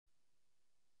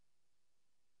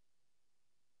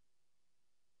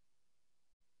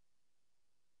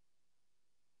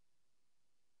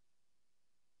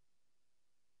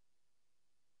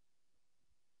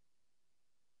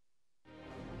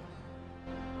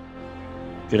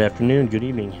Good afternoon, good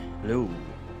evening, hello,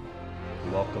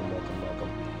 welcome, welcome, welcome.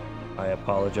 I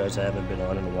apologize, I haven't been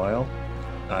on in a while.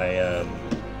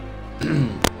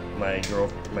 My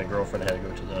girlfriend had to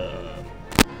go to the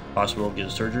hospital to get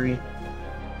a surgery.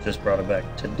 Just brought her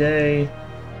back today,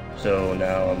 so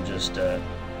now I'm just trying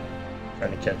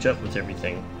to catch up with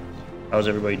everything. How's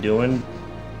everybody doing?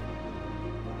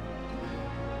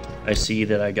 I see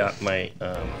that I got my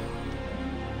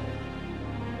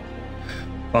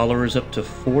followers up to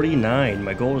 49.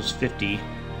 My goal is 50,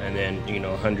 and then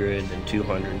 100 and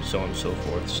 200 and so on and so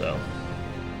forth. So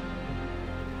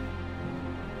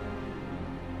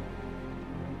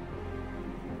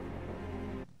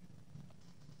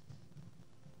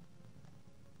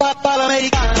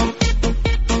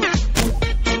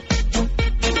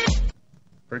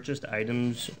purchased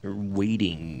items are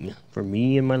waiting for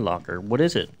me in my locker. What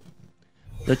is it?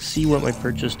 Let's see what my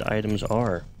purchased items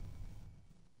are.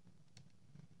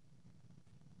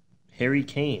 Harry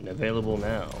Kane, available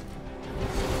now.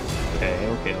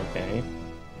 Okay.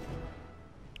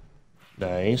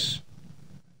 Nice.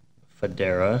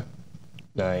 Federa.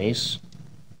 Nice.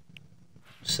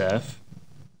 Seth.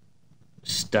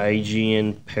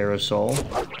 Stygian Parasol.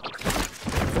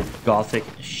 Gothic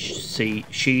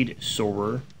Shade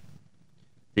Soarer.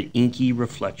 The Inky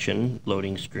Reflection.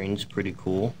 Loading screen's pretty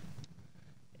cool.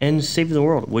 And Save the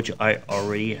World, which I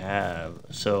already have.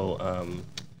 So,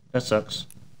 that sucks.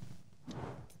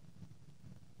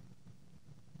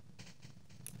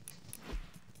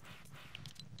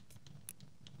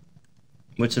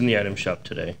 What's in the item shop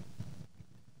today?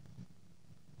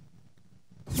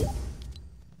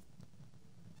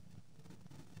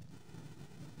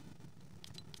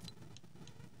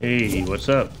 Hey, what's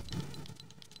up?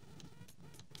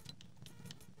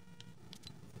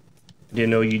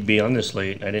 Didn't know you'd be on this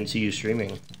late. I didn't see you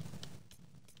streaming.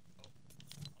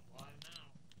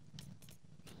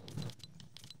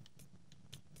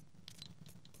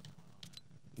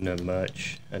 Not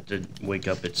much. I had to wake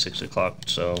up at 6 o'clock,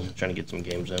 so I'm trying to get some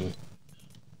games in.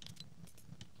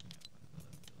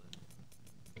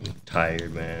 I'm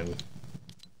tired, man.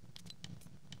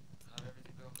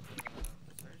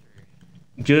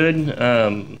 Good.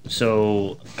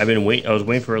 So I was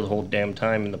waiting for her the whole damn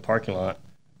time in the parking lot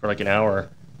for like an hour,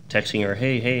 texting her,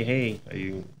 hey, are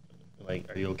you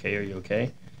okay? Are you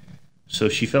okay? So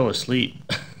she fell asleep.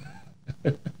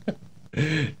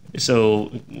 So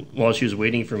while she was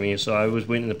waiting for me, so I was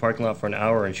waiting in the parking lot for an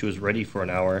hour, and she was ready for an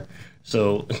hour.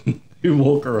 So we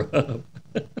woke her up.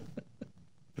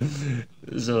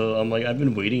 So I'm like, I've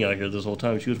been waiting out here this whole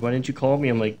time. She goes, why didn't you call me?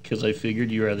 I'm like, because I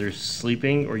figured you were either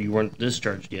sleeping or you weren't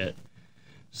discharged yet.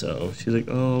 So she's like,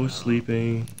 oh,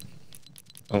 sleeping.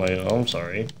 I'm like, oh, I'm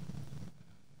sorry.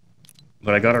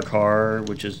 But I got her car,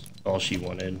 which is all she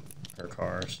wanted, her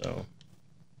car, so.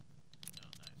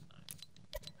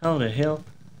 How the hell?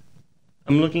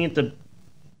 I'm looking at the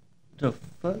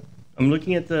fuck? I'm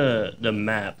looking at the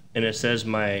map, and it says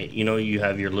you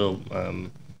have your little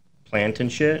plant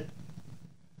and shit.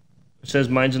 It says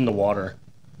mine's in the water.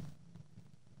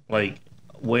 Like,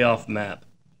 way off map.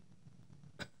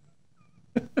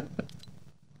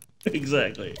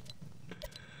 Exactly.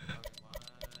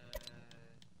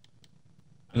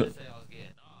 I didn't say I was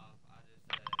getting off. I just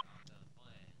said I'm done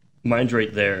playing. Mine's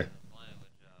right there.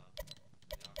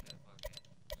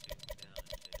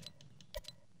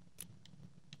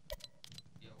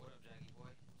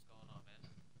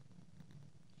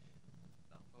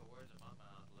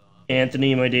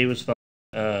 Anthony, my day was fun.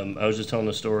 I was just telling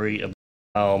the story about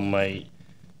how my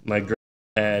girl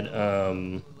had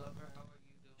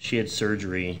she had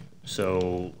surgery,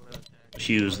 so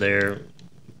she was there.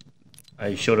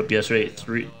 I showed up yesterday at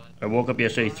 3. I woke up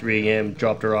yesterday at 3 a.m.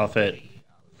 Dropped her off at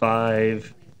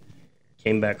 5.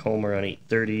 Came back home around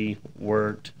 8:30.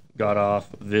 Worked, got off,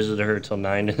 visited her till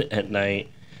 9 at night.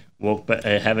 Woke back.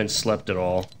 I haven't slept at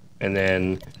all, and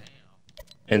then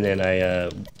I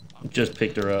just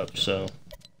picked her up, so.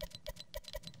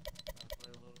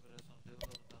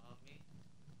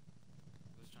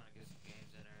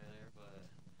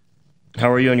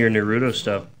 How are you on your Naruto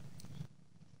stuff?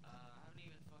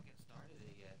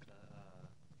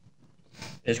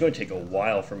 It's going to take a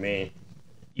while for me.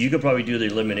 You could probably do the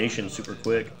elimination super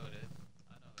quick.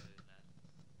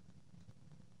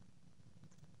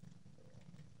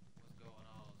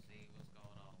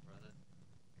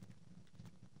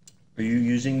 Are you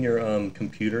using your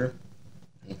computer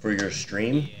for your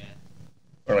stream? Yeah.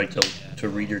 Or like to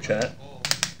read your chat? Oh,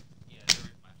 yeah, to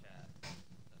read my chat. That's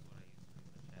what I use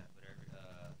to read my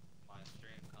chat. But my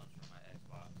stream comes from my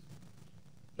Xbox.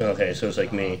 Okay, so it's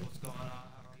like me. What's going on?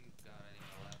 How are you? God, I need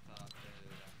my laptop,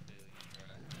 dude.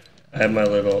 I have my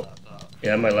little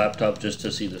Yeah, my laptop just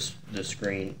to see the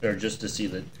screen, or just to see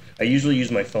the. I usually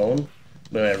use my phone,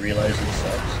 but I realize it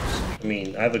sucks. I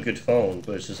mean, I have a good phone,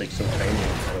 but it's just like so tiny,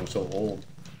 and I'm so old.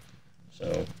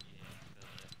 So.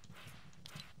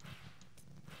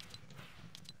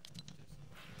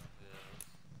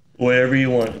 Whatever you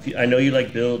want. If you, I know you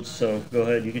like builds, so go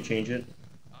ahead. You can change it.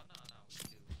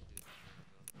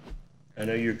 I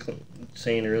know you're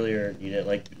saying earlier you didn't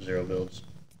like zero builds.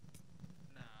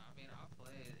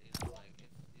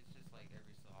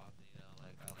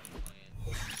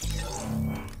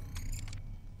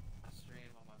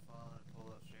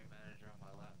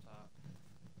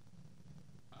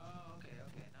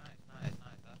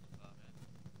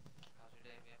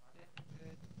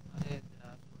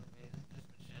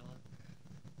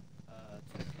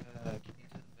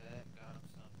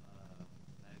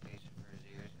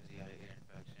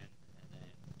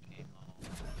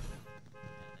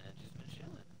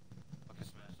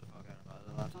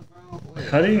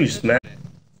 How do you smash?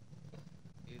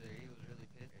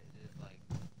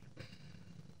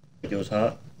 It was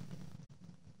hot.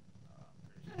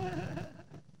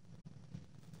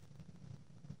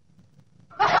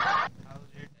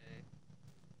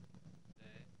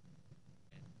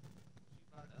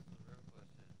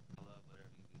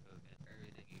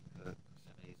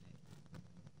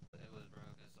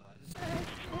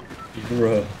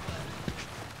 Bro.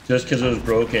 Just because it was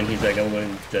broken, he's like, I'm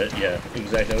going to, yeah,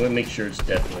 exactly. I'm going to make sure it's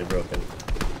definitely broken.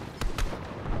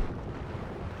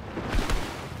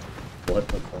 What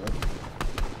the fuck?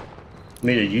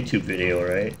 Made a YouTube video,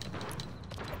 right?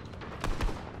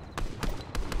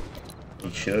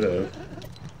 You should have.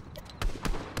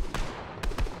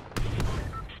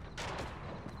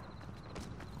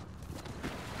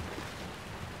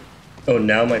 Oh,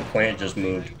 now my plant just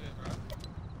moved.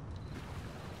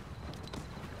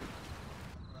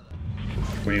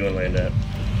 Where you gonna land at?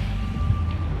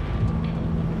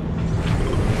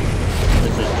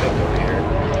 Let's just jump over here.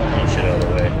 Get shit out of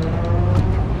the way.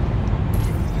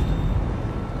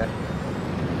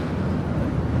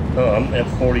 Oh, I'm at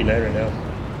 49 right now.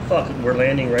 Fuck, we're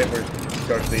landing right where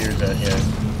Darth Vader's at, yeah.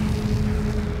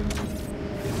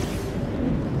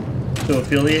 So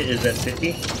affiliate is at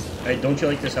 50? Don't you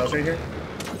like this house right here?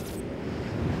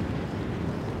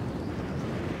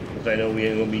 Because I know we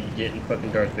ain't gonna be getting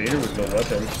fucking Darth Vader with no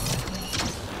weapons.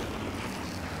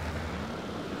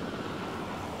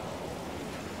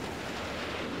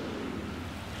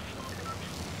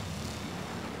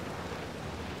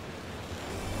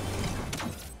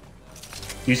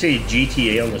 You say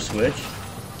GTA on the Switch?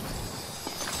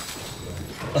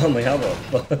 Oh my, how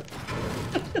about?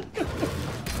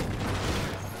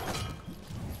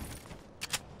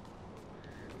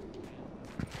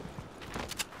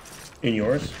 In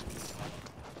yours?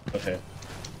 Okay.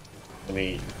 Let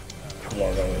me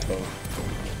log on my phone.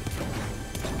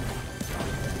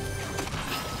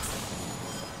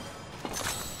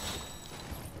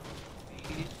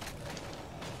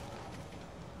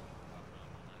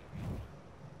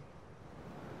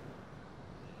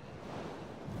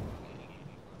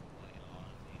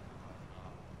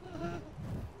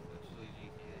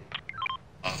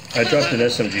 I dropped an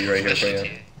SMG right here for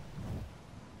you.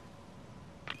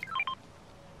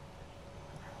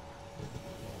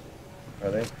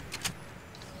 Are they?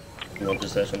 You want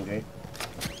this SMG?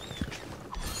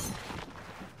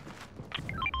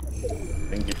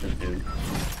 I can get this dude.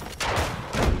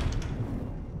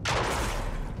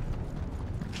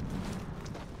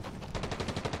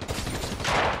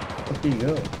 Where do you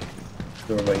go?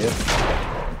 Over by you.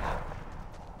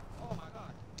 Oh my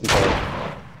god.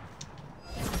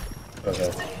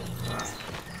 Okay.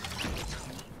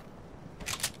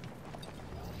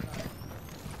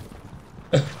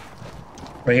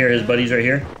 Right here, his buddy's right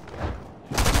here.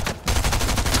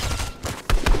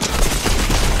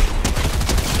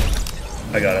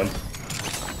 I got him.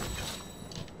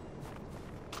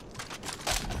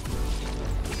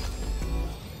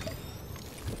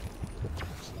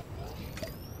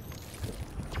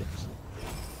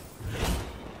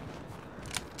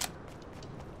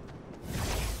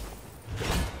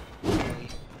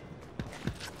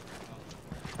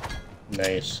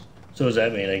 Nice. So does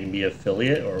that mean I can be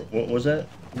affiliate, or what was that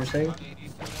you were saying?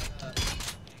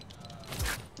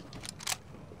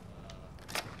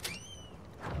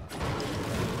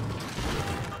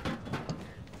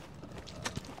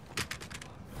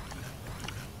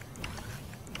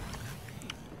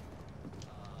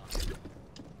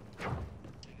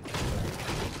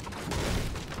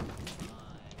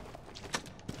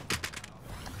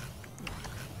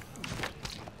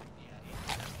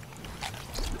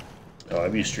 Oh,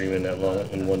 I'd be streaming that long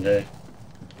in one day.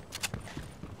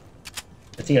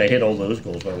 I think think I hit all those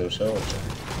goals by themselves.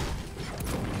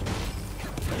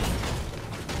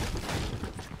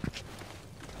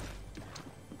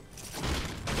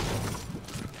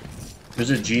 There's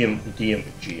a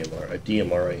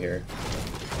DMR right here.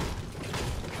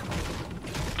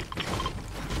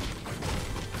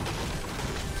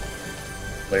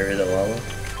 Larry the llama.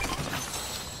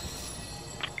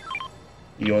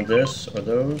 You want this or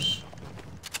those?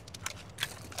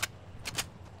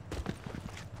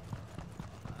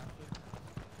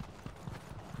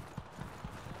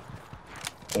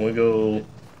 I'm gonna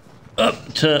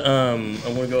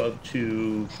go up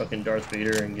to fucking Darth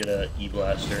Vader and get a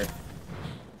E-blaster.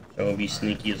 I'm gonna be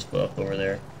sneaky as fuck over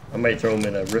there. I might throw him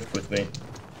in a rift with me.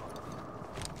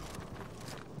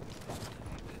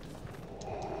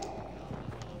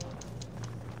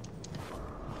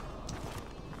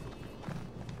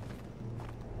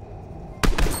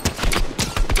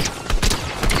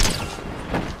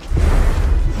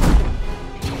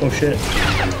 Oh shit.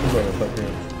 This motherfucker.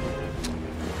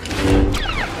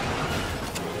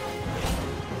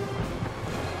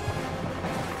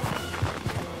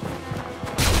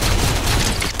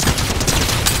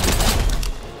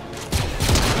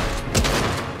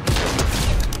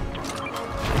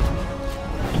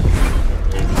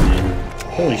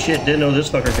 Holy shit, didn't know this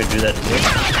fucker could do that to me.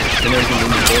 Didn't know he could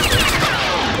move me forward.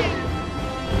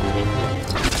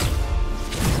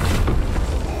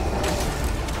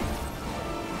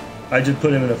 I just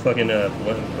put him in a fucking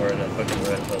blunt or in a fucking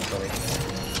red. That's funny.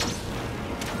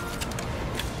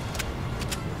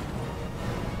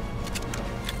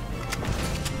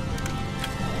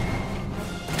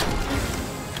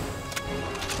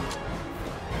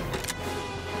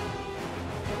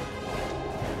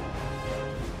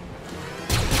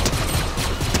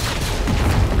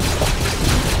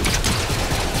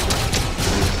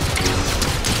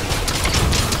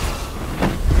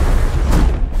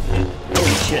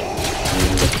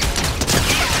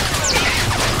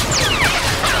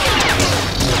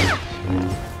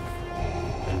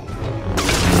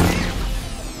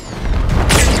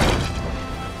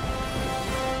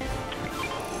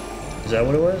 Is that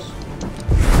what it was?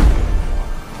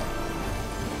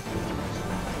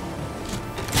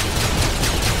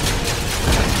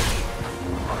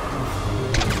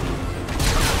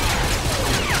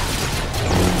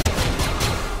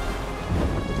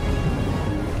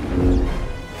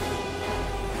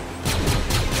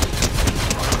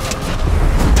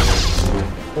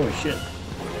 Holy shit.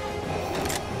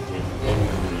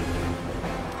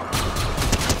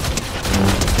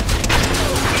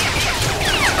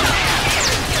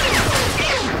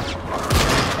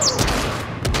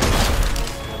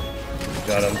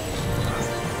 Got him.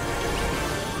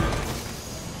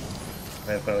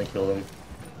 I finally killed him.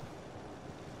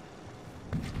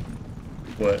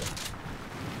 What?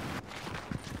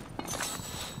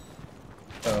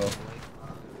 Oh.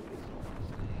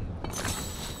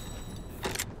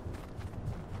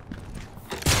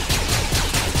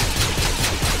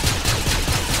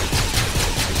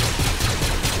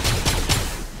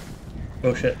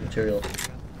 Oh shit, material.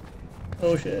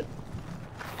 Oh shit.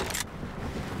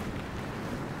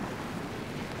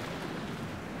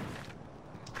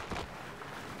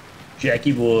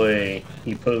 Jackie boy,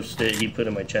 he posted, he put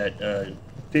in my chat,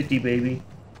 50 baby.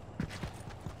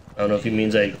 I don't know if he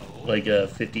means like a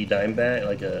 50 dime bag,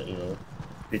 like a, you know,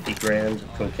 50 grams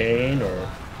of cocaine or...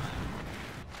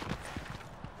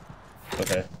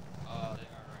 Okay.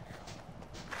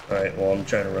 Alright, well I'm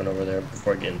trying to run over there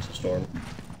before I get into the storm.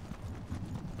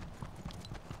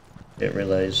 Didn't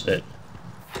realize that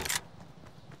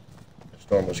the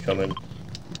storm was coming.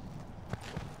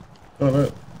 Oh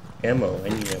look, ammo, I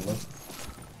need ammo.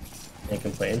 Can't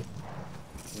complain.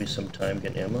 Waste some time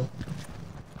getting ammo.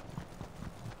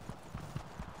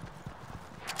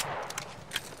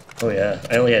 Oh yeah,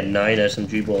 I only had 9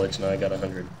 SMG bullets, now I got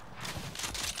 100.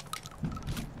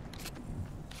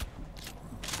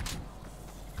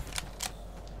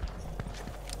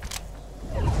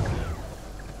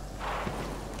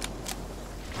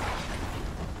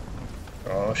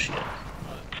 Oh shit.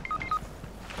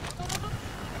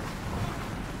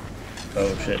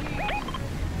 Oh shit.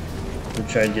 I'm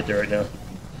trying to get there right now.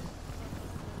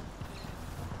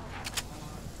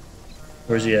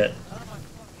 Where's he at?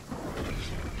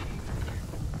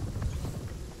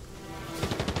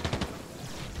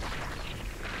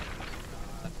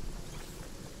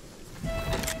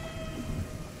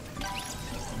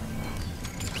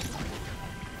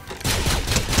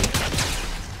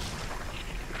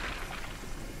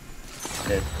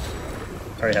 Okay.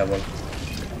 I already have one.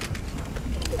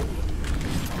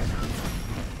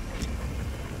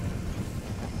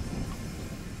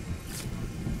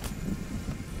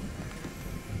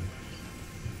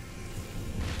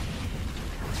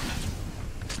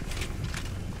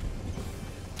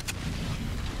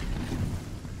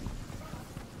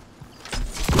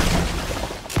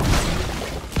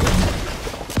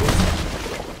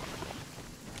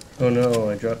 Oh no,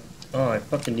 I dropped... Oh, I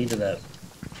fucking needed that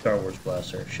Star Wars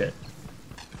blaster. Shit.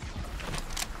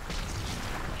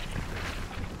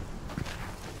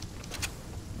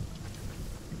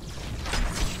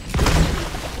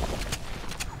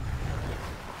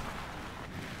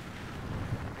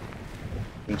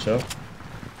 Think so?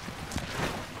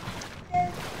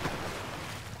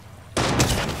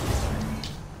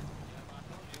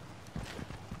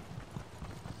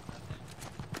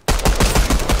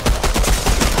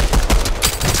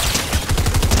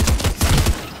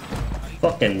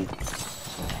 Fucking...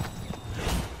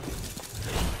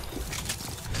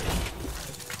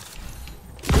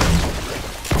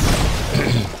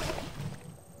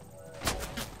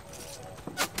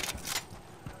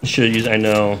 Should use... I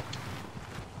know.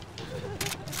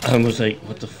 I was like,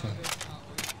 what the fuck?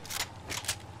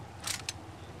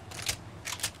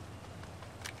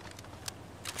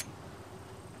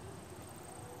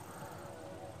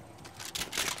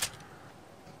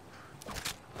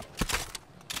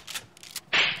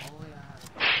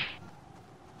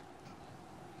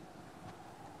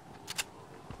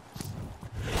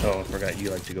 Oh, I forgot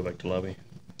you like to go back to lobby.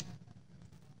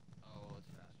 Oh, it's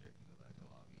faster if you go back to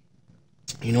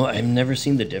lobby. You know, I've never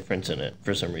seen the difference in it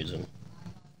for some reason.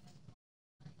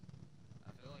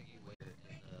 I feel like you waited in the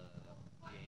game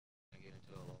to get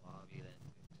into a lobby than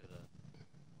into the.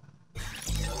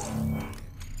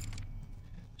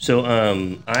 So,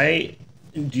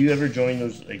 do you ever join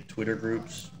those like Twitter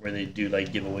groups where they do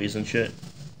like giveaways and shit?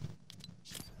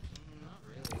 Not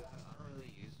really. I don't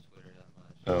really use Twitter that much.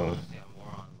 Oh. Honestly, I'm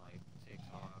more on like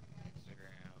TikTok,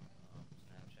 Instagram,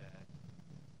 Snapchat.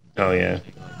 Oh yeah.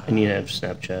 I need to have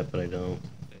Snapchat, but I don't.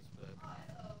 Facebook.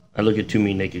 I look at too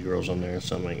many naked girls on there,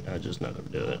 so I'm like, I'm just not gonna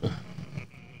do it. Bro,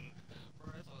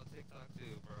 that's on TikTok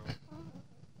too,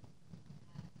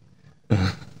 bro.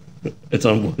 It's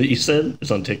on what you said?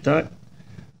 It's on TikTok?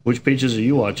 Which pages are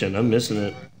you watching? I'm missing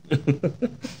it. Bro, I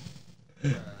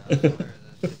swear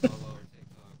that shit's all over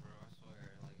TikTok, bro. I swear.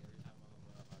 Like every time I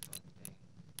open up my fucking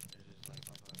thing, there's just like some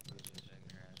fucking bitch just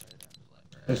shaking her ass right now. I'm just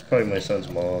like, bro. That's probably my son's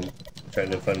mom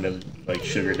trying to find a like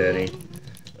sugar daddy.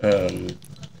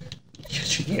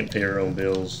 She can't pay her own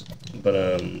bills, but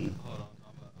Hold on, I'm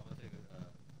gonna take a quick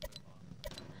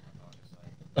pause.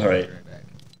 all right. Be right back.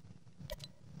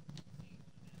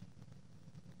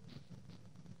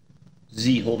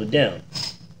 Z, hold it down.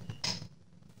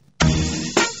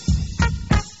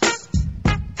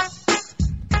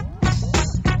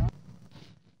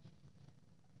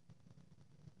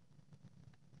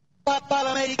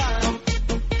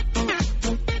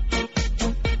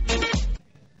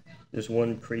 There's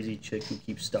one crazy chick who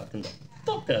keeps stalking the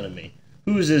fuck out of me.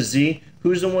 Who is this, Z?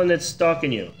 Who's the one that's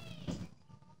stalking you?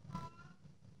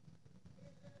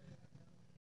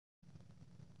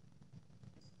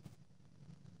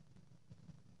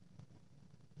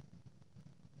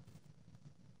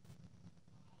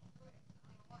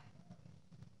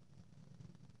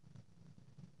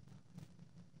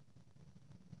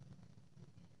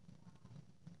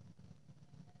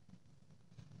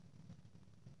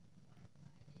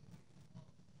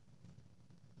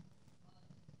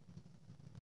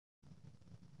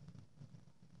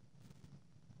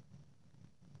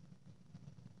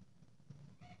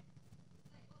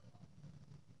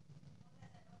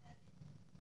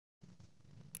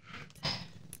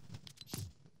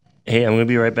 Hey, I'm gonna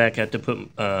be right back. I have to put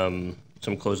some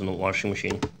clothes in the washing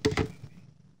machine. And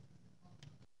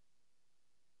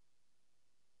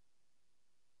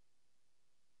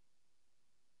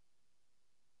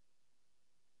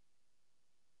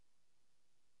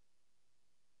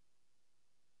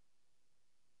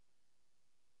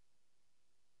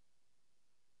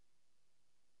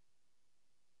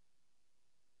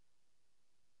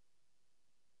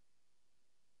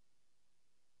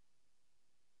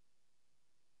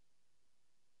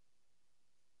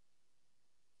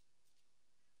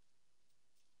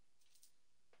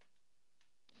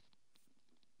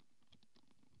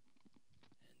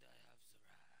I have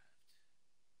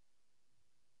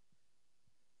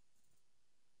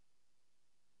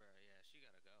arrived. Bro, yeah, she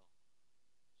gotta go.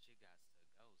 She got to go, Z.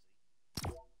 She got to go. She got to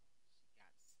go. I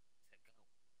used to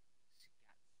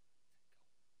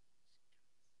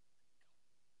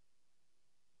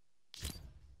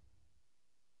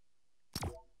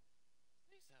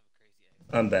have a crazy ex.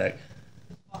 I'm back.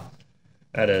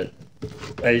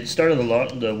 I started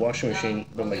the washing machine,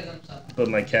 but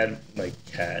my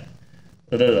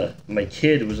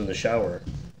kid was in the shower.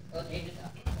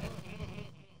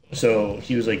 So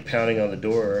he was like pounding on the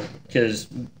door because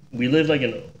we lived like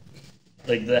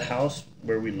the house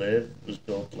where we live was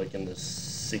built like in the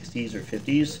 60s or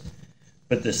 50s,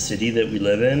 but the city that we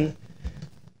live in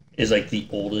is like the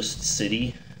oldest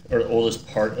city or the oldest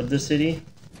part of the city.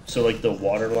 So like the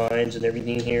water lines and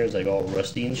everything here is like all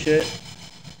rusty and shit.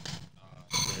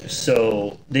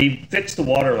 So they fixed the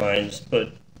water lines,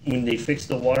 but when they fix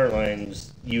the water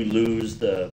lines, you lose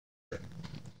the.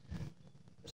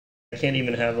 I can't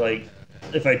even have like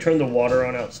if I turn the water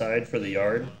on outside for the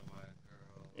yard.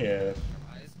 Yeah.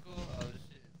 High school? Oh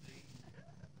shit. See?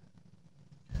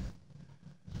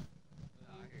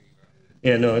 Nah, I hear you, bro.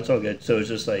 Yeah, no, it's all good. So it's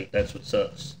just like that's what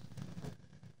sucks.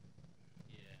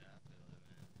 Yeah, I feel it,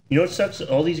 man. You know what sucks?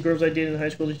 All these girls I dated in high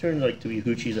school, they turned like to be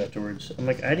hoochies afterwards. I'm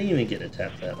like, I didn't even get to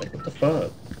tap that. Like, what the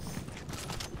fuck?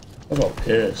 I was all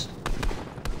pissed.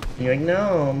 And you're like,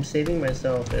 no, I'm saving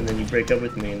myself. And then you break up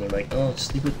with me, and they're like, oh,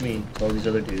 sleep with me to all these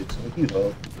other dudes. I'm like, you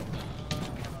hoe.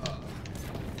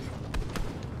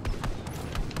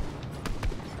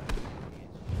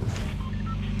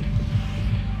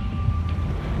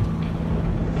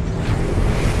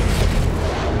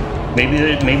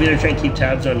 Maybe they're trying to keep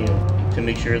tabs on you to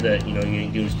make sure that you know you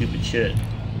ain't doing stupid shit.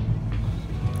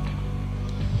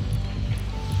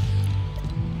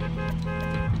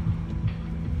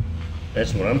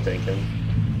 That's what I'm thinking.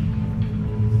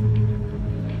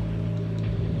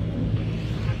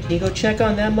 Can you go check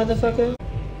on that motherfucker?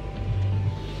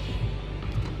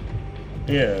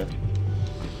 Yeah.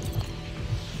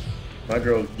 My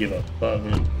girl give a fuck.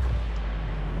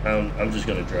 I'm just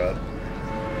gonna drop.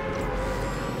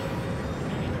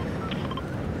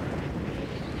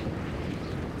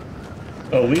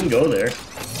 Oh, we can go there.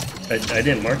 I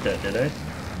didn't mark that, did I?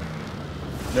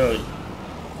 No.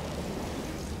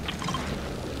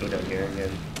 Go down here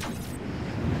again.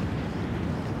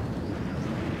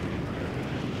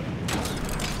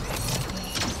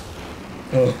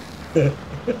 Oh.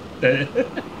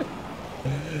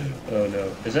 Oh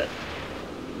no. Is that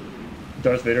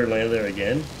Darth Vader landed there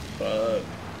again? Fuck.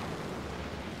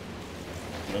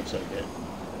 Looks like it.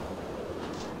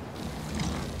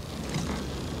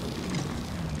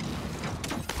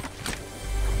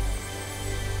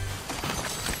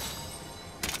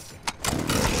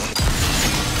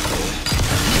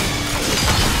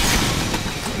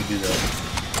 Do that.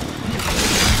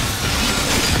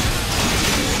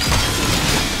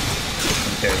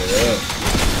 I'm tearing it up.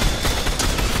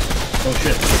 Oh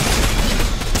shit.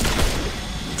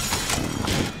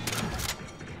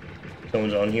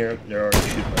 Someone's on here. They're already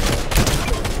shooting my head.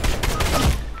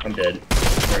 I'm dead.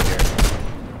 Right here.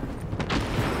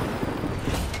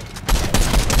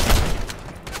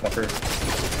 Fucker.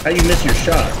 How you miss your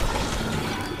shot?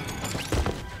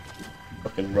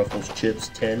 Fucking Ruffles Chips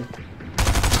 10.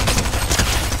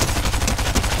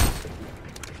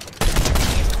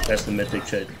 That's the mythic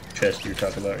chest you're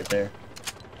talking about right there.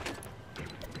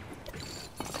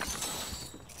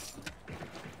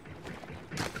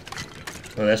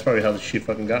 Oh, that's probably how she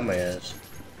fucking got my ass.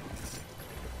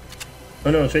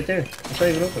 Oh no, it's right there. It's not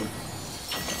even open.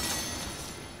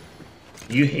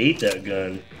 You hate that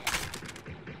gun.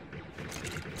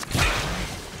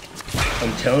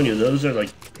 I'm telling you, those are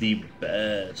like the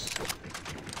best.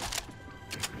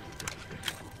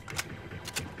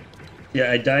 Yeah,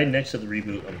 I died next to the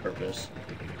reboot on purpose.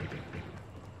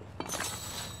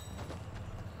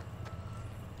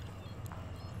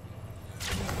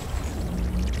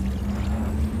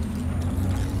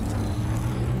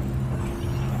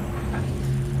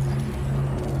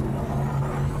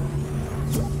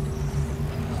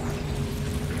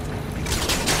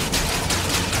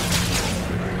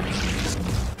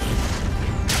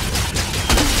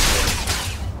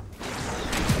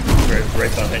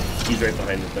 Right behind. He's right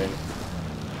behind the thing.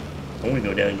 I'm gonna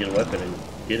go down and get a weapon and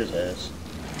get his ass.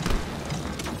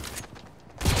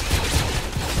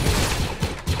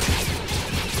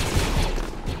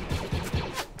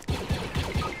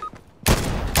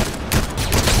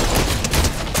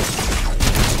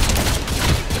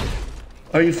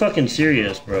 Are you fucking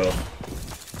serious, bro?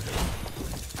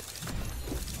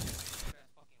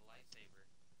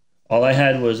 All I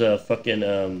had was a fucking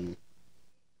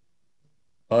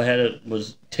all I had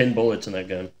was 10 bullets in that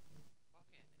gun.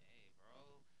 Fucking A,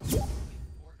 bro.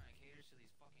 Fortnite caters to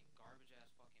these fucking garbage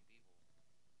ass fucking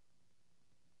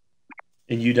people.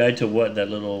 And you died to what? That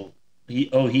little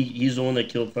he's the one that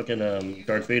killed fucking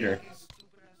Darth Vader. Fucking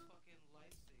stupid ass fucking lightsaber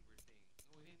thing.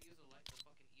 No, we didn't use the fucking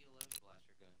E11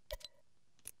 blaster gun.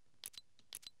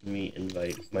 Let me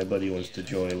invite. My buddy wants to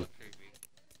join. Creepy.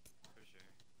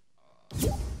 For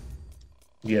sure.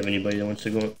 Do you have anybody that wants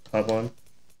to go hop on?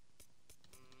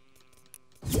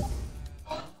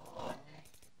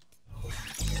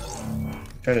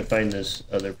 Trying to find this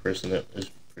other person that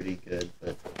is pretty good,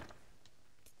 but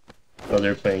oh,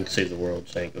 they're playing Save the World,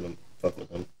 so I ain't gonna fuck with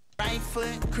them. Right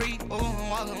foot creep, ooh,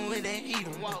 walking with that heater.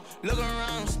 Look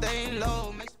around, stay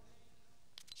low.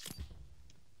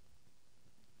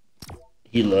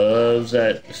 He loves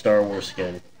that Star Wars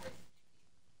skin.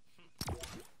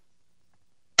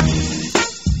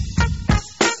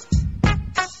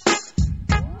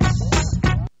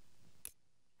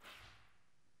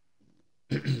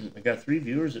 I got 3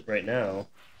 viewers right now,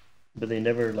 but they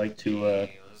never like to.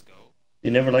 They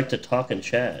never like to talk and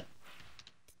chat.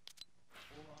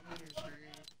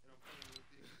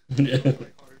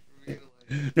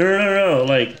 No.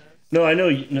 Like, no, I know.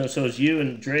 No, so it's you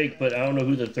and Drake, but I don't know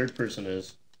who the third person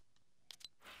is.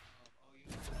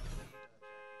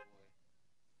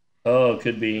 Oh,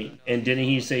 could be. And didn't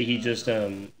he say he just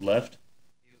left?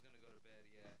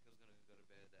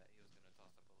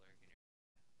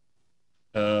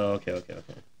 Oh, okay.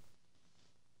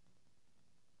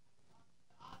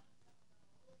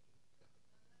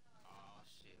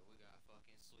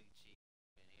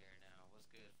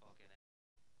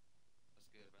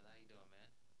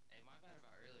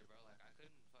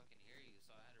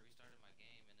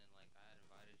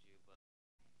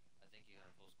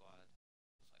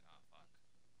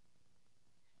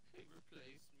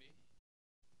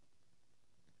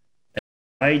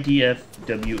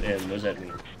 IDFWM, what does that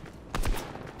mean?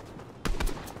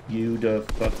 You the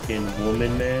fucking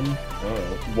woman, man?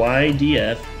 Oh.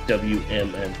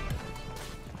 YDFWMN.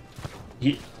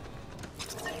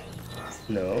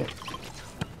 No.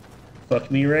 Fuck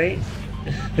me, right?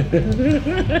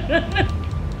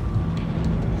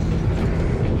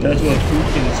 That's what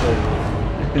Putin said.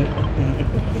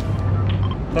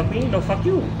 Fuck me? No, fuck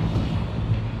you.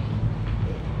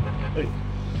 Hey.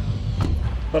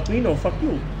 Fuck me? No, fuck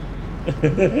you.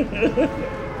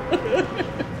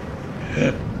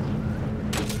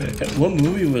 What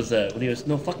movie was that? When he was,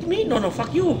 no, fuck me? No,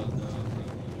 fuck you.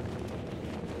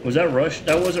 Was that Rush?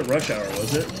 That wasn't Rush Hour,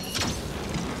 was it?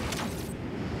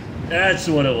 That's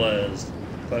what it was.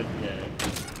 Fuck yeah.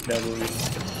 That movie.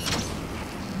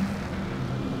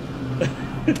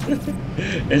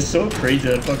 It's so crazy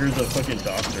that fucker's a fucking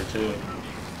doctor, too.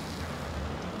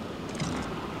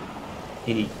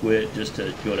 And he quit just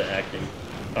to go to acting.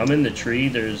 I'm in the tree.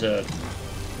 There's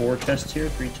 4 chests here,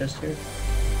 3 chests here.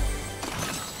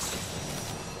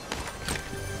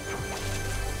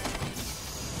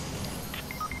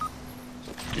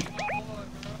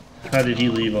 How did he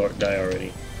leave or die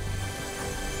already?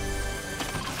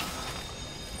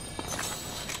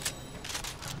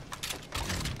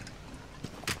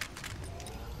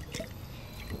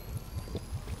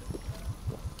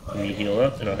 Let me heal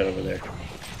up and I'll head over there.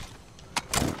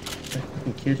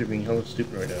 Fucking kids are being hella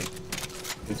stupid right now.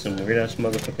 Make some weird ass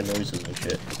motherfucking noises and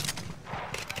shit.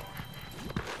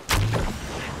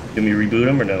 Can we reboot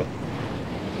them or no?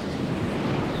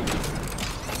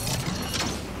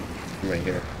 I'm right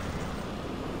here.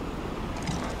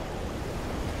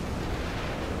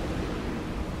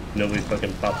 Nobody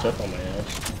fucking pops up on my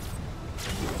ass.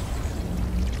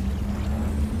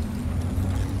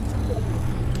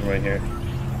 I'm right here.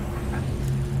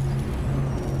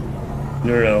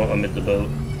 No, I'm at the boat.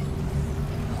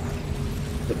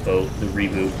 The boat, the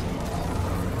reboot.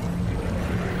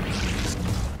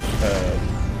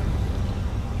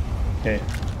 Okay.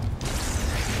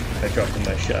 I dropped in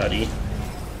my shoddy.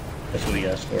 That's what he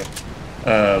asked for.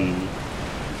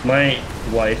 My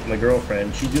wife, my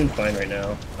girlfriend, she's doing fine right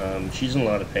now. She's in a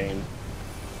lot of pain.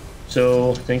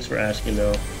 So, thanks for asking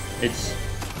though.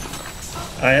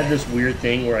 I have this weird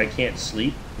thing where I can't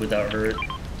sleep without her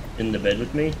in the bed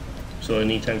with me. So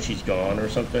anytime she's gone or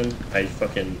something,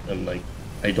 I'm like,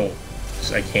 I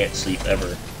can't sleep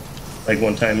ever. Like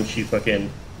one time she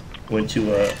fucking went to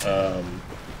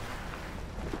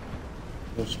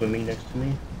go swimming next to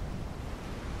me.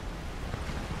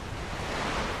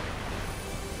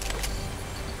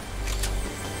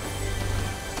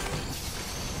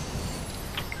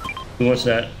 Who wants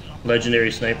that legendary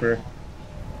sniper?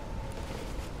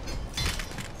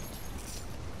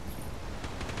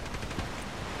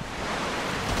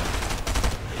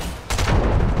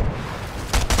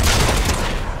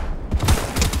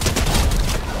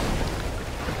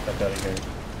 Fuck out of here.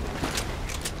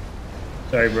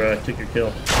 Sorry, bro, I took your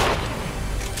kill.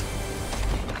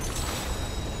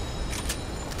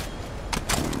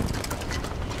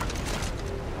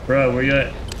 Bro, where you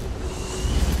at?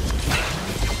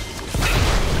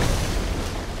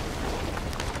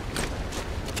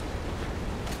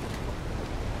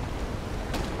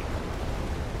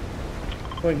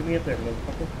 Come on, get me up there,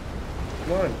 motherfucker.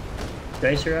 Come on.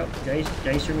 Dicer out.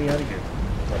 Dicer me out of here.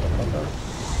 Motherfucker.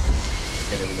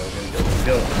 Okay, there we go, there we go, there we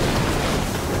go.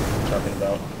 What I'm talking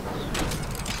about.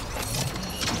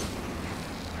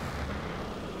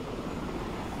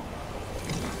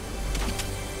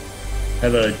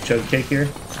 have a chug kick here.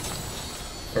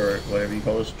 Or whatever you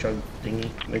call this chug thingy,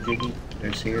 my jiggy.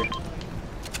 There's here.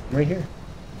 Right here.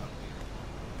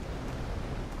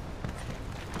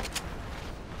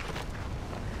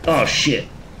 Oh shit!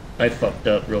 I fucked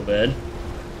up real bad.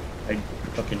 I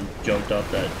fucking jumped off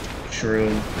that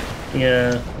shroom.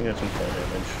 Yeah, I got some fall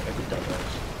damage. I could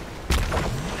dumbass.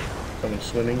 Someone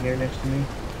swimming here next to me.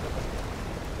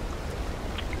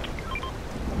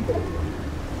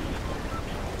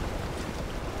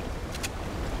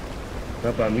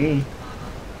 Not by me.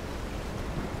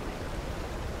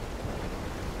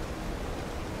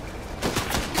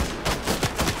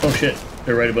 Oh shit,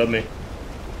 they're right above me.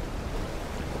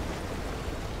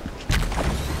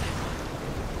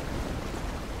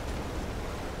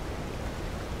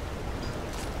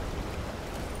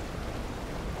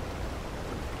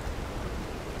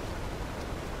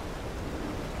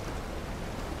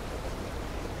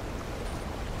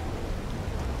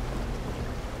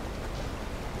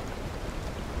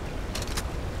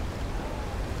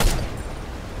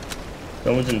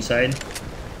 Someone's inside.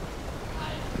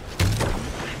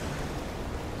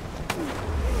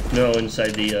 No,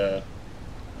 inside the,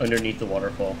 underneath the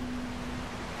waterfall.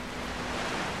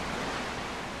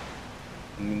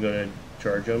 I'm gonna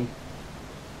charge him.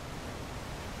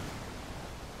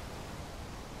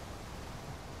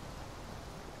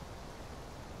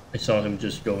 I saw him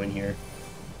just go in here.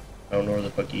 I don't know where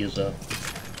the fuck he is though.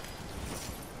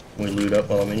 Can we loot up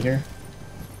while I'm in here?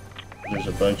 There's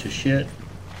a bunch of shit.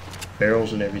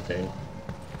 Barrels and everything.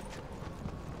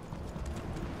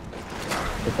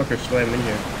 The fucker swam in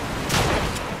here.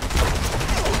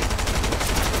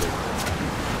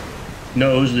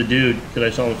 No, it was the dude,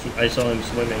 because I saw him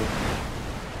swimming.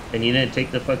 And he didn't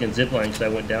take the fucking zip line because I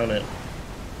went down it.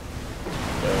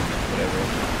 So, whatever.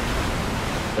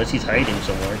 Unless he's hiding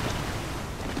somewhere.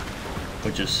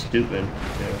 Which is stupid,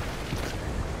 you know.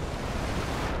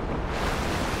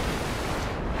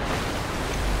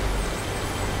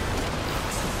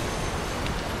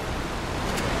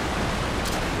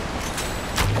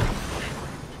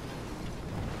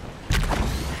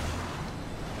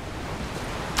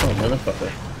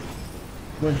 Motherfucker.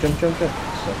 Come on, jump, jump, jump.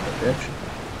 Son of a bitch.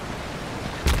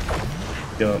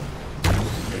 Jump.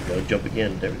 There we go, jump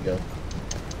again. There we go.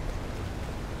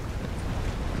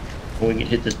 When we can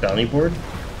hit this bounty board, so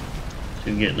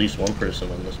we can get at least one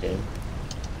person on this game.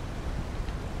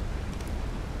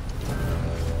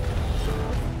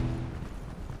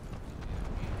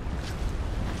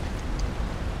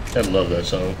 I love that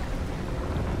song.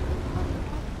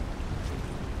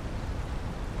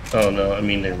 Oh no, I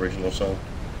mean the original song.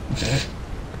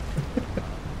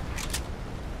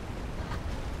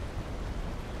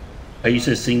 I used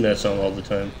to sing that song all the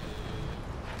time.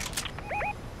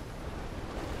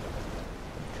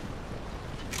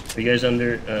 Are you guys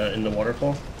under, in the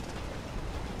waterfall?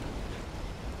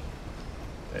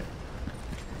 Okay.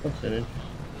 I'll sit in.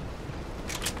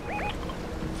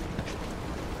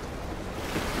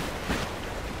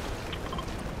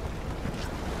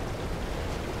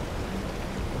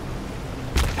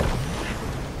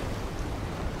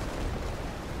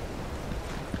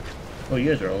 Oh, you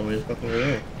guys are all the way the fucking way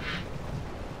there.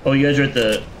 Oh, you guys are at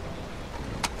the...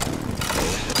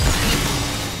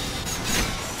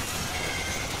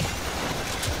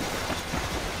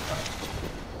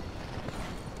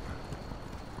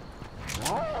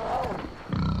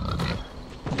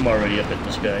 I'm already up at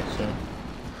this guy, so...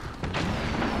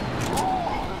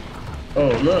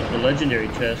 Oh, look, the legendary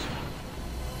chest.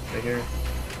 Right here.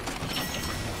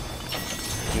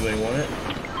 Anybody want it?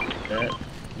 That,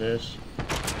 this...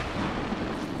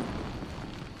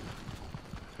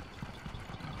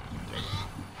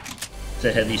 It's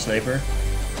a heavy sniper.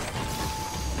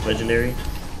 Legendary.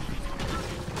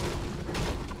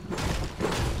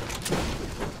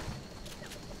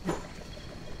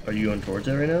 Are you going towards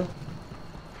it right now?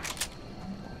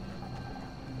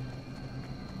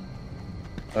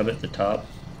 I'm at the top.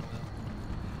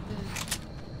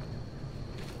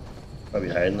 Probably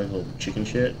hiding like a little chicken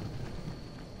shit.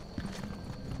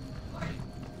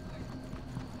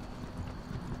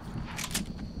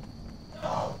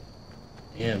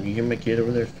 Damn, you hear my kid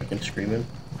over there fucking screaming?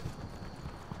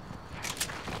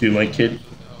 Dude, my kid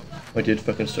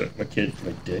fucking start, my kid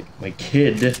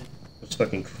was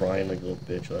fucking crying like a little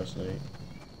bitch last night.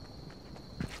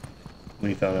 When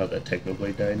he found out that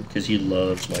Technoblade died, because he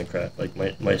loves Minecraft. Like,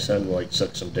 my son will, like,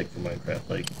 suck some dick for Minecraft.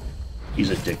 Like, he's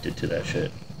addicted to that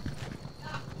shit.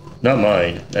 Not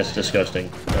mine, that's disgusting.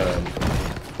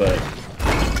 But...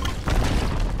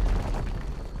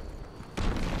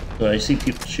 I see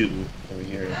people shooting over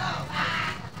here.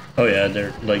 Oh yeah,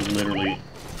 they're like literally.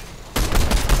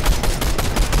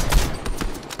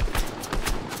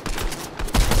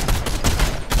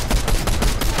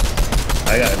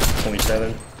 I got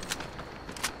 27.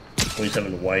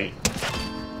 27 white.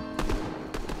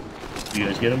 You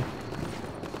guys get him?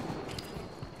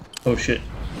 Oh shit.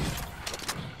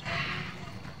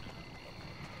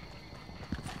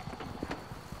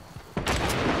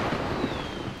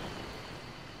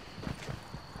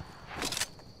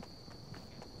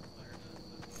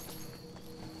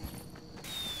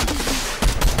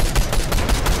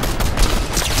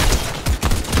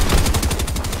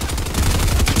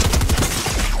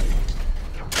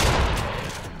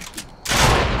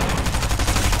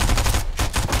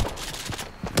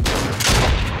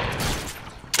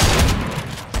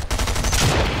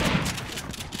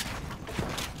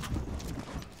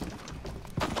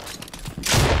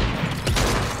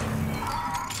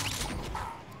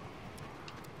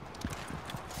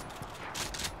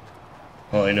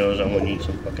 All I know is I'm gonna need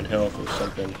some fucking health or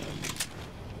something.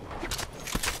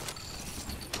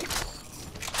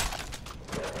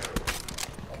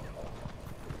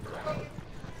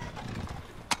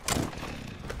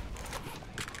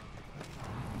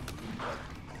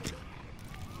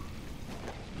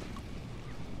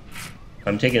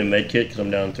 I'm taking a med kit because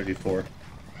I'm down 34.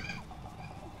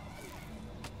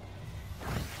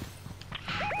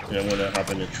 And I'm gonna hop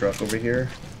in the truck over here.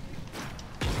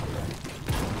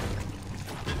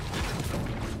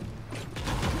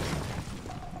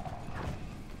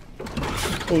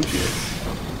 Oh shit.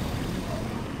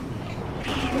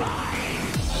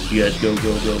 You guys go,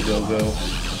 go, go, go, go.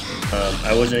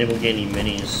 I wasn't able to get any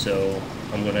minis, so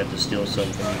I'm gonna have to steal some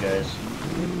from you guys.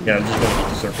 Yeah, I'm just gonna get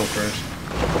the circle first.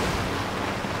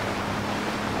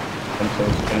 I'm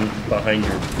close. I'm behind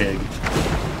your pig.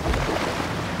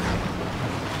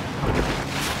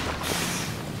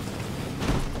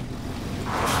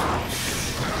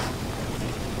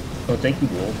 Oh, thank you,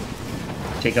 Wolf.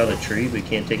 Take out a tree, but you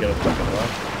can't take out a fucking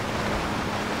rock.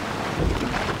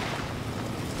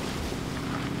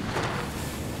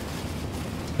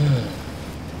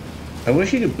 I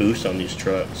wish you could boost on these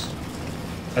trucks.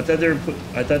 I thought they were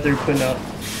putting out.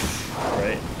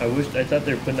 Right. I thought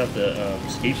they were putting out the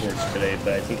skateboards today,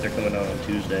 but I think they're coming out on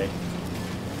Tuesday.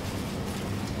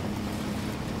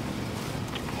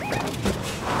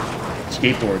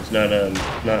 Skateboards, not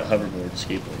hoverboards,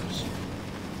 skateboards.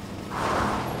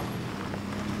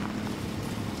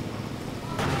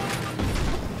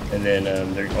 And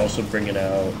then they're also bringing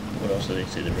out, what else did they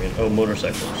say they're bringing? Oh,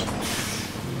 motorcycles.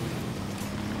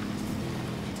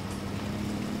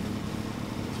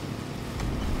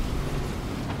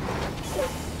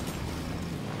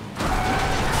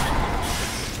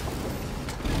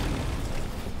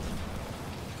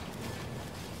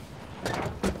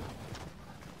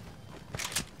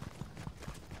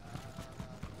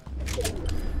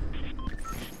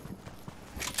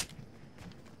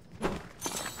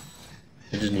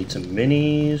 I just need some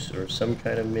minis or some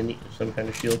kind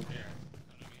of shield.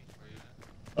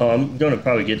 Oh, I'm gonna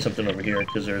probably get something over here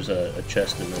because there's a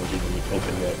chest that no one's even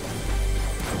opened yet.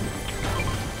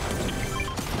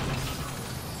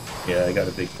 Yeah, I got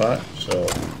a big pot, so.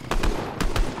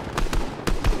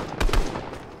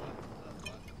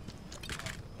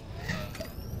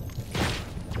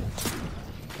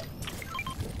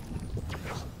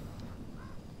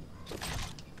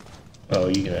 Oh,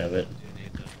 you can have it.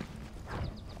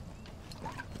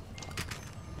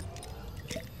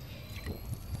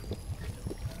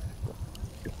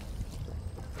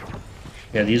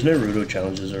 Yeah, these Naruto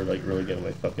challenges are like really getting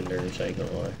my fucking nerves, I ain't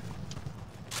gonna lie.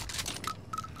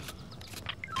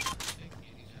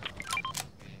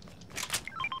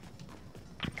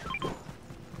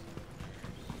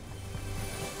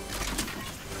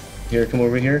 Here, come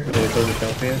over here. I'm gonna close the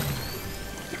account for you.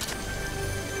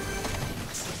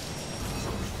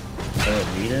 I don't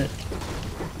need it.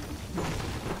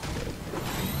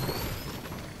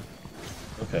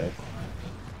 Okay.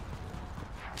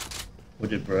 What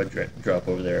did Brad drop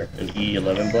over there? An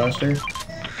E11 blaster?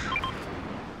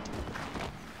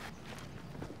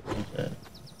 What's that?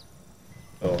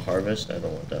 Oh, Harvest? I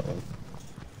don't want that one.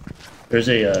 There's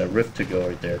a Rift to go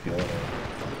right there if you want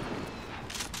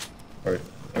to. Or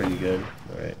are you good?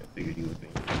 Alright, I figured you would be.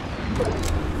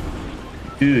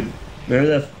 Dude,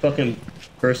 remember that fucking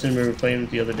person we were playing with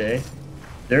the other day?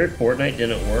 Their Fortnite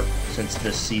didn't work since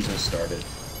this season started.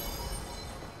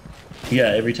 Yeah,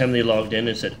 every time they logged in,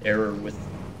 it said error with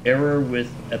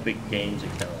Epic Games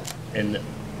account, and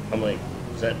I'm like, I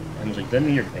was like, does that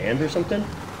mean you're banned or something?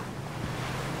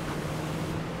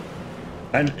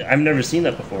 I've never seen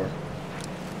that before.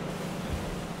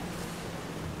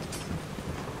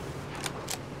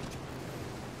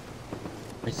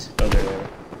 Oh, there.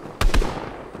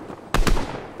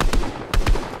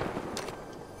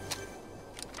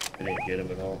 I didn't get him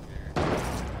at all.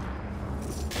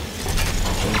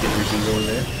 dude over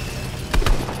there.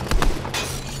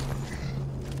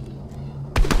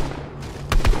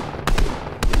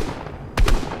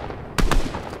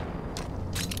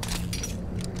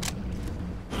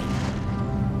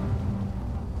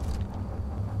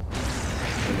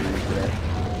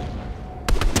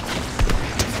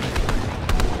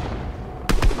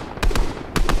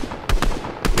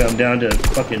 I'm down to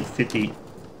fucking 50.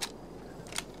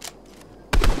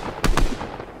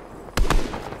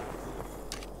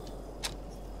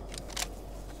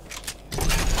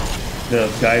 The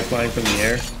guy flying from the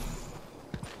air.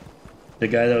 The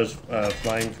guy that was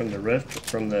flying from the rift,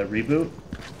 from the reboot,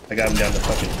 I got him down to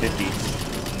fucking 50.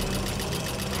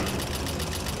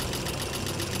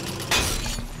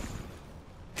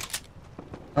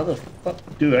 How the fuck?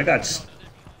 Dude, I got...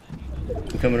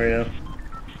 I'm coming right now.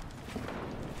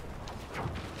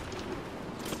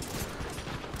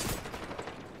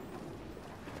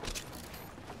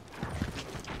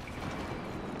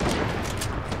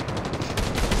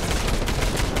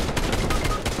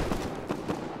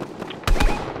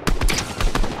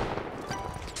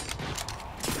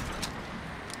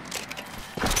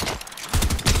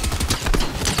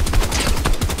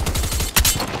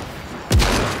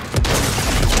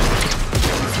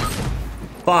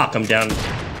 Fuck, I'm down here.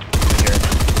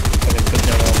 Fucking put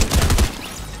down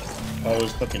all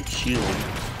those fucking shields.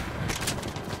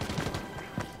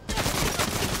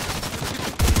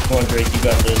 Come on, Drake, you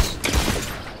got this.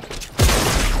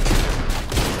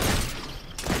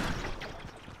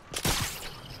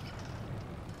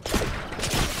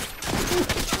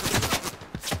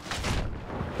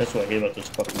 That's what I hate about this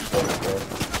fucking water bro.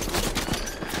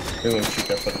 Everyone shoot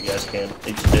that fucking gas can.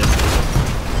 They just did.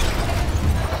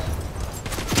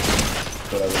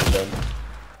 What I would have done.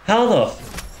 How the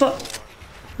fuck?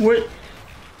 What?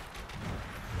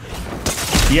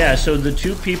 Yeah, so the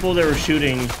two people that were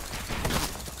shooting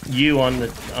you on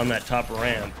that top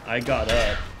ramp, I got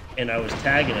up and I was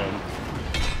tagging them.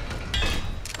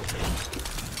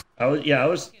 I was. Trash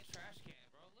can,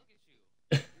 bro. Look at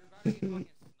you. You're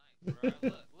about to get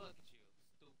fucking sniped, bro.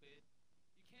 Look at you, stupid.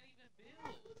 You can't even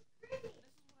build. This is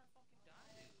what I fucking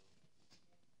die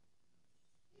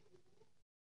to.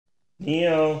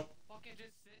 Neo. Fucking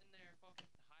just sitting there, fucking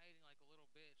hiding like a little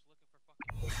bitch, looking for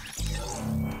fucking life, bro. Fucking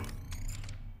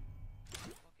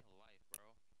people fucking hiding a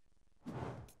fucking.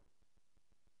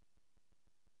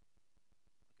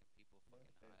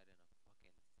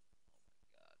 Oh my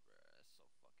god, bro, that's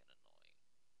so fucking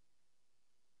annoying.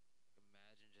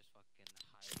 Imagine just fucking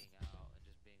hiding out and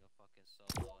just being a fucking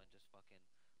solo and just fucking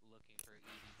looking for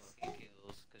easy fucking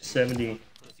kills. 70.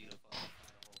 Pussy to fucking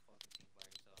fight a whole fucking team by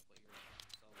yourself, but you're a fucking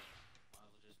solo. Might as well just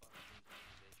fucking leave the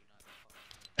game, bitch.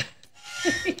 You're not gonna fucking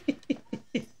win.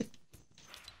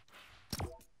 Bro,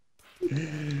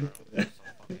 so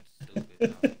fucking stupid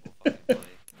how people fucking play.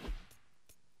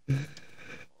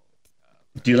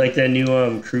 Do you like that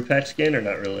new crew pack skin or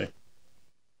not really?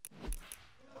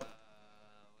 What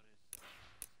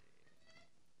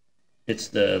is It's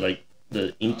the like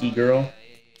the inky girl. Yeah,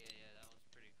 that one's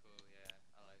pretty cool. Yeah,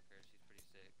 I like her. She's pretty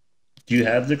sick. Do you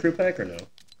have the crew pack or no? Nah.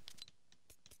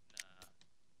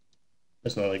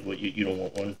 That's not like what you don't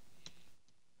want one. No,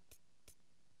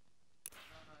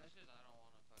 it's just I don't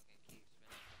want to fucking keep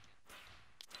spending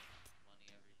fucking money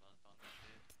every month on this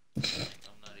shit. Like,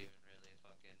 I'm not even really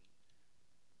fucking.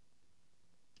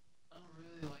 I don't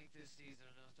really like this season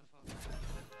enough to fucking get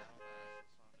the battle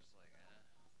pass, so I'm just like,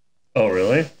 Oh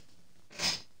really? yeah.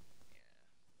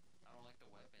 I don't like the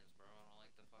weapons, bro. I don't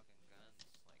like the fucking guns.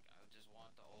 Like, I just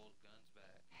want the old guns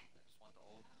back. I just want the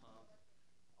old pump.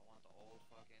 I want the old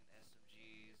fucking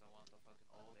SMGs. I want the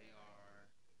fucking old AR.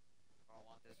 I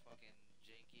want this fucking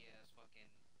janky ass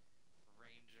fucking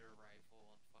Ranger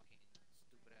rifle and fucking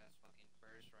stupid ass fucking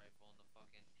burst rifle and the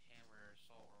fucking hammer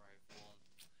assault rifle and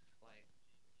like,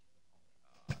 oh my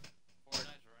god,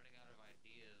 Fortnite's running out of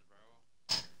ideas, bro.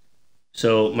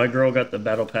 So my girl got the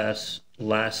battle pass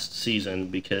last season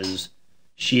because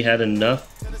she had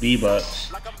enough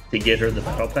V-Bucks to get her the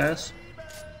battle pass.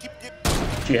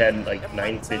 She had like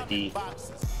 950.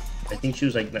 I think she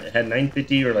was like had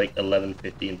 950 or like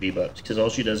 1150 in V-Bucks because all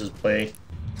she does is play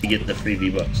to get the free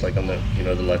V-Bucks, like on the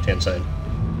the left hand side,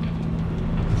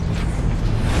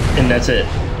 and that's it.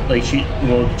 Like she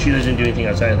doesn't do anything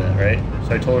outside of that, right?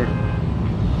 So I told her.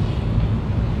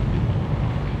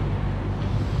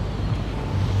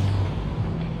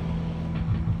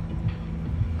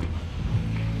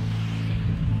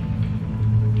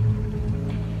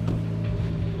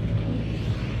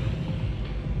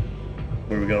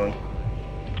 Where are we going?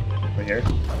 Right here?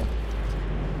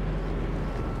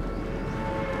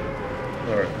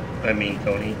 Or, I mean,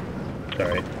 Tony.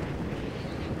 Sorry.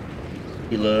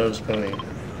 He loves pony.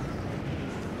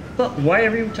 But why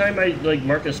every time I like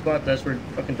mark a spot, that's where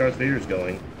fucking Darth Vader's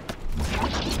going?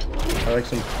 I like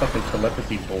some fucking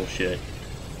telepathy bullshit.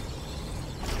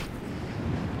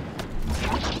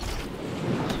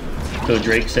 So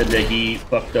Drake said that he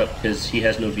fucked up because he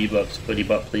has no V-Bucks, but he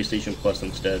bought PlayStation Plus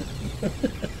instead.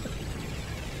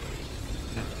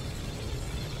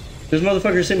 This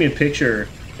motherfucker sent me a picture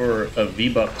for a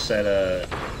V-Bucks at I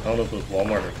don't know if it was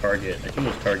Walmart or Target. I think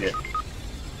it was Target.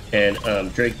 And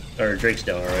Drake's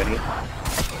down already.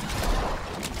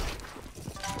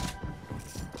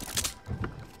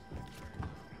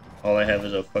 All I have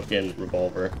is a fucking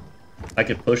revolver. I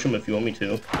could push him if you want me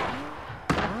to.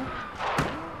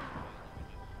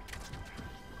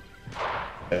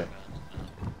 Okay.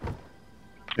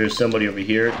 There's somebody over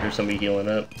here. There's somebody healing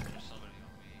up.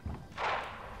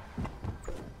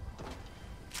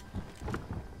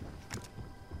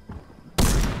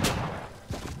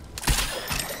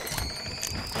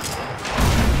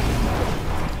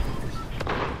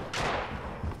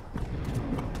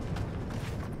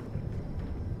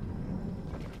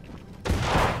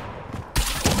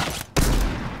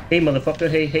 Hey, motherfucker.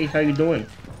 Hey, how you doing?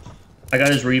 I got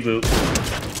his reboot.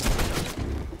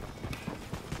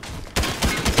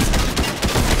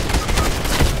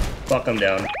 Fuck, I'm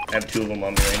down. I have two of them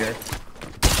on me right here.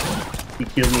 He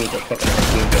killed me with a fucking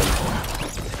harpoon gun.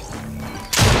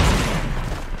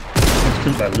 He's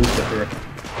killed by Lucifer.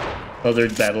 Oh, they're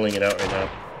battling it out right now.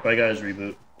 But I got his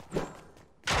reboot.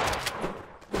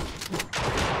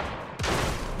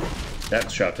 That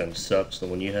shotgun sucks, the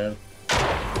one you have.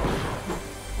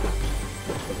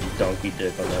 Fucking donkey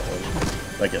dick on that one.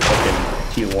 Like a fucking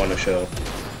Tijuana show.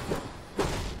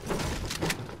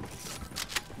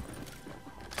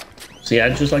 See, I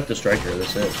just like the striker,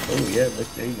 that's it. Oh yeah, look,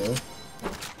 there you go.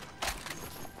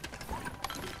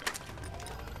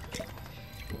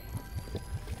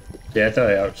 Yeah, I thought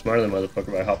I outsmarted the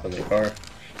motherfucker by hopping in the car.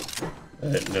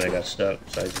 And then I got stuck,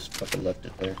 so I just fucking left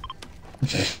it there.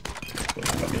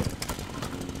 Fuck it.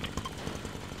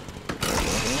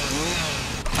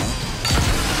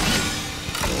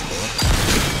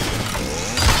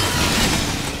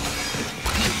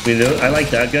 You know, I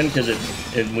like that gun because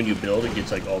when you build, it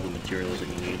gets like all the materials that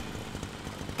you need.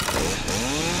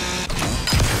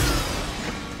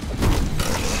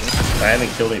 I haven't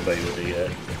killed anybody with it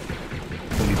yet.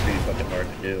 It's gonna be pretty fucking hard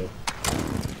to do.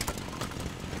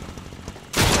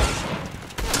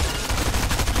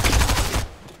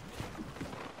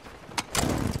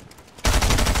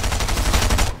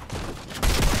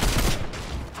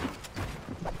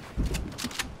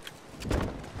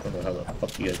 I don't know how the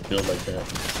fuck you guys build like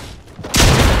that.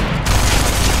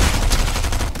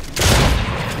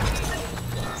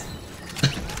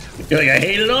 You're like, I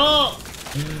hate it all!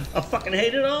 I fucking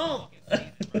hate it all!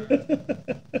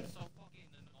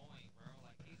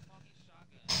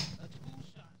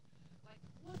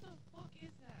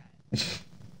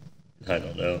 I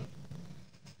don't know.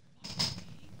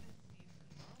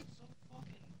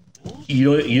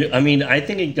 I mean, I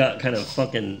think it got kind of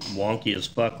fucking wonky as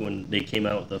fuck when they came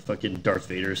out with the fucking Darth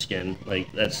Vader skin. Like,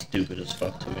 that's stupid as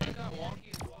fuck to me.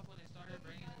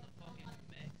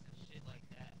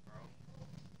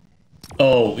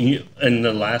 Oh, and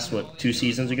the last, what, 2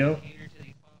 seasons ago?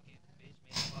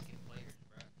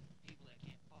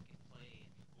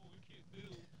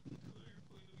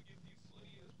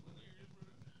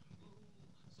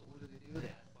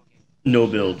 No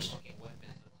builds.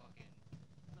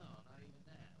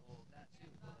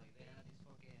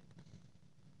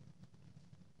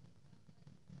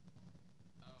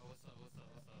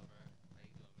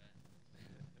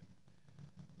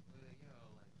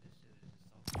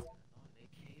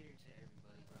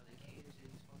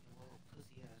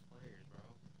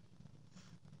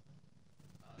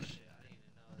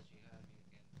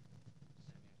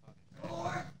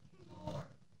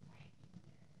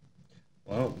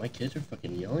 Wow, my kids are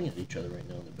fucking yelling at each other right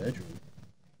now in the bedroom.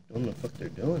 I don't know what the fuck they're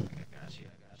doing. I got you.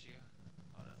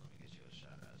 Hold on, let me get you a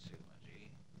shout out too, my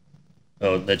G.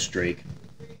 Oh, that's Drake.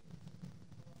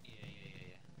 Yeah.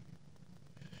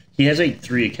 He has like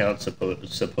 3 accounts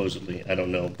supposedly. I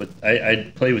don't know, but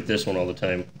I play with this one all the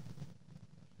time.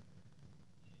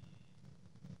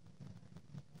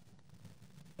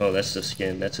 Oh, that's the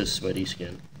skin. That's his sweaty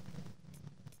skin.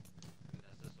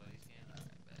 That's the sweaty skin?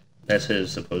 Alright, bet. That's his,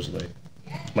 supposedly.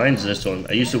 Mine's this one.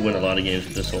 I used to win a lot of games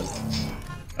with this one.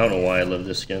 I don't know why I love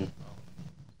this skin.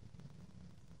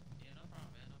 Yeah, no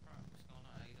problem, man. No problem. What's going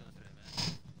on? How you doing today, man?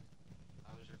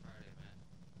 How was your Friday, man?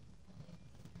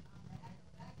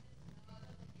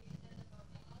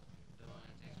 Doing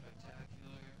anything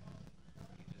spectacular?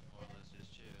 You just more or less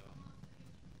just chill.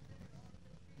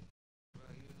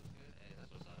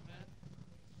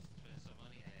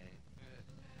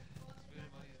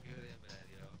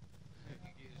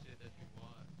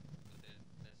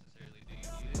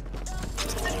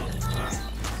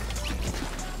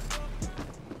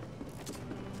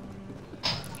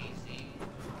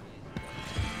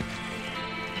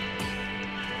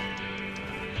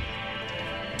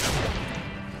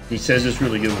 He says it's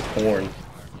really good with porn.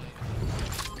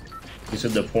 He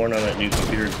said the porn on that new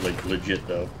computer is like legit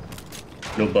though.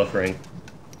 No buffering.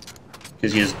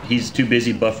 Because he's too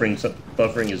busy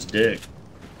buffering his dick.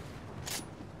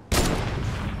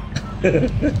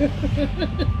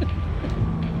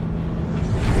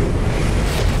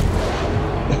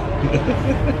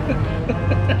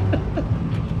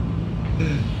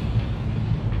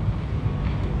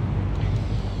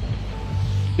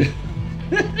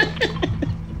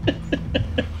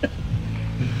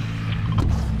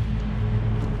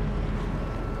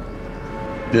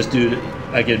 This dude,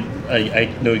 I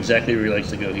know exactly where he likes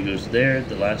to go. He goes there,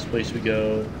 the last place we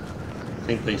go,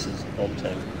 same places all the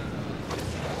time.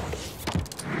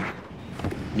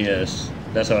 Yes,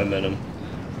 that's how I met him.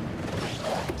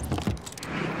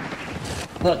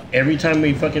 Look, every time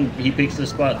he picks this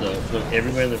spot though, look,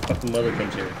 everybody and their fucking mother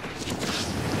comes here.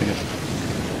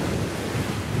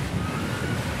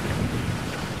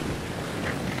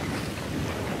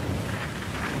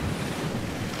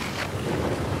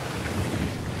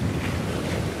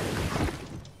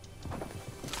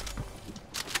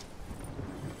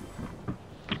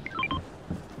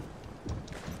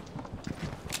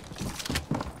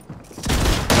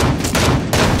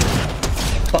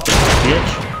 Fucking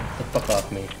bitch! Get the fuck off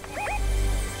me.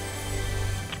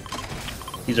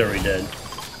 He's already dead.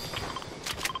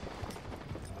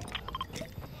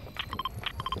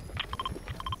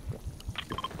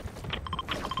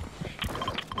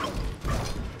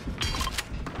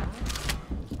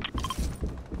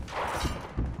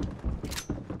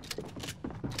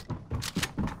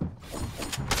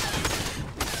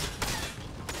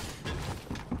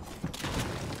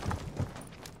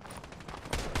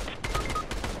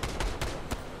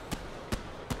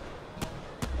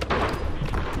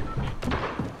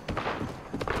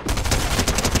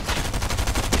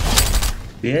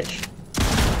 Bitch.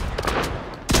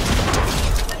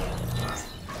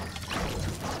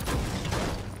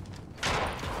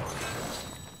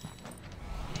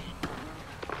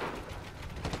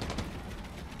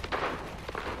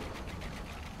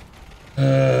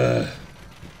 I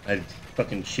had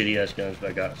fucking shitty ass guns,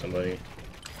 but I got somebody.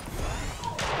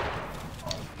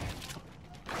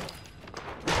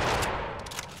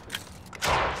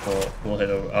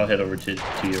 Well, I'll head over to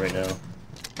you right now.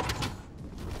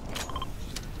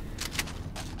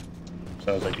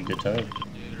 Sounds like a good time.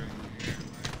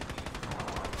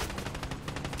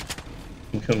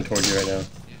 I'm coming towards you right now.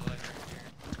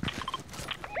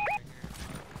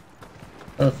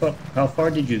 How the fuck? How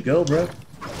far did you go, bro?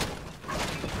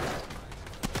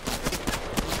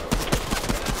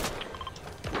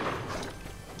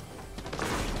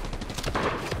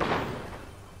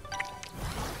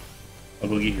 I'll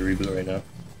go get your reboot right now.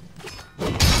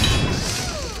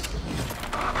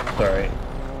 It's alright.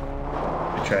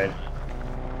 I tried.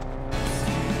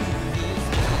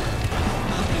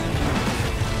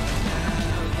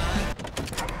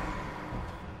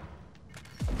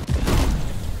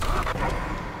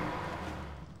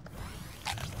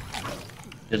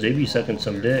 Because they be sucking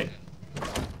some dick.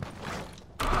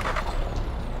 That's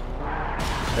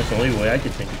the only way I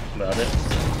could think about it.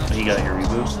 Oh, he got your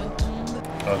reboot.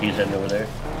 Oh, he's heading over there.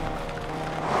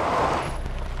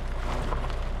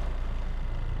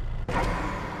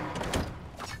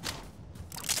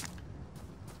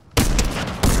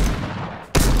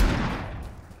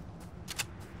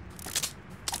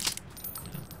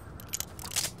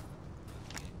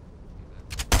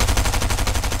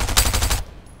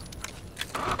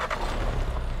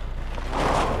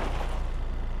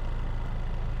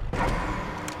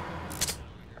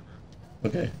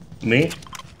 Okay. Me?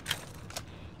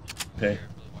 Okay.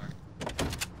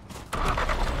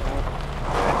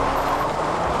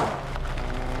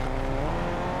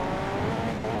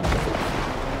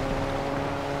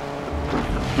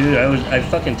 Dude, I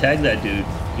fucking tagged that dude.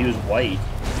 He was white,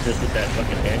 just with that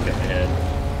fucking handgun I had.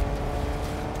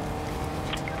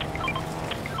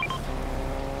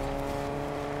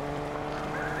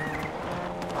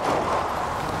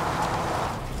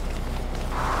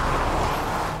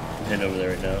 Heading over there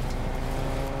right now.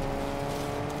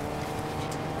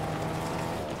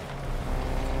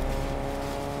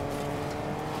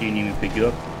 Do you need me to pick you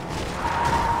up?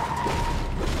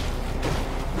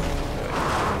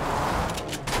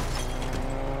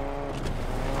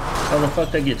 How the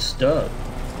fuck did I get stuck?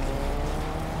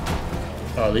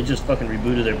 Oh, they just fucking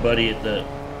rebooted their buddy at the...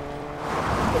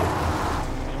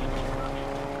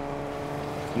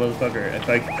 Motherfucker, if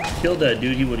I killed that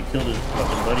dude, he would have killed his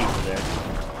fucking buddy over there.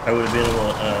 I would have been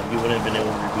able, he wouldn't have been able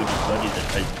to reboot his buddy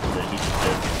that he just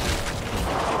did.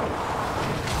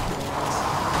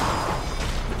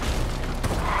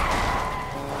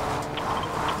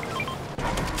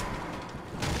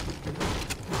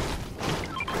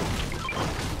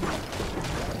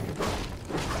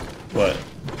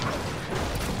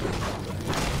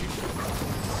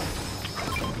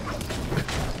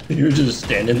 You were just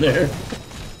standing there.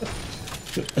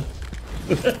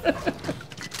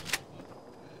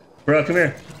 Bro, come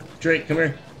here. Drake, come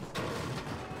here.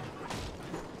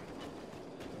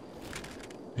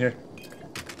 Here.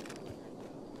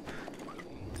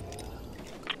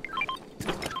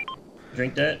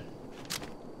 Drink that.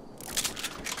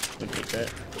 Let me take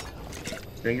that.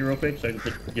 Drink it real quick so I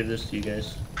can give this to you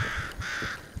guys.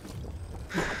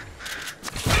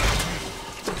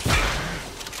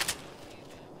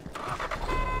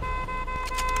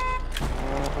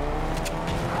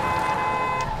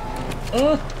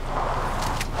 Oh!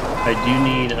 I do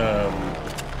need,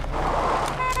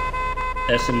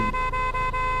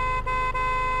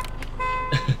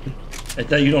 I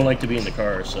thought you don't like to be in the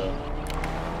car, so.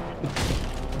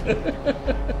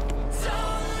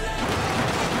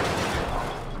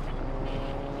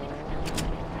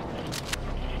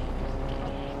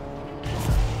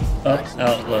 Up,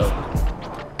 out, low.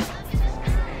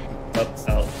 Up,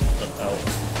 out, out.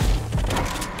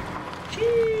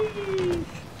 Sheesh.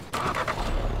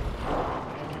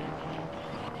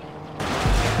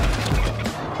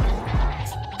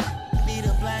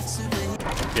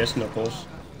 Yes, Knuckles.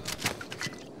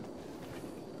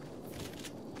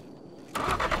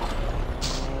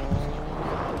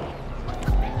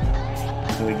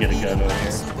 Can we get a gun over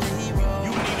here?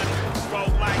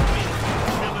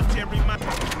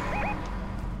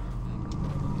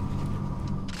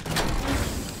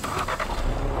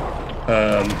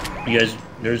 You guys,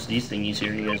 there's these thingies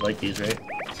here. You guys like these, right?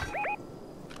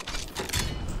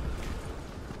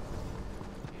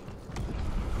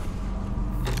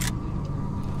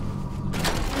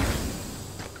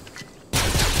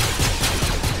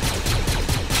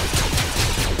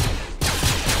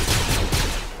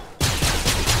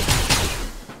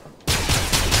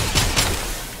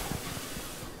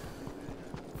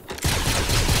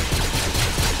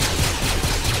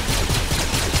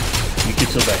 You can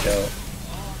still back out.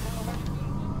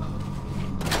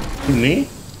 Who, me?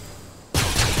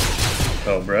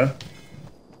 Oh, bruh.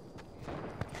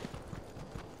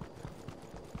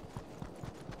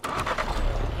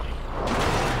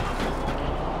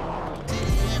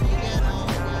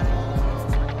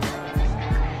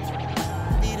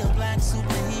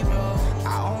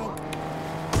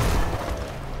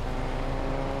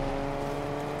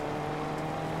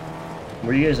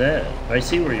 Where you guys at? I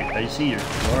see where you, I see your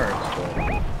marks,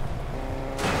 but...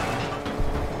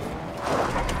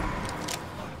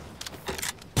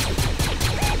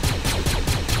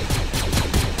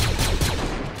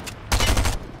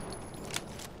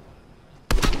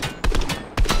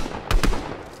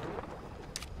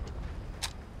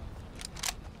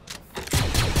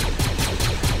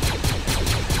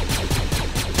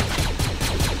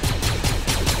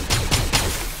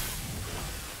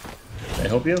 Can I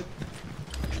help you?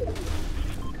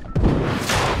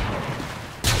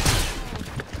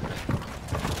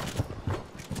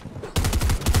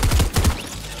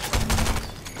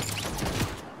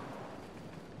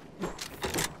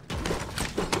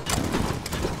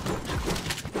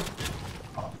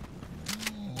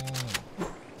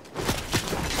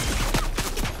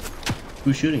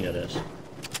 Who's shooting at us?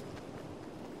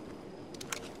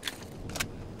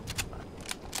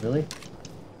 Really?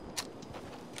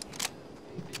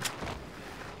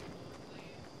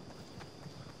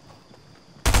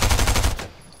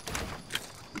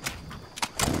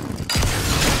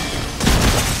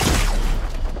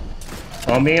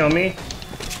 On me, on me.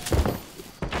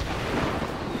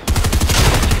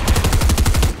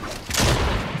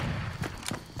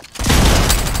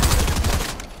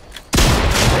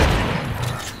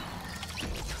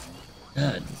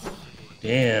 God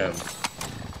damn.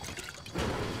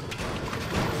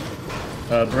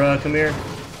 Bruh, come here.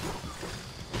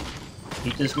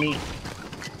 Eat this meat.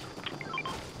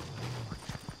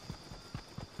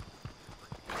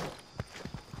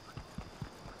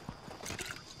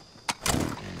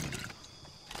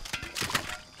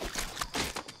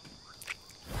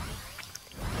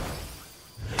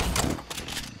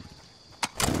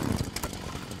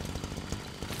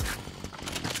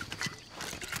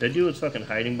 That dude was fucking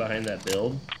hiding behind that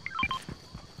build.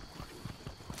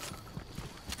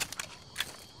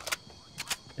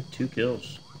 I had 2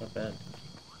 kills. Not bad.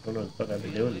 I don't know what the fuck I've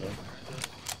been doing though.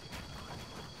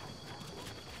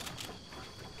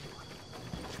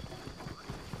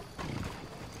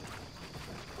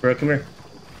 Bro, come here.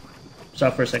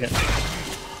 Stop for a second.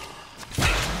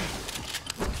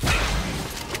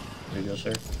 There you go,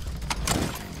 sir.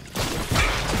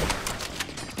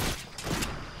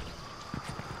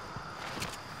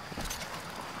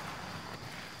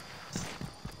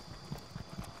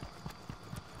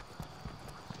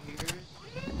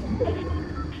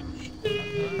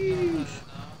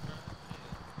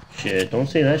 Shit, don't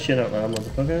say that shit out loud,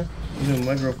 motherfucker. I'm giving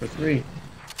my girl for 3.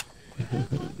 This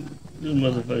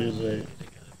motherfucker's like...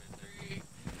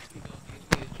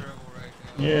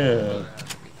 Yeah.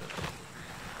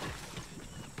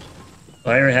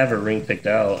 I already have a ring picked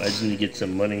out. I just need to get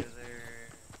some money.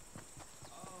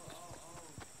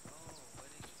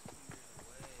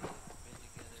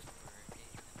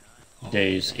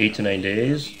 Days. 8 to 9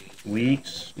 days?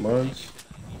 Weeks? Months?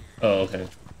 Oh, okay.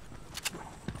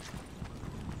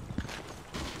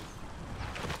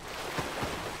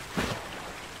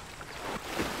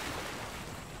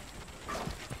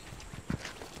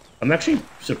 I'm actually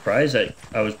surprised that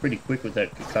I was pretty quick with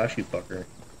that Kakashi fucker.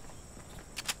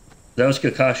 That was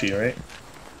Kakashi, right?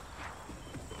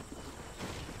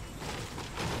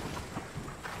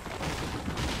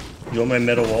 You want my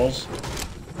metal walls?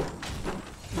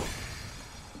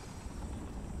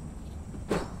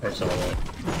 I saw that.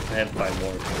 I have 5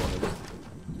 more if you wanted.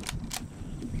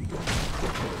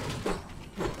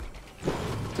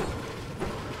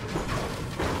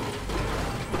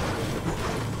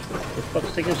 What the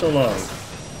fuck's taking so long?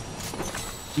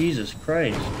 Jesus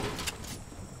Christ.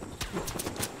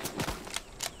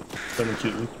 Someone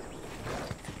shooting.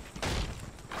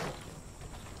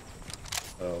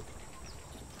 Oh.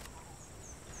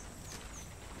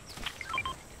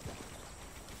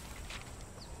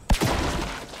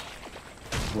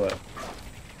 What?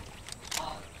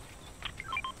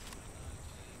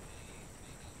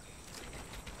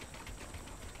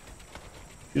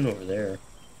 Shooting over there.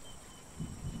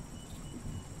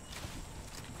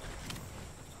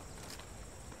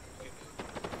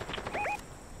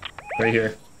 Right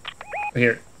here. Right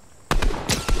here.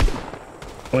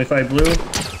 25 blue.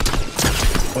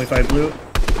 25 blue.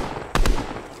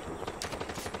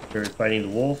 They're fighting the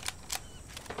wolf.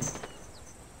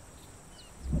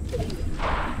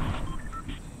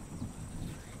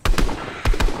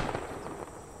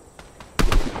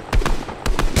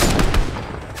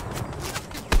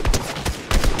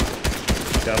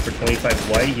 Down for 25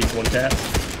 white. He's 1 tap.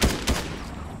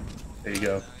 There you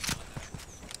go.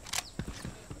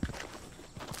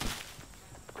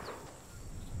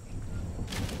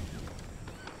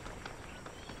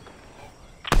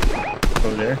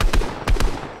 Over there.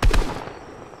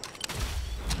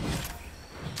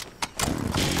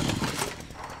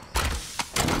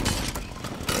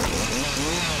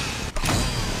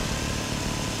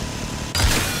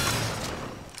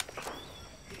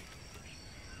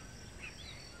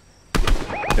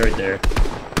 They're right there.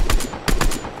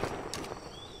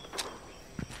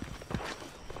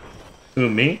 Who,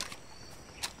 me?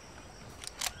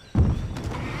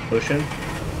 Pushing.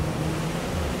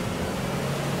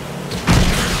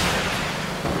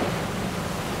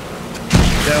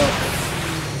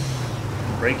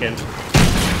 Breaking.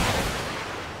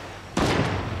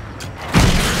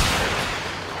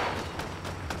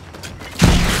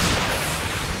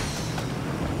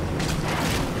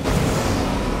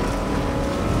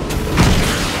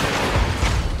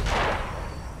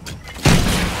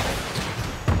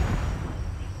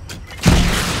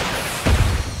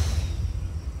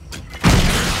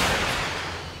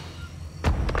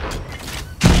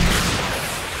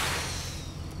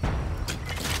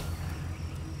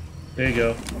 There you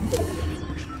go.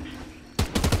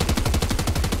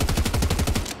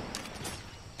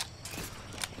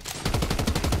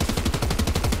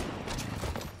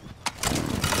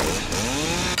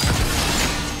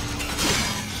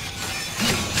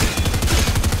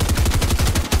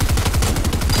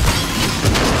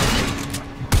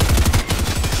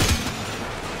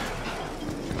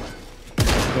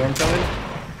 Storm coming?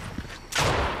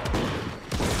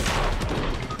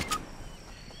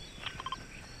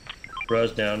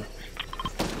 Bro's down.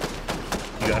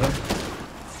 You got him?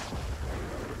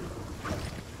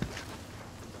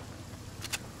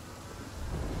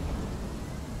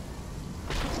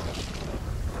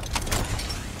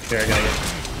 Here, I got you.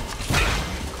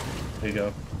 There you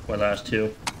go. My last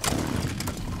 2.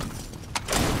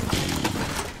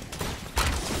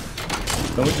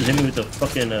 Someone just hit me with the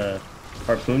fucking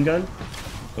harpoon gun?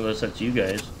 Unless that's you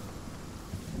guys.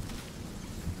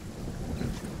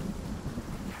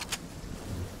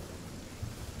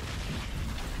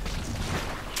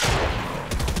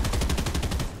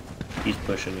 He's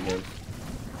pushing again.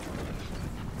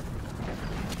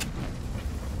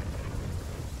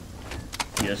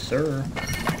 Yes, sir.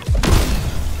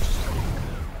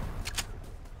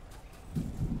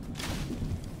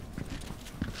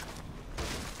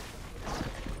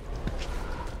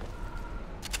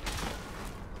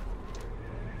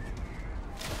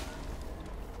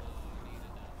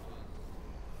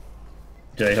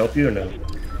 Did I help you or no?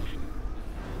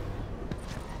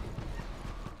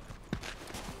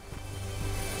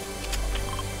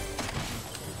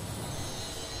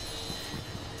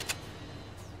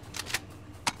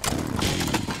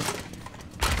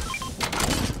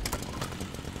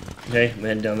 Okay, I'm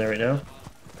heading down there right now.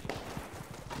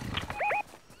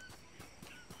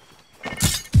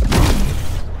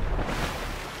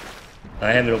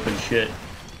 I haven't opened shit.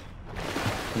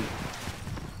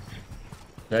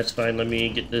 That's fine. Let me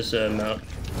get this this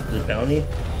bounty.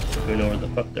 We know where the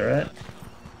fuck they're at.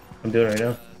 I'm doing it right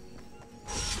now.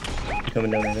 I'm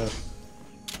coming down right now.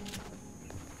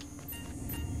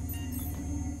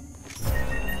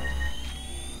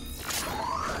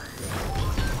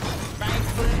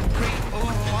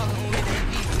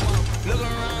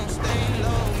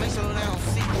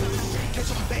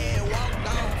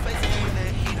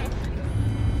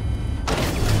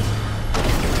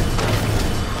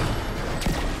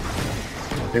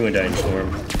 They're gonna die in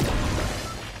storm.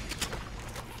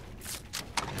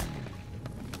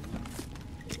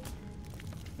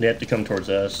 They have to come towards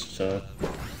us, so.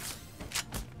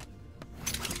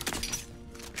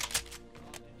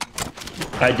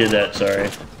 I did that, sorry.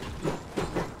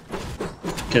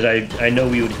 Because I know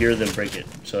we would hear them break it,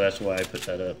 so that's why I put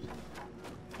that up.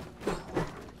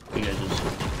 You guys just...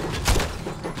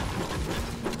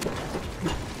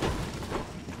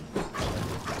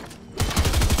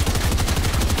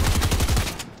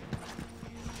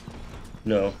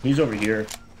 No, he's over here.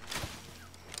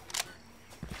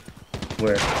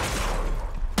 Where?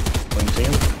 Let me see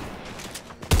him.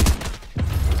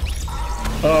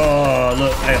 Oh,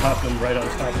 look, I hopped him right on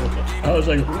top of him. I was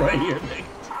like right here.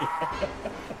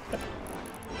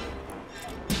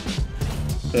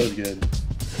 That was good.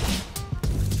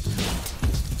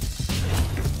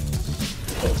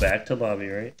 Oh, back to lobby,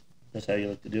 right? That's how you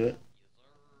like to do it?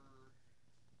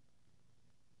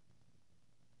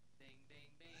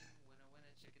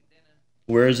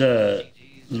 Where's Legna?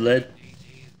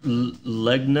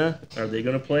 Are they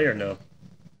gonna play or no?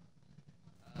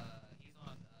 He's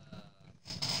on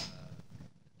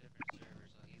different server,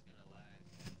 so he's gonna lag.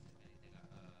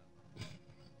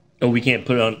 Oh, we can't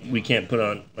put on. We can't put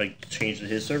on like change to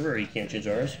his server, or you can't change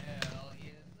ours. Hell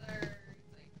yes, sir.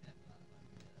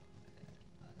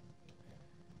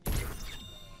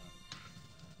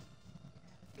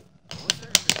 What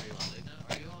server are you on, Ligna?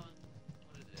 Are you on?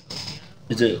 What is it? Oceana?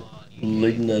 Is it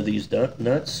Ligna these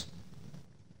nuts?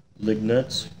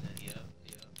 Lignuts? Yep,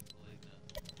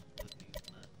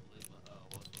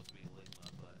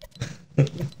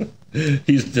 Ligna.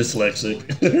 He's dyslexic.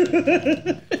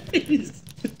 He's...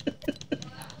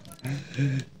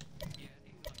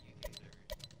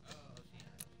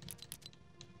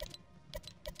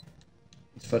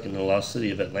 It's fucking the lost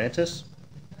city of Atlantis.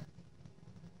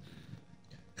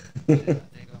 I think I'm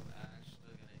actually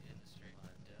gonna end the stream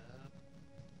on dub.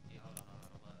 Yeah, hold on.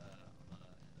 I'm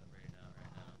gonna end up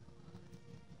right now.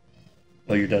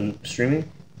 Oh, you're done streaming?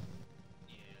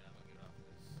 Yeah, I'm gonna get off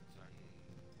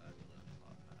because it's already about 11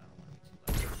 o'clock. I don't want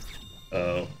to be too loud.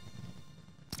 Oh.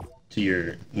 To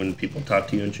your when people talk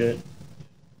to you and shit.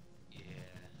 Yeah,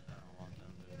 I don't want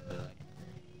them to be like.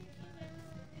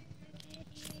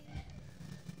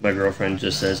 My girlfriend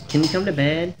just says, "Can you come to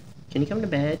bed? Can you come to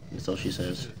bed?" That's all she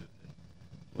says.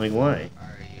 Like, why?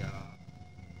 Alright, y'all.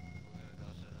 We're gonna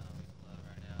go show the homies some love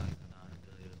right now. He's a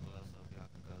non-affiliate as well, so if y'all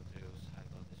can go through,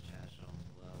 hype up this chat, show him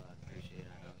some love. I'd appreciate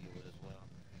it. I know he would as well.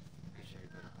 Appreciate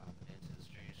everybody hopping into the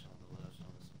stream, showing the love,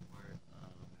 showing the support.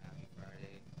 Happy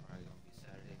Friday. Probably gonna be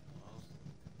Saturday for most.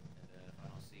 And if I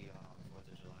don't see y'all on the 4th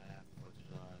of July, happy 4th of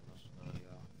July. Much love,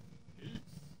 y'all.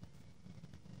 Peace.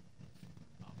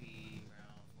 I'll be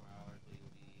around 4 hours, but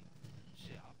you'll be...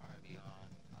 Shit, I'll probably be on.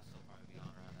 I'll still probably be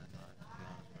on around that time, to be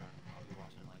honest, bro. I'll be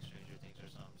watching, like, Stranger Things or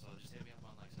something, so just hit me up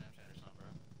on, like, Snapchat or something, bro.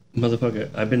 Motherfucker,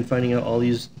 I've been finding out all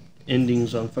these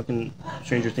endings on fucking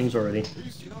Stranger Things already.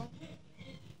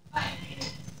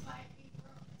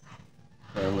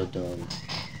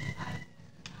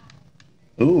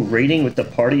 Ooh, rating with the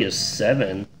party is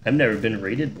 7. I've never been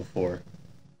rated before.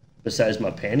 Besides my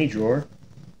panty drawer.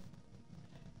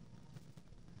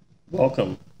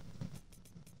 Welcome.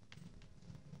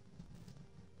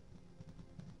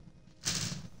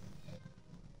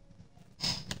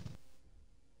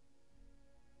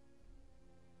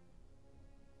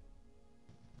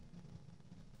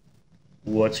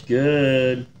 What's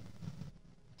good?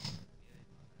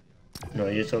 No,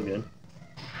 you're so good.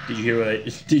 Did you hear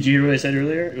what I said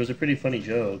earlier? It was a pretty funny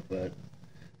joke, but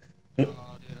Oh, dude, when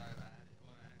I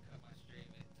cut my stream,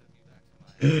 it took me back to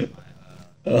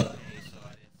my days, so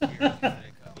I didn't hear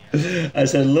it. Cut me out. I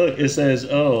said, look, it says,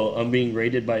 oh, I'm being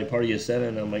rated by a party of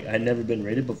 7. I'm like, I'd never been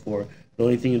rated before. The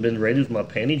only thing that's been rated is my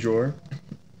panty drawer.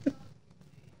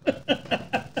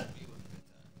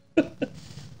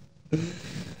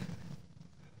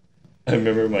 I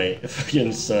remember my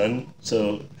fucking son,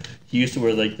 so he used to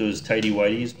wear like those tighty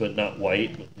whities, but not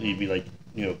white. He'd be like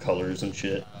you know, colors and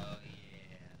shit. Oh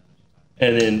yeah.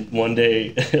 And then one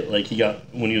day, like he got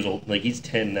when he was old, like he's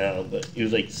 10 now, but he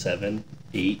was like 7,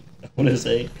 8, I want to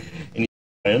say, and he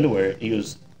my underwear. He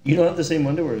goes, "You don't have the same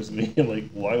underwear as me." I'm like,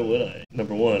 "Why would I?"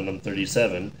 Number one, I'm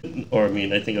 37, or I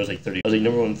mean, I think I was like 30. I was like,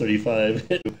 number one,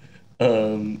 35.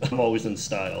 I'm always in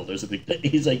style. There's a big.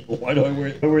 He's like, "Why do I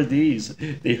wear these?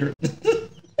 They hurt."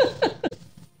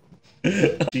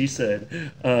 She said,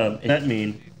 "That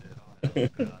mean."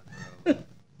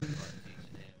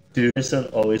 Dude, my son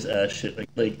always asks shit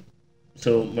like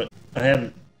so I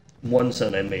have one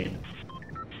son I made,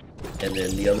 and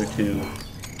then the other two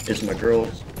is my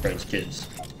girlfriend's kids.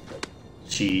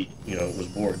 She, you know, was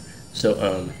bored.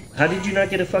 So, how did you not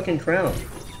get a fucking crown?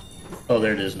 Oh,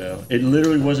 there it is now. It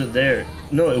literally wasn't there.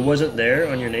 No, it wasn't there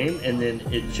on your name, and then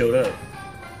it showed up.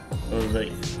 I was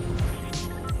like,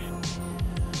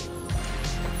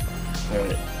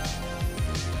 alright.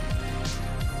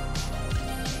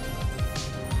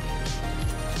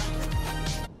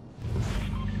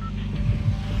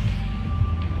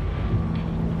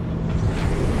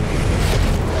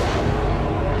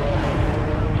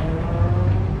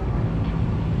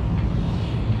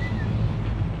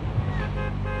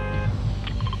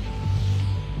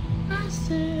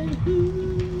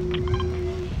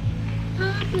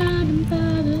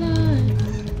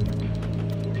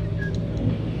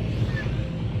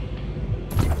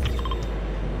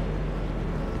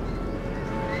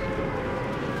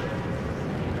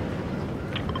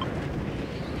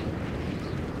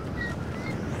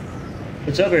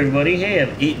 What's up, everybody? Hey, I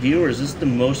have 8 viewers. This is the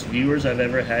most viewers I've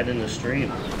ever had in the stream.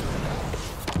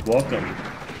 Welcome.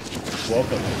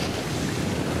 Welcome.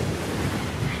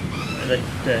 What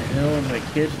the hell are my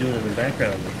kids doing in the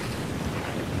background?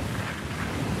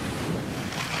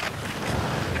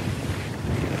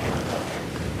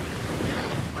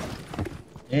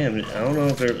 Damn, I don't know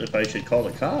if I should call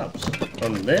the cops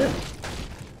on them.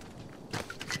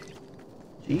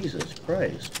 Jesus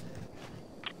Christ.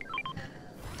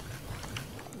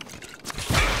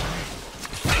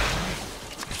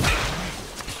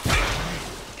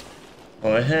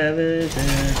 All I have is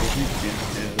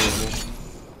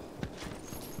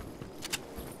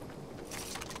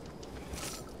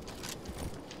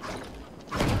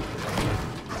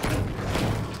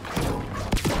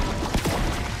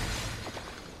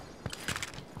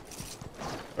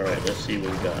Alright, let's see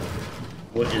what we got.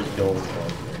 What is going on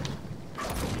here?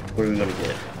 What are we gonna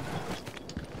get?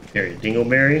 Here,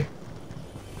 Dingleberry.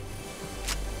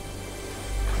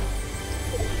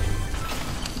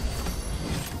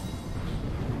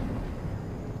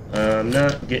 I'm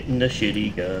not getting the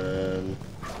shitty gun.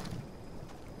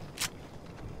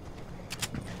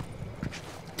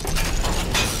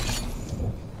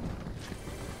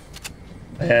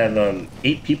 I have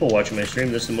 8 people watching my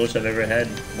stream. This is the most I've ever had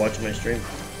watching my stream.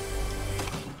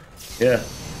 Yeah.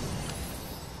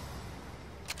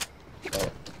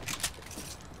 Oh.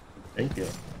 Thank you.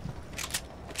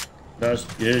 Not as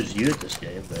good as you at this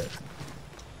game, but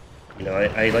you know,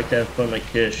 I like to have fun like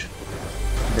Tish.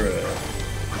 Bruh.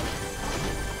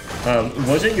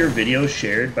 Wasn't your video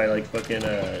shared by like fucking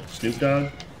Snoop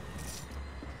Dogg?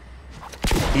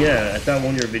 Yeah, I thought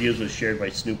one of your videos was shared by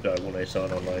Snoop Dogg when I saw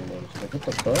it online once. Like, what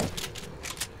the fuck?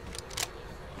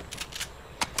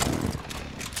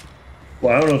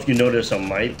 Well, I don't know if you noticed on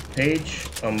my page,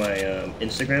 on my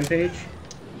Instagram page,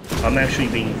 I'm actually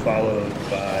being followed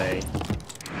by,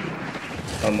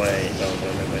 on my, oh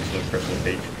no, never mind, it's my personal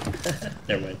page.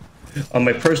 Never mind. On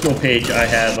my personal page, I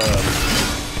have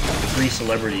 3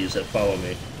 celebrities that follow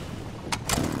me.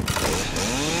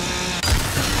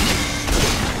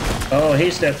 Oh, hey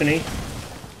Stephanie.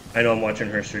 I know I'm watching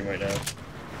her stream right now.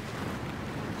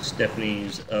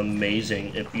 Stephanie's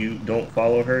amazing. If you don't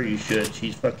follow her, you should.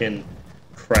 She's fucking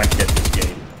cracked at this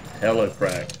game. Hella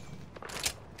cracked.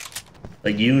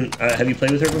 Like you, have you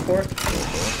played with her before?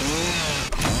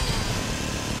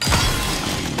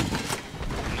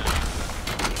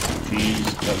 She's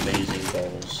amazing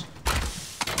balls.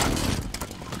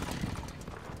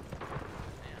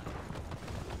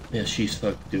 Yeah, she's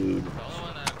fucked, dude.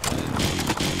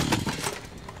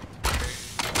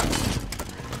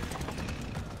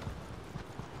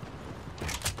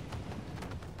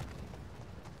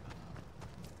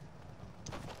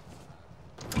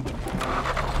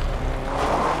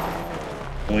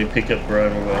 When we pick up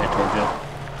Brad, we're going to head towards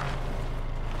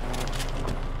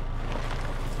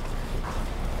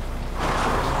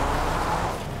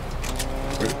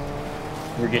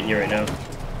you. We're getting you right now.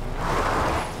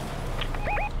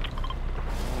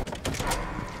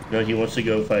 No, he wants to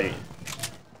go fight.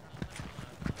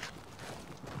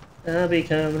 I'll be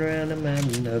coming around the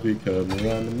mountain, I'll be coming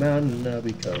around the mountain, I'll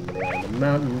be coming around the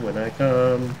mountain when I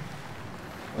come.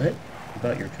 What?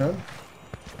 About your cum?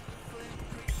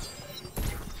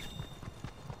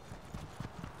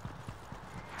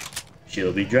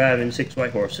 She'll be driving 6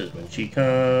 white horses when she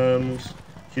comes.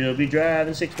 She'll be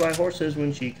driving 6 white horses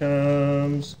when she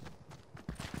comes.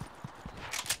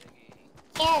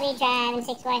 She'll be driving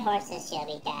 6 white horses. She'll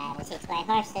be driving 6 white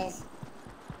horses.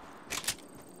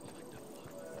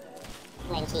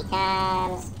 When she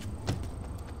comes.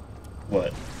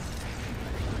 What?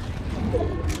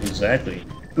 Exactly.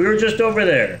 We were just over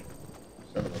there.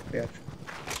 Son of a bitch.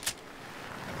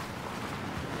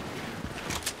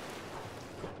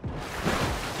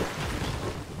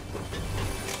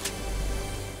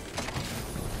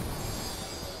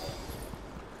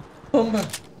 Bomba.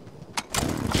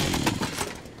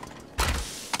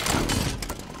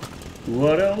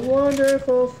 What a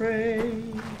wonderful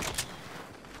phrase.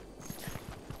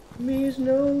 Means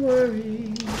no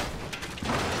worries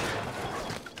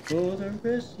for the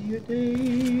rest of your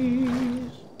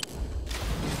days.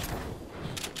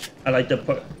 I like the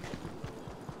part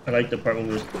when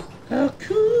it was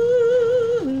Hakuna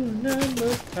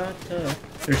Matata.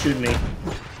 They're shooting me.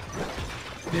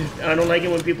 I don't like it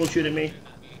when people shoot at me.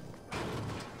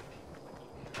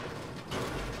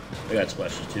 I got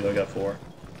splashes too. I got 4.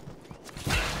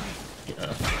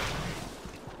 Yeah.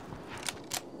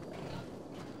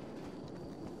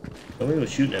 Somebody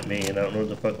was shooting at me, and I don't know what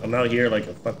the fuck. I'm out here like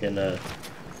a fucking.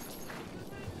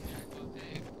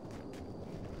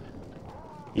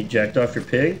 You jacked off your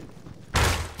pig?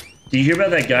 Did you hear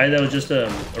about that guy that was just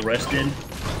arrested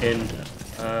in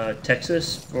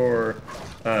Texas for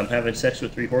having sex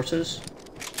with 3 horses?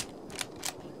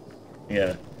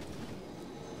 Yeah.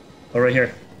 Oh, right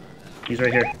here. He's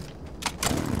right here.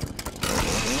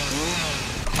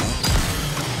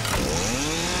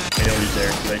 I know he's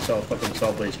there, because I saw a fucking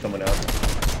saw blades coming out.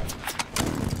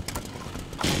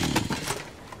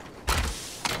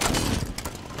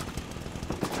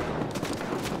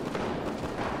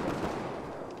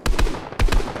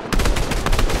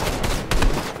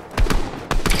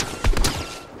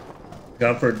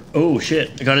 Got for, oh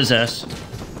shit, I got his ass.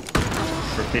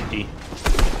 For 50.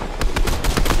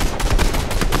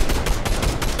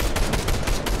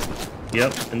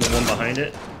 Yep, and the one behind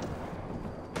it.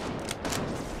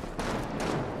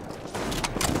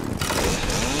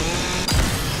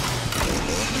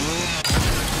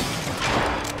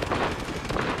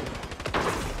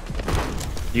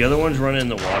 The other one's running in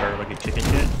the water like a chicken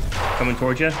shit. Coming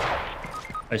towards you.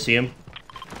 I see him.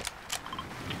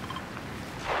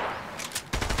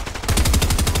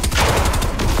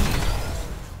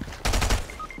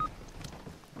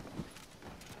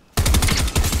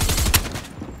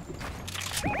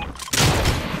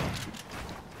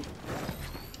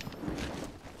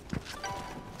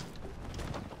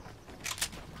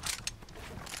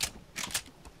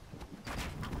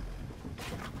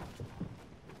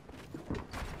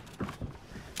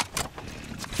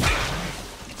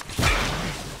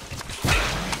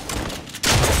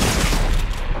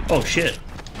 Oh shit.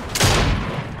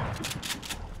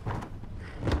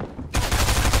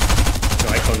 No,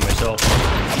 I cloned myself.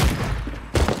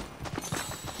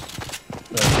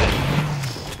 Okay.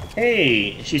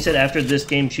 Hey, she said after this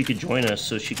game she could join us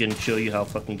so she can show you how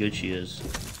fucking good she is.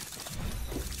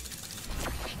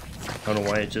 I don't know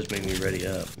why it just made me ready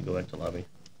up and go back to lobby.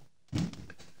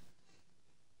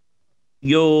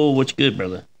 Yo, what's good,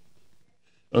 brother?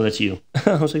 Oh, that's you.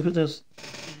 I was like, who's this?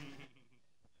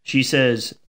 She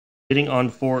says, getting on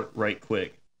fort right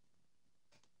quick.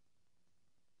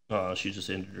 Oh, she just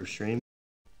ended her stream.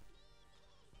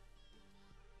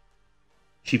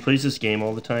 She plays this game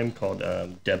all the time called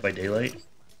Dead by Daylight.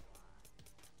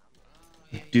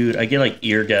 Dude, I get like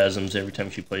eargasms every time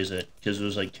she plays it. Because it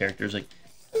was like characters like...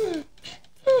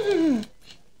 I'm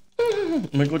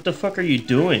like, what the fuck are you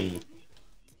doing?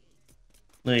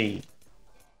 Like...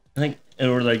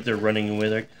 Or like they're running away,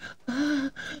 they're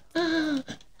like...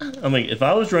 I'm like, if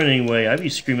I was running away, I'd be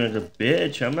screaming like a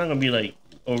bitch. I'm not gonna be like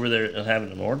over there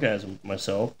having an orgasm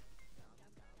myself.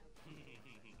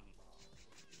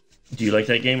 Do you like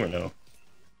that game or no?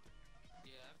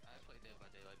 Yeah, I played Dead by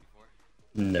Daylight before.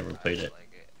 Never played it.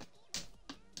 Like it.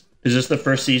 Is this the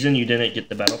first season you didn't get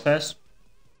the battle pass?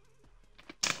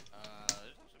 There's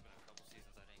actually been a couple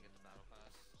seasons I didn't get the battle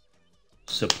pass.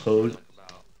 Suppose. Like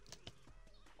about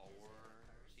 4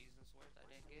 seasons worth I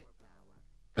didn't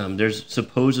get. There's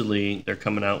supposedly they're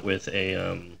coming out with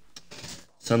a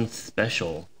some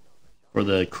special for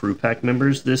the crew pack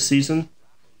members this season.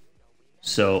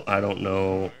 So I don't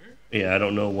know. Yeah, I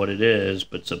don't know what it is,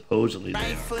 but supposedly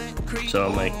there. So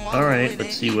I'm like, alright,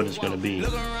 let's see what it's gonna be. You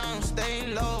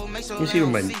see where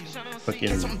my fucking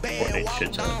Fortnite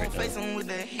shit's at right now.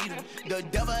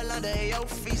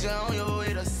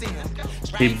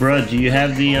 Hey, bro, do you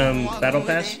have the battle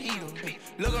pass?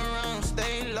 Look around,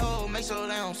 stay low, make sure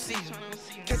they don't see you.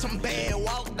 Catch some bad,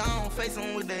 walk down, face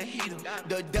them with the heater.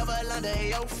 The devil under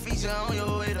your feature on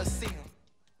your way to see him.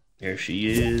 There she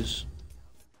is.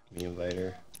 Let me invite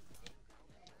her.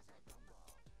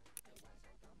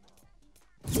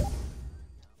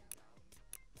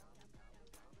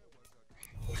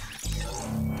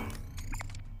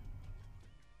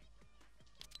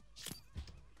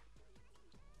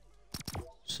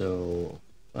 So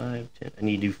 5, 10. I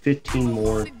need to do 15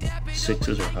 more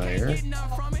 6s or higher.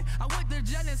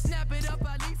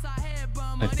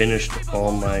 I finished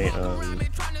all my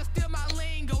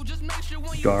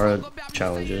Gara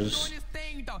challenges.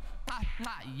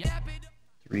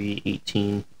 3,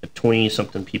 18, 20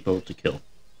 something people to kill.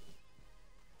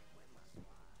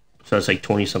 So that's like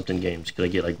 20 something games because I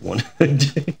get like one a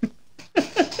day.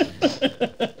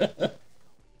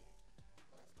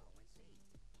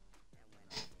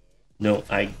 No,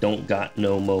 I don't got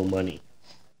no mo money.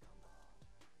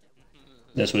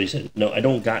 That's what he said. No, I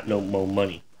don't got no mo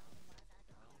money.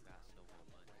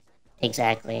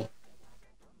 Exactly.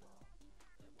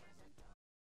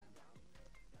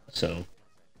 So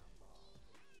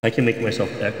I can make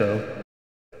myself echo.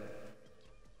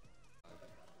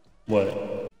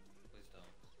 What?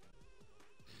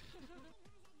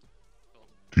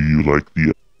 Do you like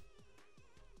the...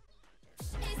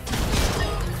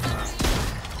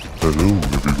 Hello,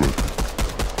 everybody.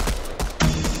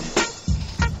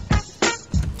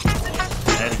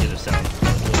 I had to get a sound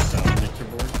mixer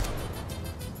board.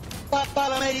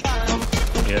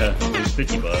 Yeah, it was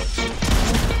 $50.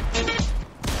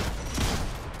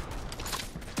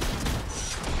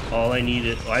 All I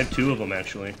needed, I have 2 of them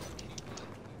actually.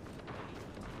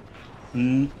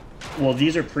 Well,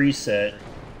 these are preset.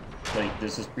 Like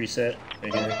this is preset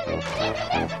right here.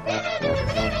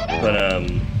 But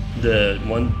the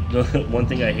one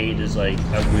thing I hate is like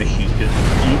I wish you could.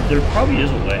 There probably is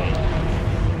a way,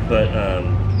 but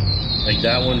like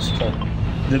that one's called.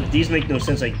 These make no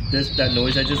sense. Like that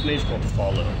noise I just made is called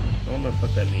follow. I don't know what the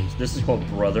fuck that means. This is called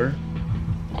brother.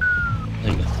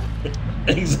 Like,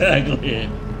 exactly.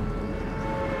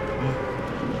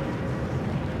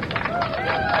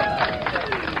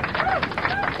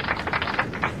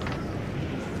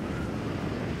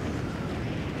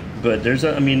 But there's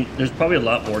there's probably a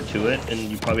lot more to it, and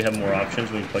you probably have more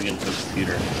options when you plug it into a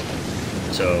computer.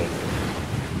 So,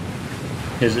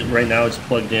 right now it's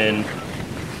plugged in.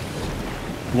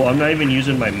 Well, I'm not even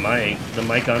using my mic. The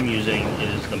mic I'm using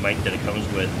is the mic that it comes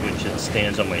with, which it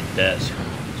stands on my desk.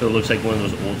 So it looks like one of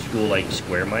those old school like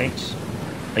square mics.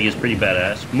 Like it's pretty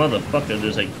badass. Motherfucker,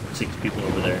 there's like 6 people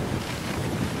over there.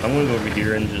 I'm gonna go over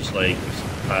here and just like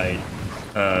hide.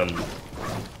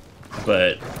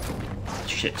 But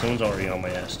shit, someone's already on my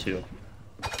ass too.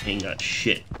 Ain't got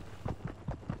shit.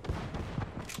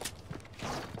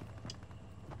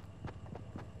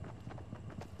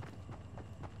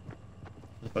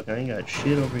 Fuck, I ain't got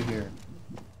shit over here.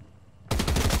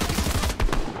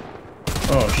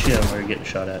 Oh shit, I'm already getting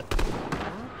shot at.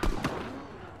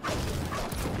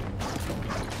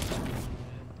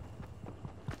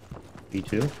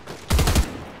 B2?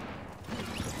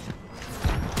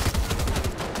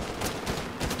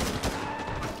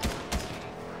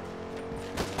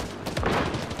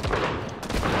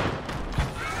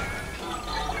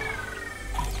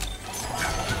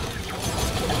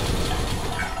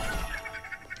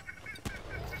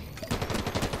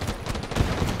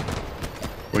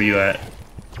 Where you at?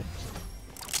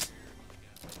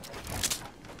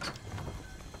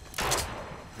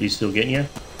 He's still getting you?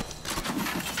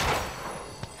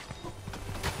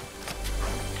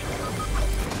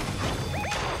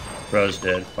 Bro's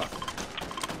dead. Fuck.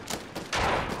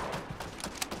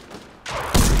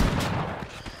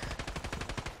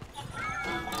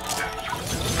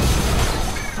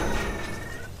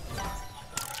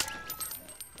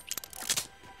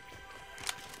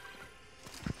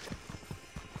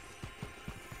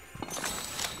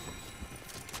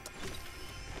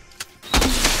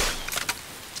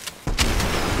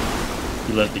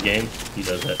 He left the game. He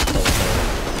does that all the time.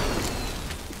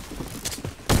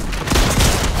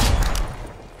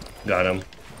 Got him.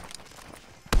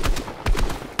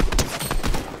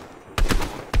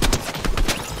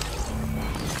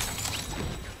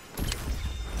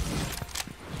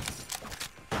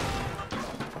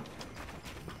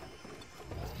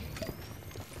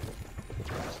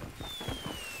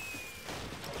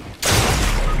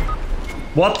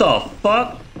 What the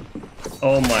fuck?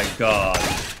 Oh my god. I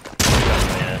got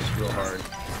my ass real hard.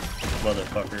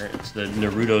 Motherfucker. It's the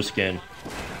Naruto skin.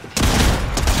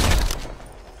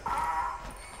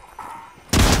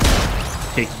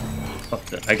 Take. Fuck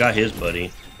that. I got his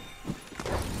buddy.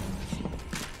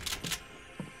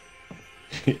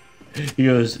 He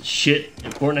goes, shit.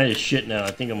 Fortnite is shit now.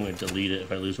 I think I'm going to delete it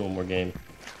if I lose one more game.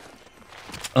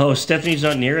 Oh, Stephanie's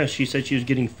not near us. She said she was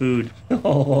getting food.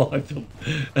 Oh, I feel...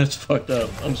 That's fucked up.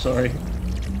 I'm sorry.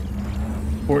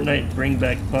 Fortnite, bring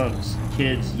back pumps.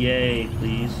 Kids, yay,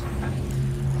 please.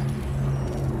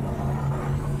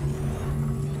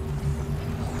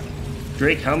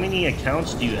 Drake, how many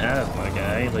accounts do you have, my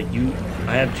guy? Like,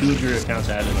 I have 2 of your accounts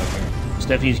added on here.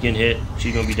 Stephanie's getting hit.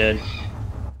 She's going to be dead.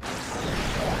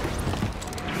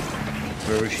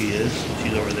 Wherever she is,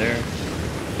 she's over there.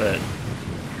 But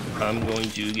I'm going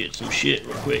to get some shit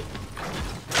real quick.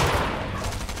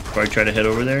 Before I try to head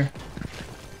over there.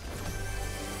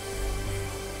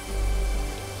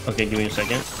 Okay, give me a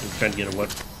second. I'm trying to get a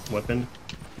weapon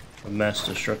of mass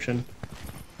destruction.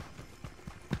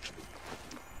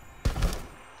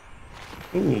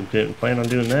 Ooh, didn't plan on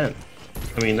doing that.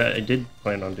 I mean, I did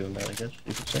plan on doing that, I guess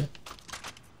you could say.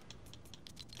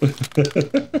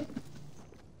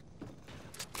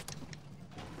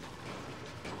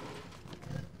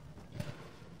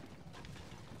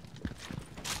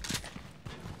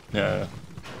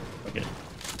 Okay.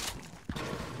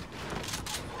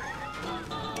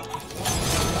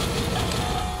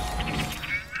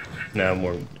 Now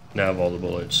I have all the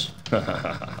bullets.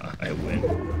 I win.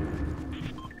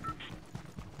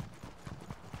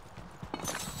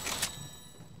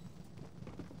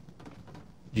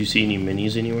 Did you see any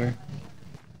minis anywhere?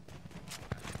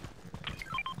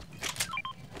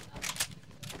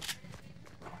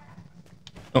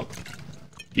 Oh.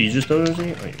 Did you just throw those in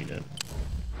here? Oh, you did.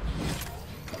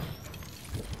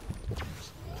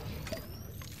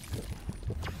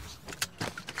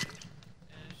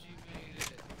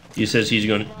 He says he's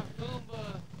going to...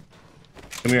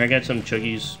 Come here, I got some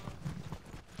chuggies.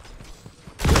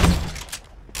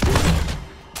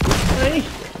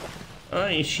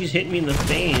 Ay, she's hitting me in the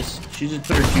face. She just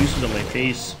put her juices on my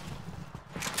face.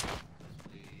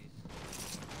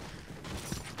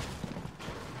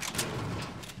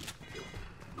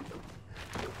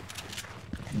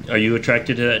 Are you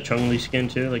attracted to that Chun-Li skin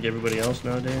too, like everybody else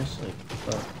nowadays? Like,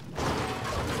 fuck.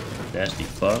 Nasty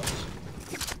fucks.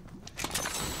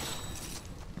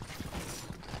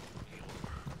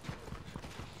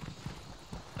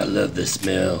 I love the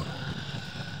smell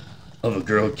of a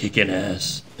girl kicking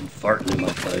ass and farting in my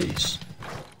face.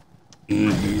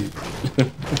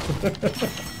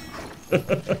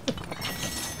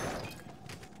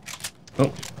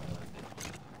 Oh.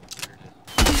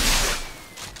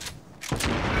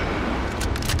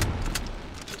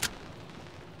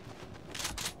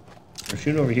 They're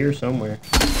shooting over here somewhere.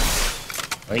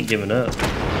 I ain't giving up.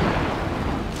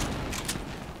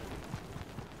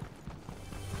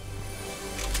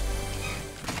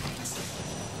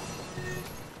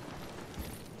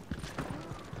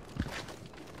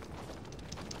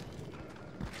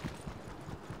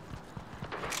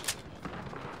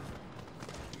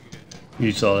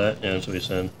 You saw that? Yeah, that's what he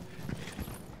said.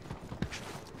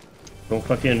 Don't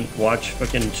fucking watch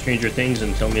fucking Stranger Things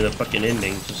and tell me the fucking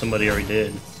ending, so somebody already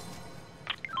did.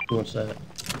 Who wants that?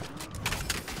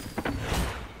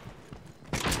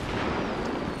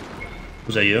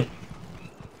 Was that you?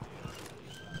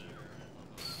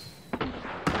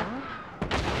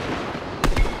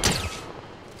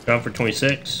 Down for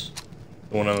 26.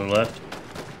 The one on the left.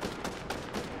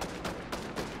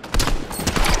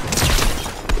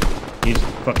 He's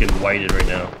fucking whited right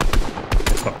now.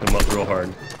 I fucked him up real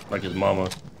hard, like his mama.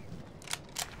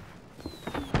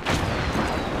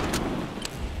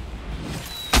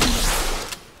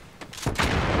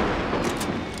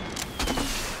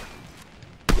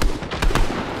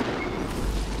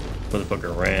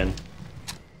 Motherfucker ran.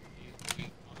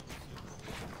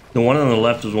 The one on the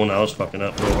left was the one I was fucking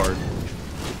up real hard.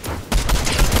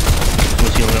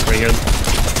 What's healing up right here?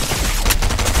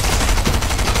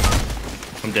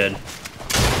 I'm dead.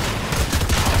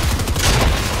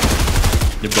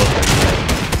 They're both right here.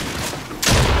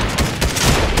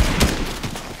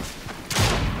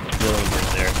 The other one's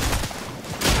right there.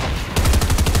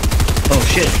 Oh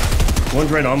shit!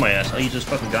 One's right on my ass. Oh, he just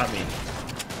fucking got me.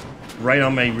 Right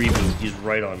on my reboot. He's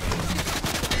right on me.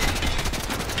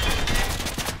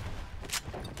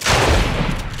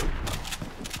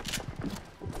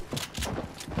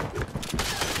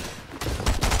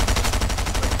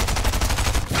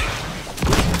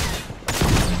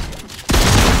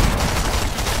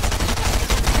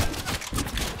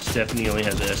 Stephanie only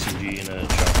has an SMG and a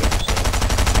shotgun, so.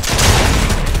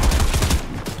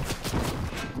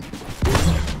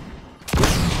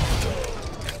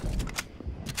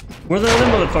 Where'd the other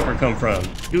motherfucker come from?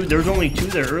 Dude, there was only 2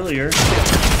 there earlier.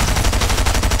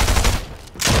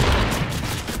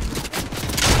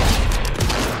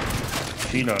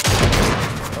 She knocked.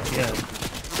 Oh, yeah.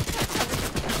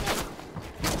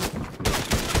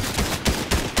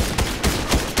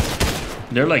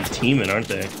 They're like teaming, aren't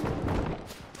they?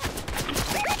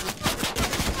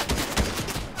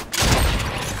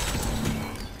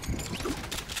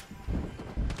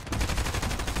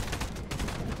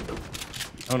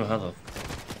 I don't know how the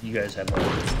you guys have one.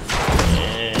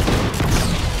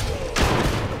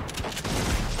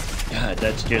 God,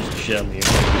 that scares the shit out of me if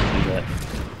I do that.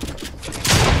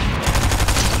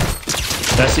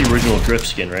 That's the original drift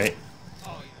skin, right?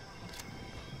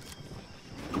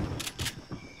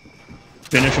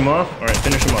 Finish him off? Alright,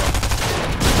 finish him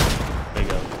off. There you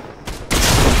go.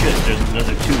 Oh shit, there's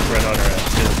another 2 right on her ass,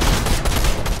 too.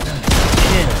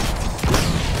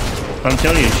 Damn. I'm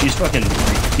telling you, she's fucking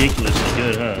ridiculously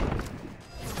good, huh?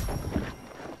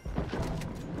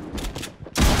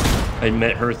 I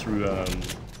met her through,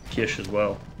 Kish as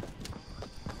well.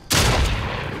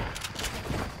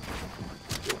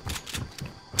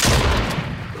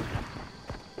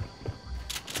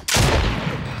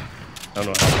 I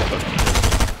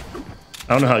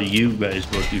don't know how you guys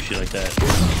both do shit like that.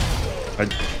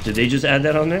 Did they just add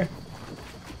that on there?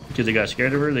 Because they got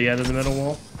scared of her, they added the metal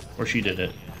wall? Or she did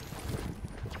it?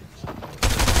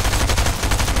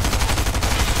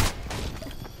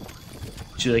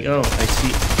 She's like, oh, I see,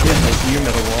 yeah, I see your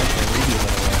metal wall, I read your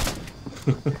metal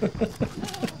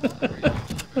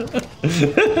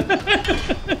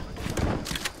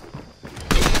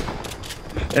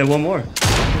wall. And one more.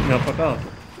 Now fuck off.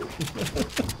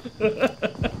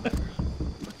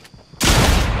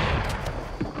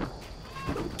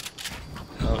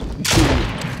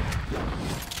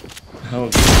 How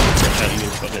do you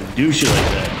fucking do shit like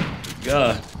that?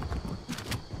 God.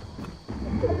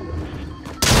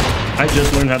 I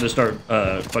just learned how to start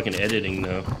fucking editing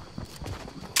though.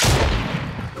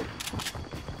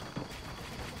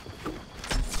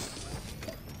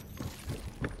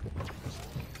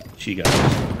 She got it.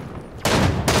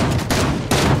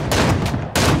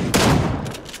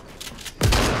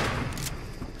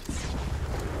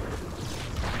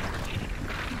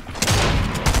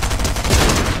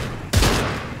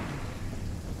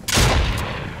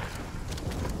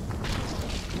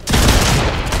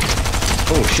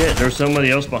 Oh shit, there's somebody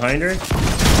else behind her?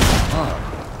 Oh.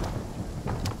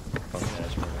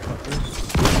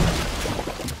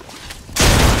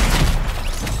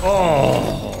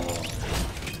 Oh.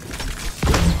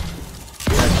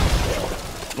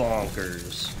 That's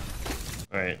bonkers.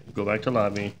 Alright, go back to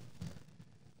lobby.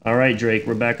 Alright, Drake,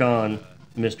 we're back on,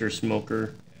 Mr.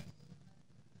 Smoker.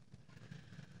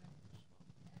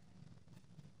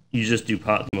 You just do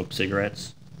pot, smoke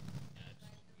cigarettes?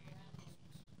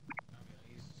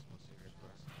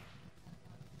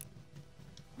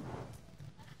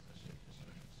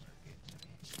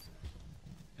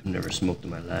 I've never smoked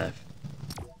in my life.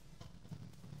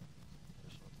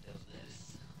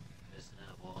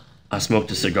 I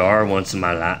smoked a cigar once in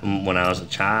my life when I was a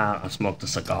child. I smoked a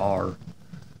cigar.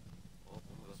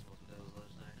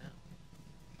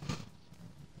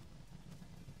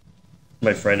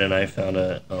 My friend and I found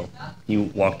a... Oh, he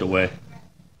walked away.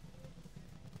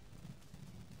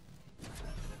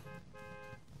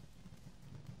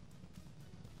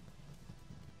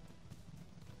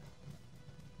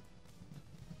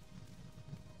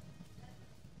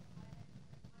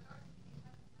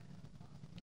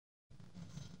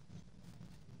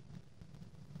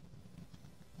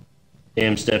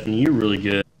 Damn, Stephanie, you're really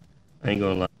good. I ain't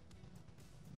gonna lie.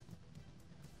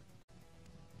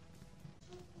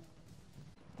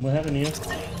 What happened to you?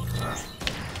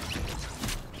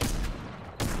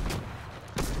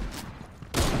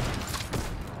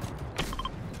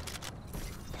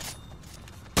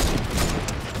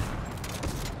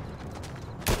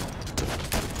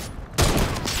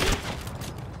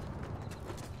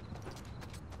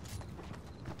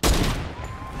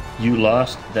 You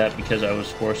lost that because I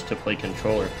was forced to play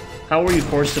controller. How were you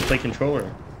forced to play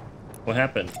controller? What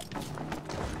happened?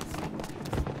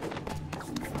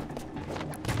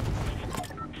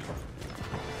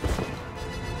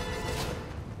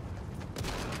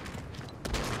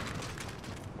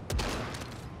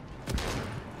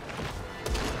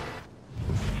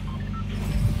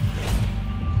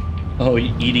 Oh,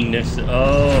 eating next to...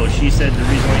 Oh, she said the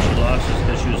reason why she lost is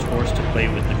because she was forced to play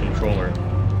with the controller.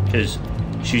 Because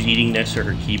she was eating next to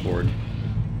her keyboard.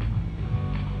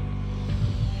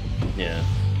 Yeah.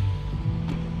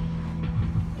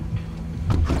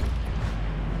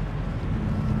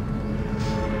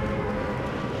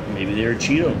 Maybe they're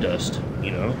Cheeto dust,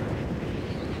 you know?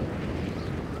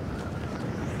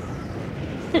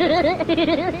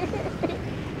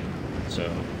 So.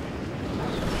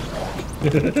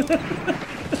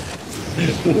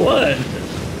 What?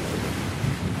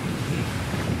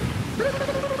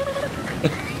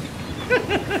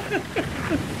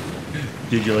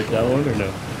 Did you like that one or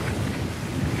no?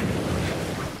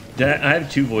 I have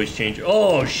two voice changers.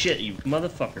 Oh shit, you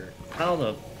motherfucker. How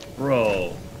the...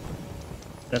 Bro.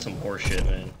 That's some horse shit,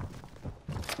 man.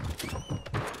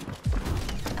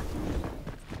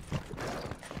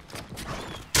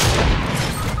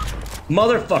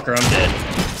 Motherfucker, I'm dead.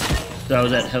 That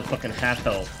was at fucking half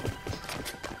health.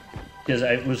 Because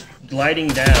I was gliding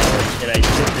down and I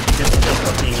hit the tip of the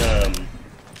fucking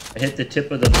I hit the tip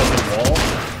of the fucking wall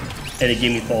and it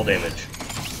gave me fall damage.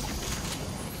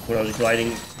 When I was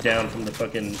gliding down from the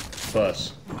fucking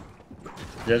bus.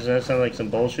 Doesn't that sound like some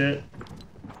bullshit?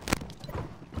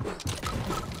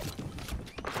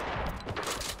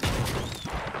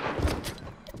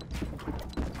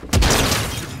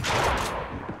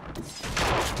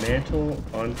 Mantle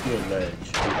onto a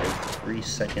ledge with 3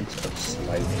 seconds of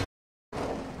sliding.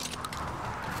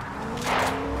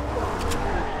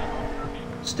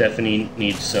 Stephanie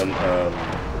needs some health.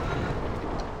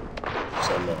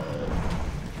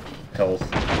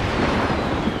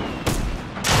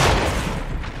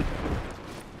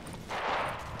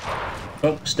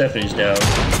 Oh, Stephanie's down.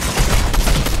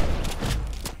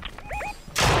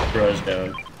 Bruh's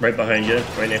down. Right behind you,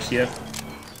 right next to you.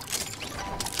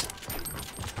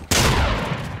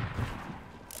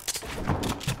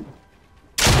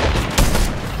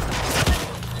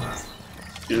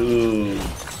 Dude,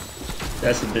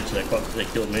 that's the bitch that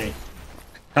killed me.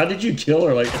 How did you kill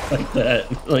her like that?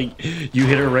 Like, you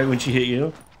hit her right when she hit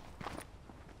you?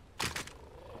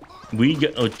 We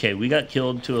got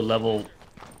killed to a level.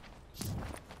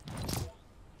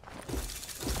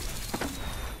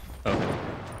 Okay.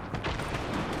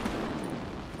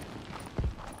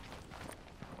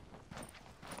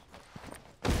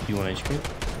 You want ice cream?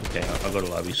 Okay, I'll go to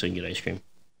the lobby so you can get ice cream.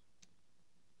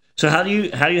 So how do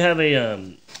you have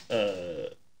a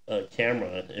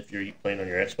camera if you're playing on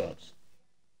your Xbox?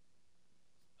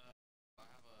 I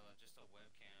have just a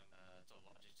webcam. It's a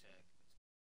Logitech.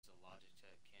 It's a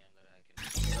Logitech cam that I can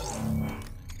put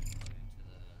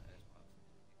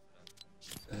into the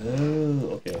Xbox.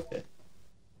 Oh, okay.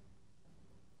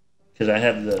 Because I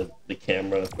have the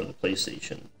camera for the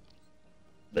PlayStation,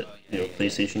 but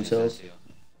PlayStation sells,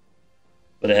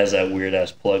 but it has that weird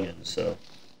ass plugin. So.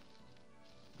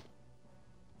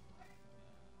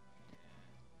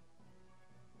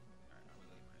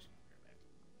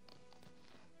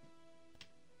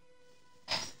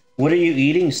 What are you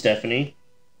eating, Stephanie?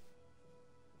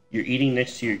 You're eating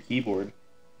next to your keyboard.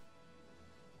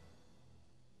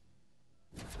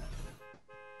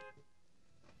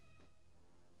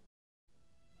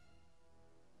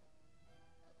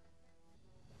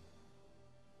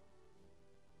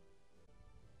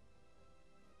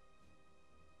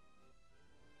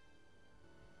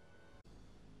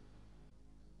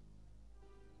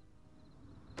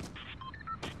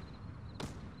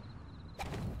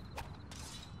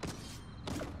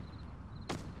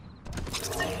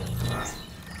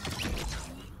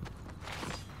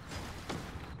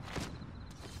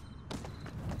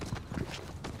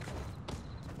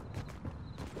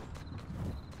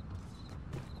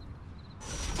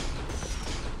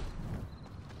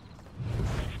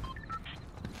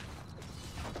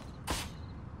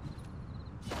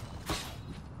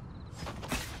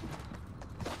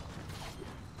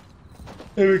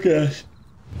 Oh gosh.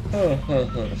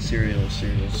 Cereal.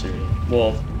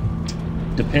 Well,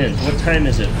 depends. What time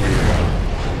is it where you're at?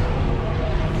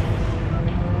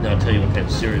 Now I'll tell you what kind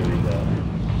of cereal you got.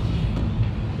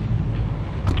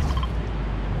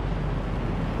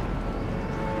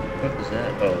 What is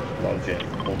that? Oh, log jam.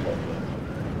 Old log jam.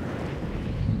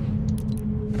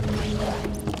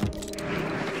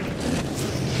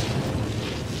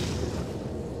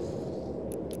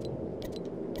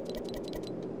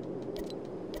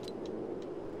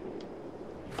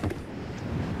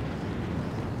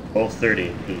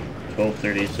 Hmm.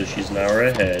 12:30, so she's an hour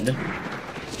ahead,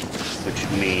 which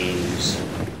means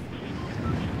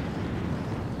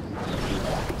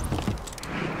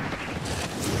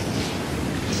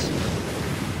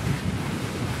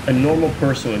a normal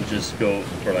person would just go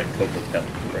for like Cocoa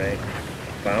Pebbles, right?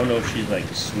 But I don't know if she's like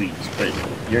sweets, but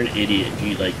you're an idiot if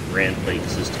you eat like bran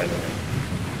flakes this time of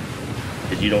night,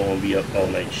 because you don't want to be up all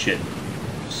night shit.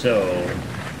 So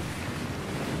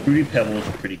Fruity Pebbles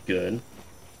are pretty good,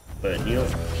 but you don't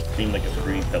seem like a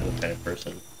Fruity Pebble kind of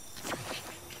person.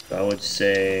 So I would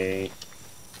say,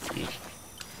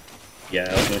 yeah,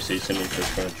 I was gonna say Cinnamon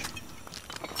Toast Crunch.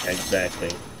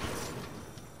 Exactly.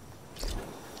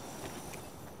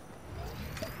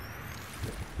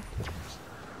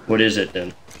 What is it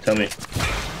then? Tell me.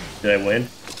 Did I win?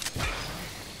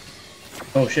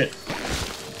 Oh shit.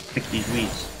 Pick these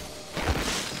weeds.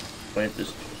 Plant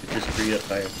this, get this tree up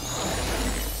higher.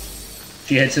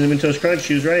 She had Cinnamon Toast Crunch,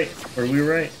 she was right. Or we were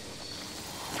right.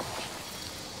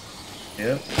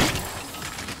 Yep.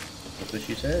 That's what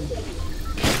she said.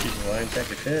 She's a lying sack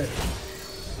of shit.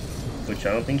 Which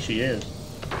I don't think she is.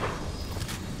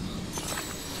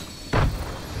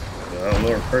 Well, I don't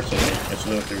know her personally, I just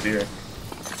know through here.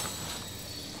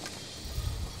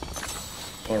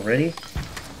 Already?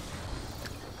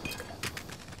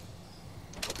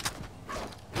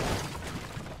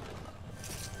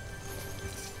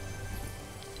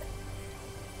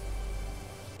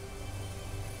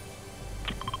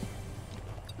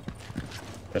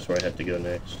 That's where I have to go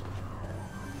next.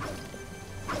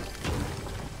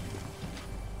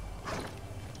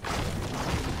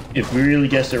 If we really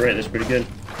guessed it right, that's pretty good.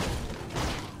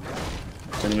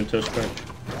 Cinnamon Toast Crunch.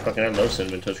 Fucking I love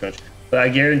Cinnamon Toast Crunch. But I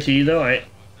guarantee you though,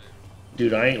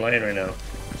 dude, I ain't lying right now.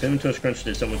 Cinnamon Toast Crunch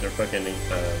did something with their fucking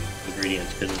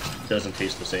ingredients because it doesn't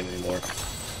taste the same anymore.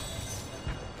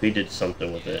 We did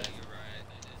something with it.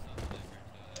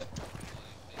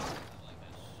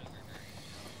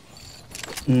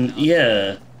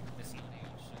 Yeah.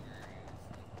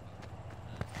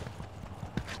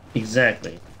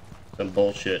 Exactly. Some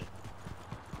bullshit.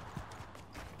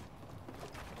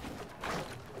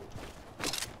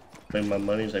 Play my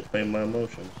monies, I play my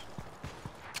emotions.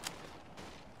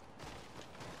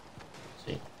 Let's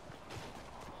see.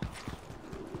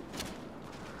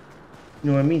 You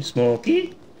know what I mean,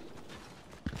 Smokey?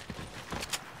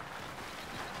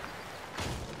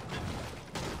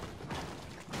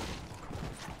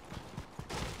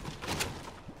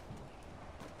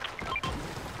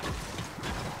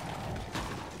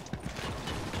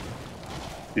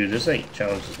 Dude, this like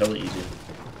challenge is hella easy.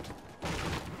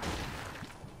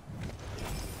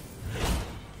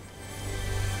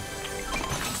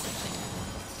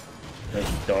 Nice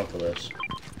donkless.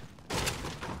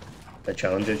 That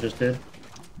challenge I just did.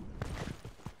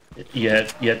 You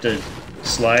have to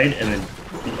slide and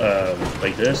then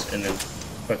like this and then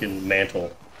fucking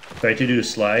mantle. So I have to do a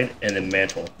slide and then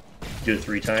mantle. Do it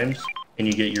 3 times and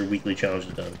you get your weekly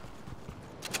challenges done.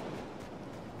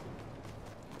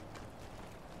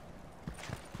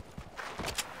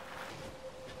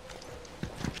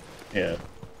 Yeah,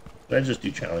 I just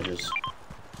do challenges.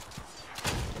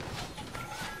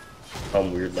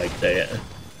 I'm weird like that.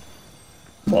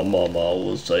 My mama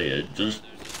will say it just...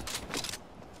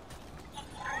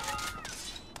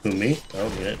 Who, me? I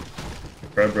don't get it.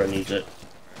 Bruh needs it.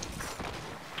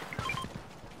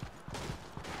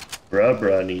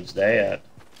 Bruh needs that.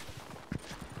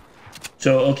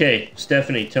 So, okay,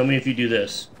 Stephanie, tell me if you do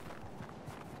this.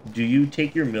 Do you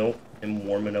take your milk and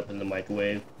warm it up in the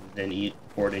microwave, then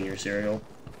pour it in your cereal?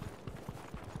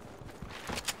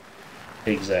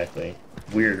 Exactly.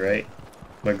 Weird, right?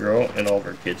 My girl and all of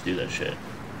her kids do that shit.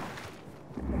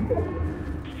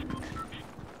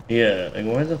 Yeah, like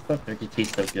why the fuck does it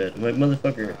taste so good? I'm like,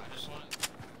 motherfucker.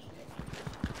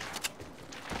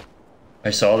 I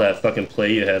saw that fucking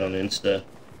play you had on Insta.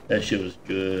 That shit was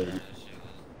good.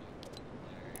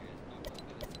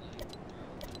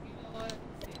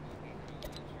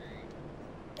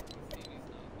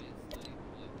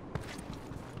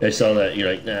 I saw that.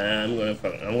 You're like, nah, I'm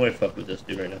gonna fuck with this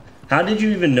dude right now. How did you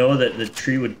even know that the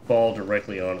tree would fall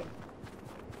directly on him?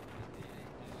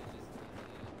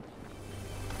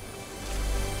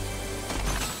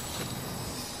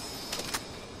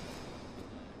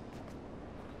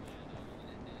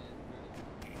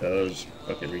 That was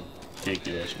fucking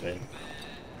ridiculous, man.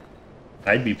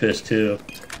 I'd be pissed too.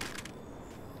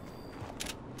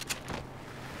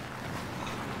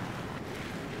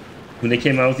 When they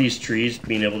came out with these trees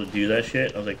being able to do that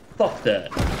shit, I was like, fuck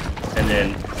that. And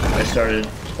then I started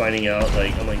finding out,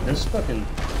 like, I'm like, this is fucking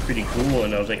pretty cool.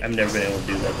 And I was like, I've never been able to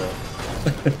do that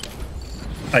though.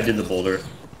 I did the boulder.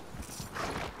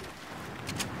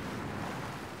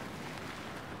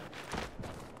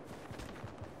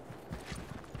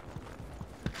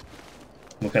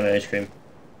 What kind of ice cream?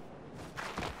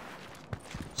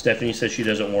 Stephanie says she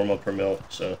doesn't warm up her milk,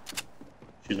 so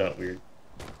she's not weird.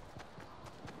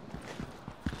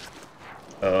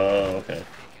 Oh, okay.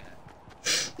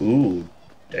 Ooh,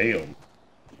 damn.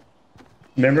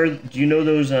 Remember, do you know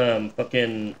those,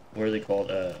 fucking, what are they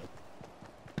called,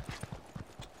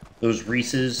 those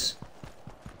Reese's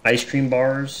ice cream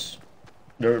bars.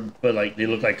 But like they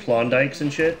look like Klondikes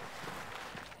and shit.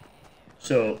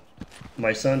 So,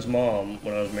 my son's mom,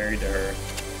 when I was married to her,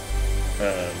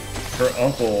 her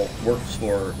uncle works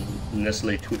for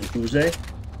Nestle Tuesday,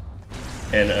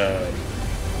 and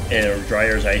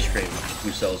Dryer's Ice Cream,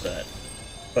 who sells that.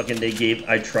 Fucking,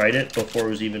 I tried it before it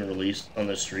was even released on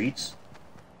the streets.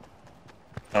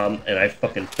 And I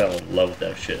fucking fell in love with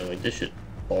that shit. I'm like, this shit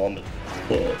bomb as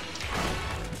fuck.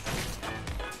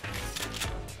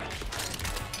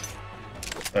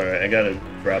 Alright, I got a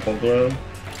grapple glove.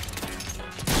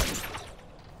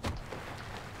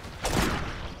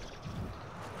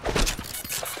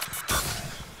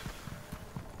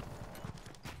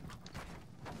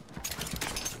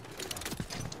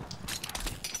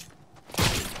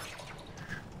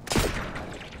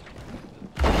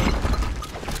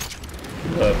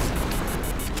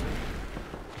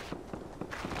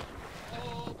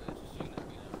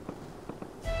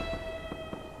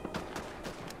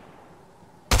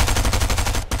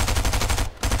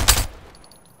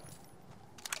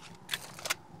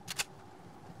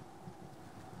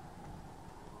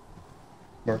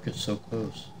 Market's so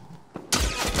close.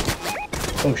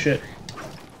 Oh shit.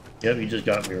 Yep, he just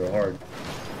got me real hard.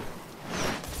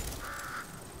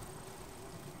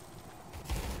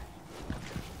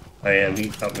 I am, he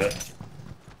got me.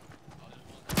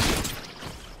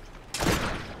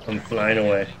 I'm flying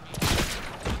away.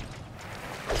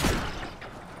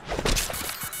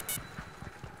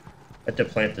 I have to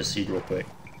plant the seed real quick.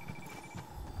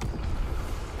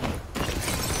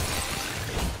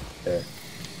 There.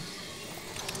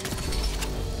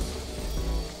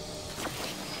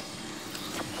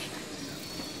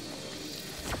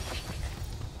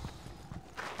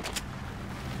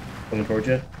 Coming towards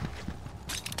you.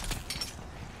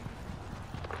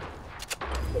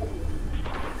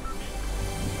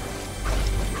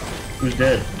 Who's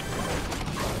dead?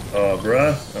 Oh,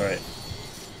 bruh. Alright.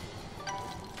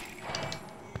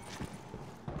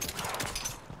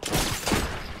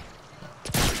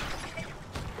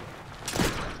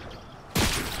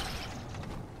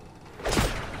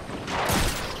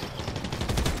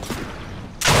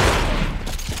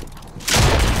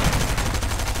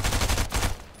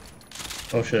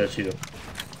 Oh shit, that's you.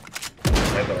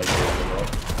 I got you.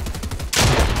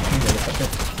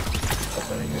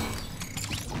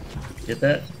 Get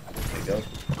that? There you go.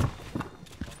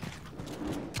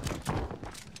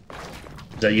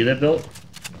 Is that you that built?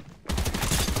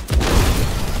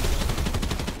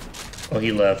 Oh,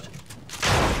 he left.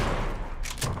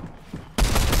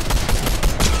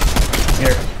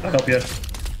 Here, I'll help you.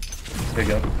 There you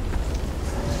go.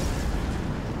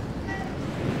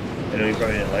 I know you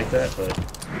probably didn't like that, but...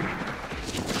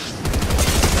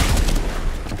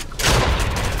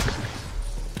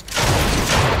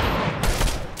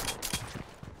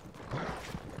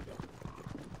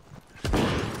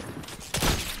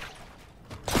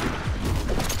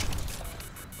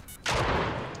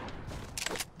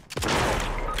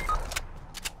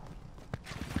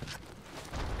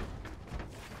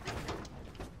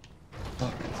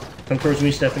 Come towards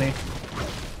me, Stephanie.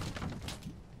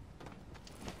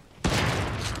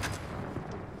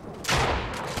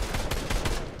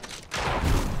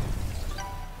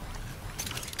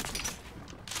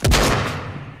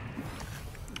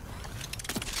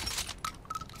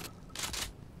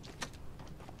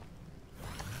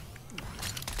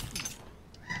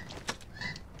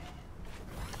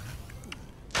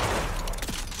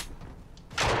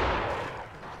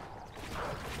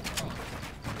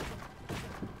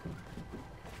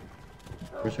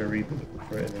 Where's her reboot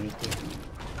for anything?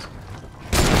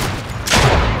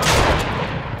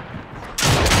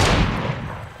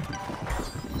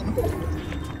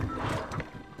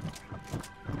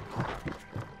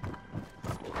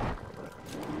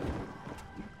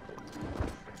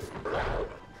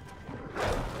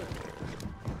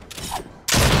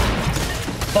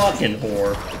 Fucking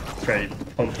whore. Try to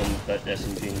pump him with that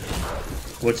SMG.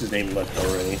 What's his name left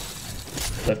already?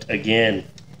 Left again.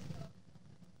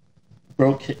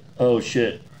 Broke. Oh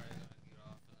shit.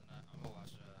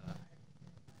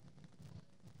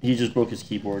 He just broke his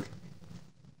keyboard.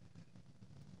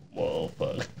 Whoa,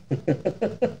 fuck.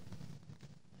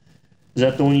 Is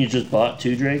that the one you just bought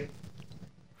too, Drake?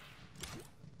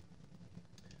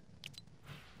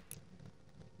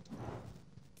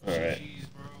 Alright.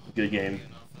 Good game.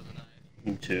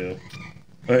 Me too.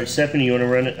 Alright, Stephanie, you want to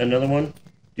run another one?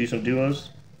 Do some duos?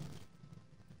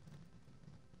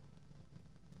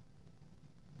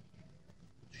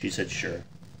 She said sure.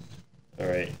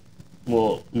 Alright.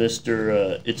 Well,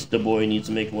 Mr. It's the Boy needs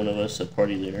to make one of us a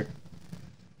party leader.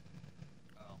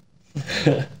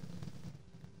 Oh.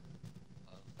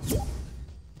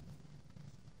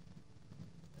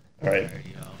 Alright.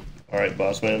 Alright,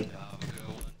 boss man. Have a good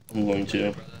one. I'm going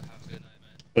to. Brother, have a good night, man.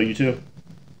 Oh, you too? Alright,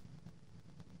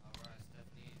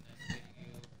 Stephanie, nice meeting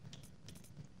you.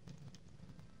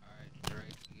 Alright,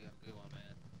 Drake, you have a good one,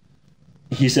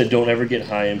 man. He said don't ever get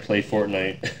high and play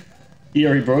Fortnite. He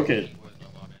already broke it.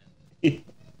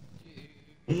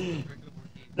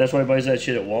 That's why he buys that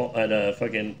shit at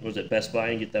fucking, was it Best Buy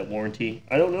and get that warranty?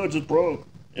 I don't know, it just broke.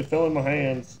 It fell in my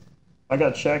hands. I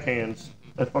got shack hands.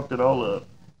 I fucked it all up.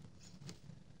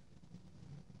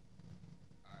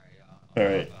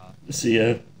 Alright, see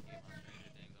ya.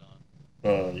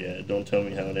 Oh yeah, don't tell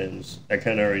me how it ends. I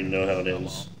kinda already know how it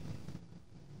ends.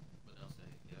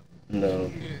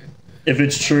 No. If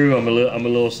it's true, I'm a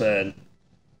little sad.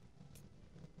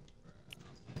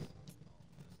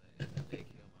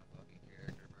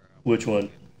 Which one?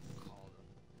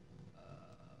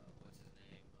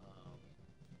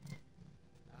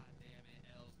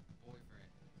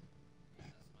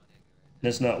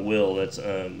 That's not Will, that's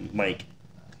Mike.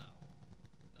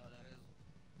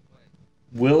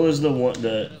 Will is the one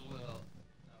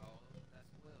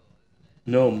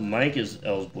No, Mike is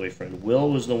Elle's boyfriend. Will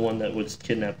was the one that was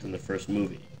kidnapped in the first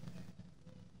movie.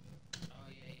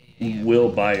 Will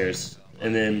Byers.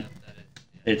 And then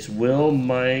it's Will,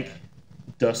 Mike,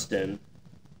 Dustin.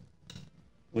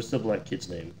 What's the black kid's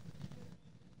name?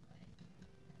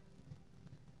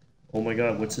 Oh my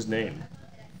god, what's his name?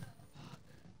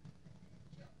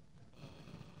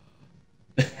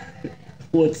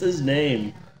 What's his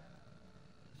name?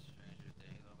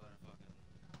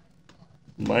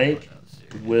 Mike,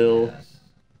 Will.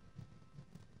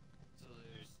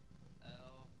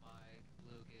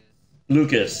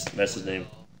 Lucas, that's his name.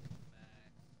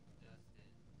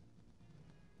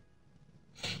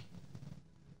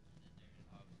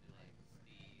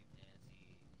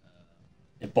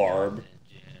 Barb.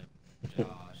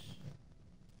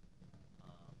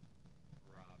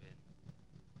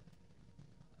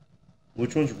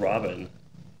 Which one's Robin?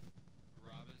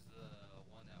 Robin's the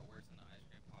one that works in the ice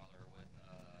cream parlor with,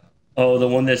 Oh, the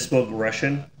one that spoke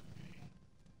Russian? yeah, that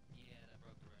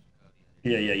broke the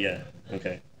Russian code. Yeah.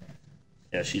 Okay.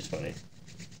 Yeah, she's funny.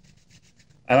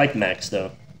 I like Max,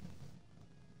 though.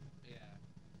 Yeah,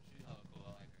 she's hella cool. I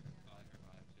like her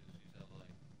vibe, too. She's hella,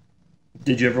 like...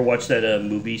 Did you ever watch that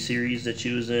movie series that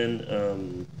she was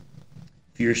in?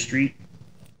 Fear Street?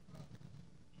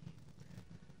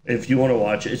 If you want to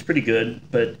watch it, it's pretty good,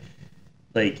 but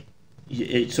like,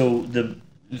 so the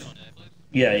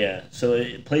yeah, so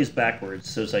it plays backwards.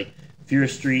 So it's like Fear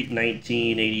Street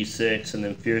 1986, and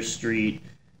then Fear Street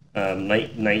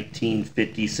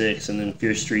 1956, and then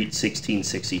Fear Street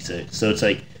 1666. So it's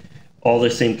like all the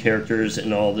same characters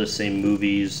and all the same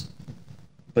movies,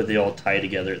 but they all tie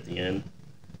together at the end.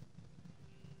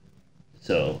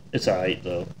 So it's alright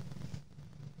though.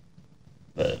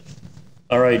 But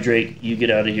alright, Drake, you get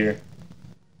out of here.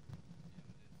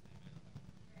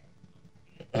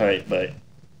 Alright, bye.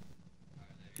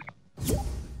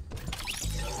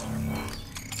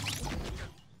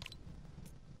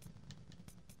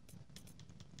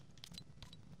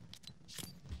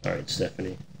 Alright,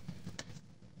 Stephanie.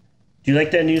 Do you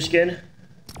like that new skin?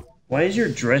 Why is your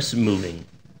dress moving?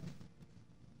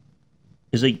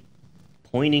 It's like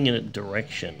pointing in a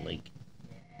direction, like,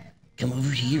 come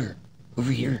over here.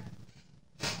 Over here.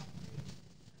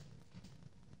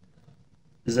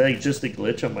 Is that like just a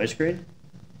glitch on my screen?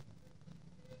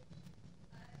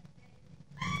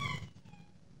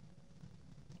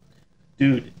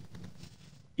 Dude,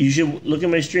 you should look at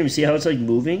my stream. See how it's like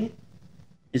moving?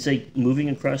 It's like moving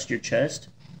across your chest.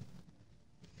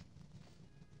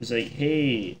 It's like,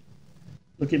 hey,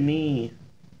 look at me.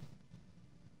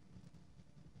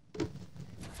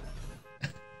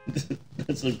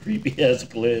 That's a creepy ass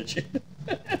glitch.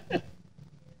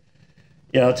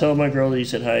 Yeah, I'll tell my girl that you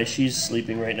said hi. She's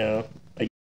sleeping right now. I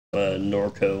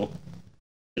Norco.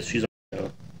 She's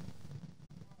now.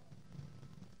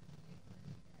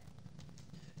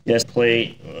 Yes,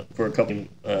 play for a couple.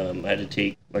 I had to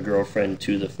take my girlfriend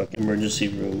to the fucking emergency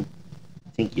room. I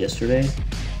think yesterday.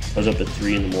 I was up at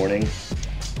 3 in the morning,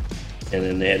 and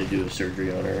then they had to do a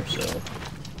surgery on her. So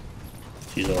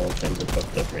she's all kinds of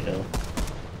fucked up right now.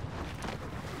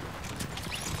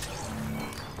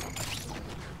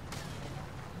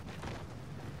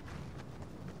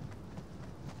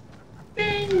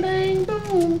 Bang, bang,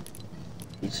 boom.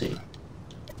 Let's see.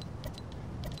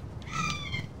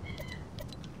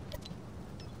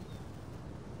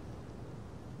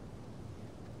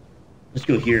 Let's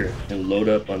go here and load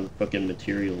up on fucking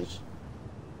materials.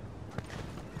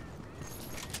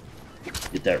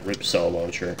 Get that ripsaw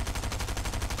launcher.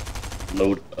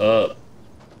 Load up.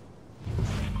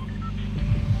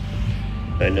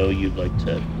 I know you'd like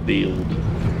to build.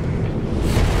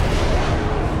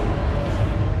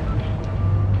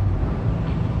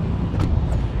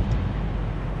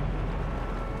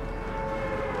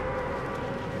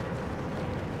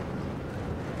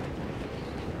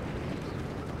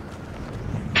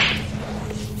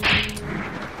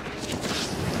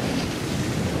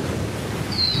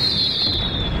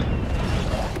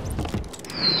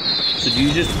 So do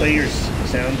you just play your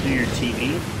sound through your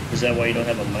TV? Is that why you don't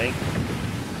have a mic?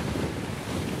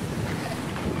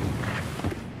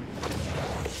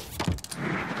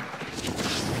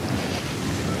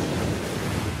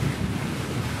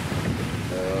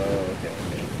 Oh, okay.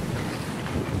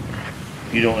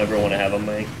 You don't ever want to have a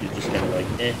mic? You're just kind of like,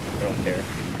 I don't care.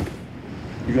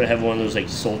 You're gonna have one of those like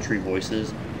sultry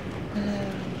voices.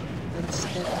 That's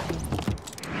definitely.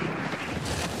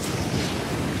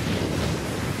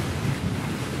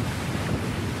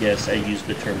 Yes, I use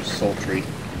the term sultry.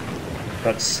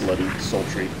 Not slutty,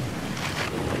 sultry.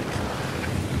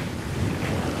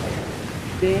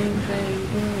 Bang, bang,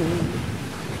 boom.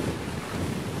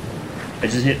 I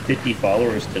just hit 50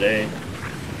 followers today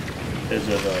because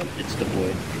of It's the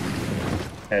Boy.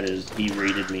 He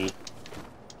rated me.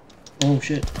 Oh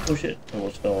shit,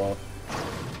 almost fell off.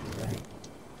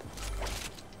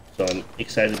 So I'm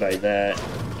excited by that.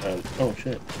 Oh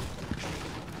shit.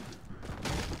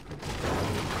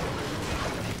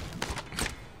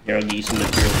 Here, I'll get you some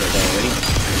materials right now. Ready?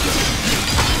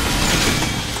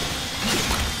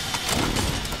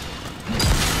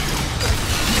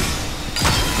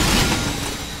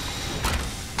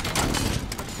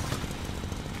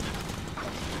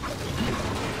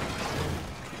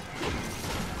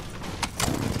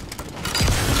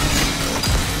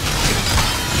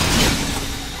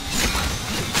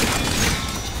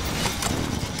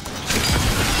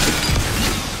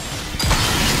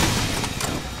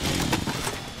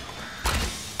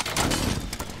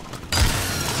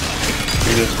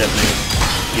 Here you go, Stephanie.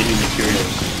 Get new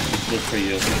materials. Good for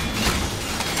you.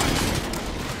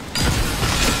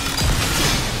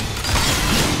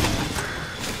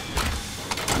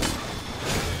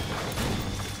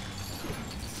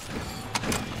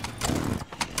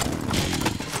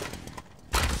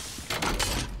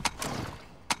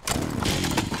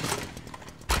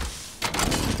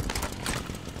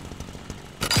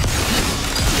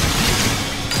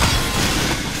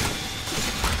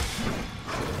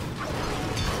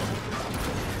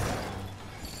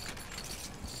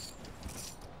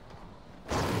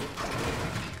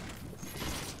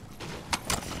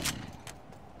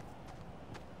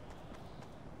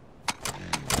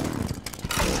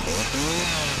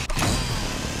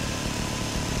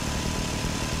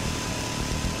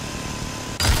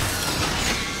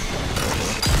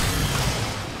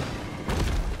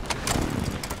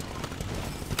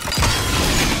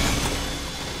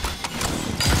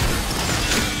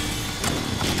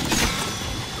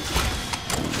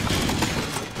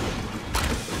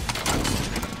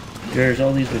 There's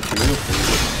all these materials for you.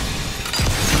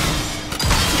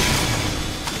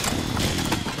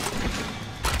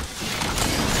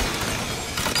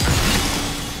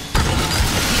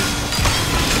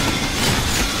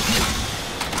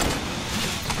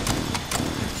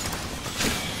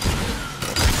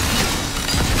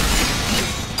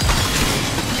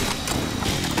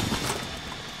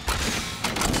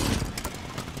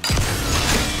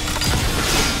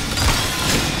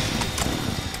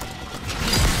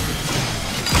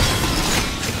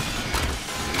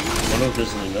 I don't know if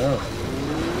this is enough.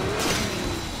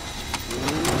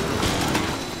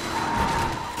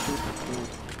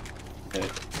 Okay.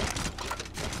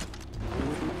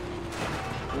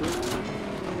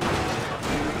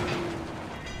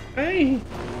 Hey!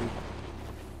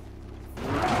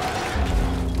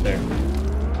 There.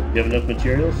 You have enough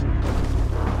materials?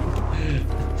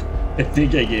 I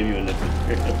think I gave you enough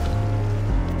materials.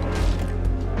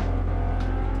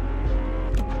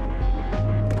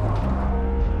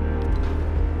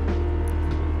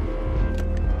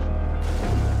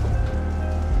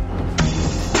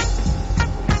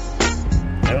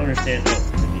 I don't understand.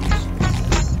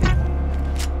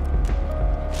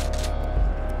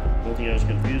 One thing I was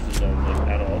confused is like,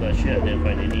 out of all that shit, I didn't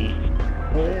find any.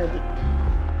 Oh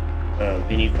yeah,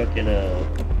 any fucking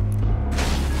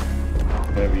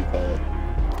whatever you call it.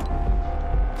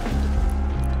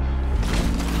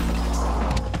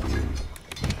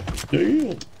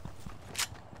 Damn.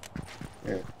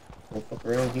 Here, don't fuck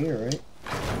around here, right?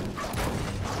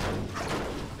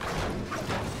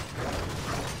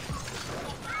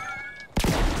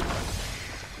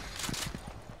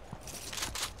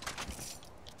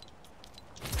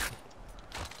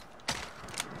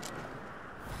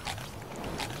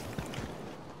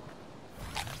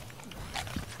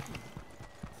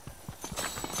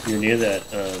 You're near that,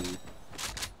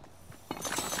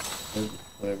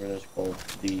 whatever that's called,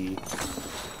 the...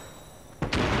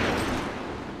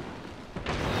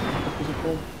 What was it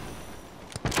called?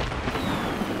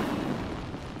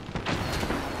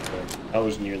 I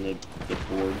was near the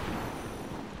board.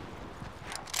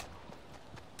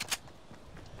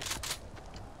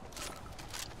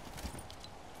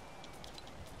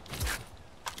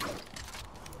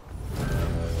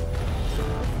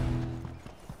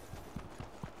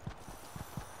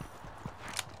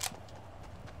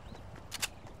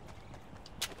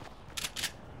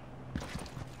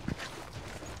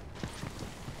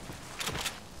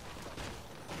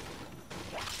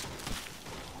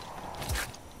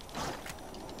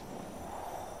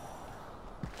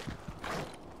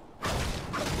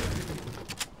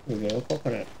 There we go,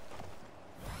 coconut.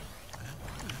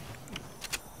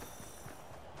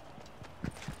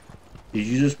 Did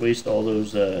you just waste all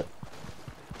those, whatever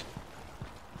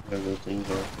those things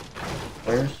are?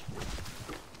 Flares?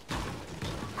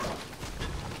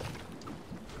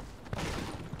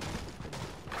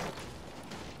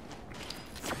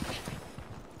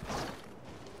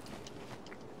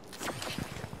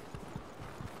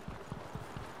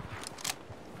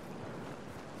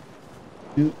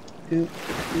 Doop, doop, doop,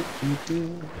 doop, doop,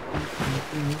 doop.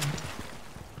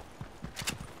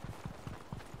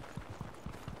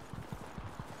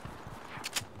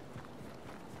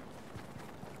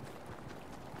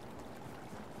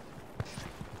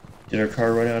 Did our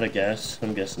car run out of gas?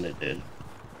 I'm guessing it did.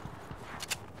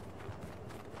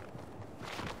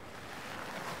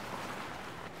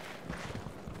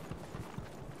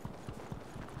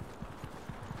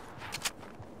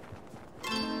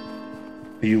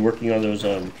 Are you working on those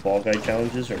Fall Guy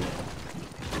challenges or no?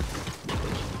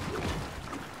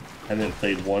 I haven't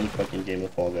played one fucking game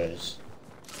of Fall Guys.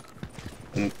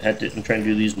 I'm trying to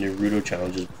do these Naruto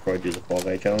challenges before I do the Fall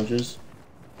Guy challenges.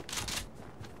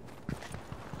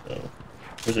 So,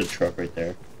 there's a truck right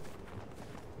there.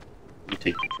 You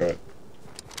take the truck.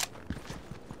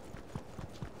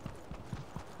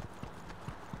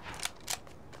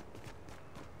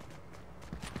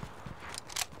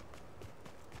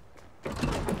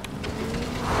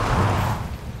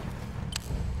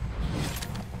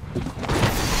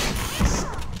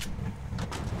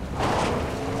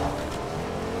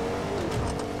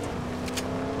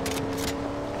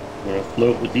 I'm gonna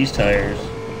float with these tires.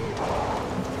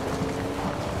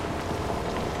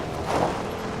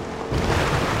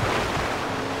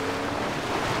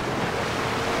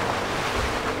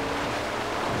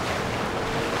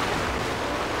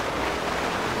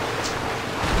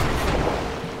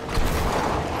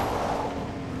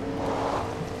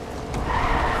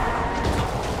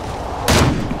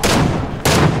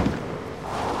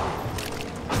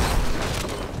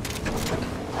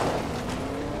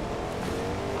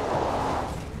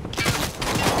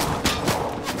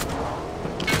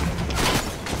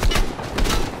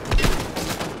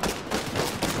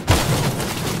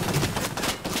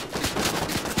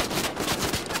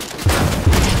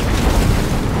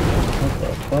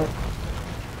 What?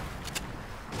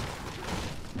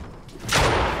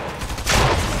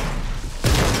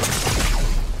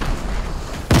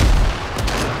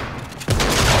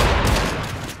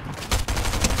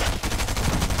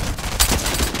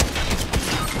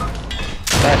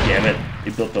 God damn it. He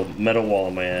built a metal wall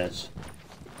on my ass.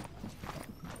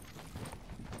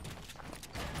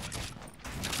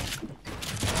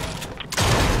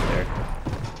 There.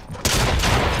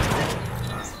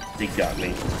 They got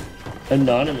me.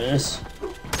 Anonymous.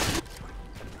 Am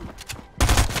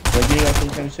I getting off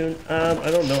anytime soon?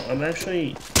 I don't know. I'm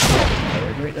actually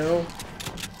tired right now.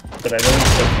 But I've only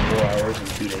slept 4 hours in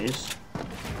 2 days.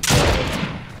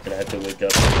 And I have to wake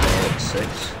up at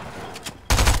 6.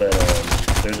 But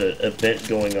there's an event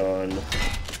going on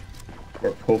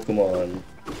for Pokemon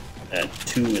at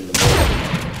 2 in the morning.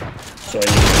 So I need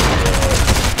to figure out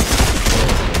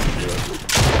what to do.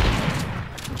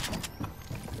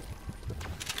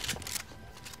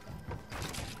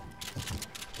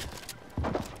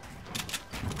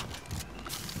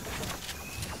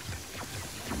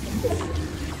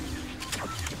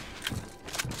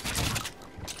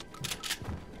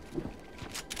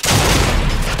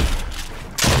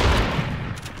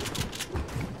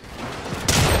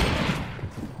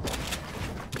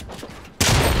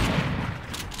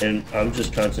 And I'm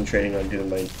just concentrating on doing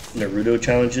my Naruto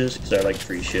challenges because I like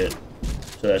free shit.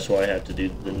 So that's why I have to do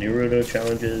the Naruto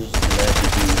challenges, and I have to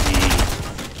do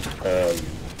the,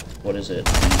 what is it?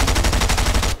 The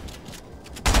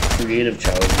creative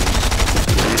challenges.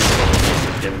 The creative challenges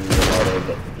is giving me a lot of,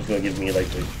 it's going to give me like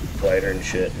the glider and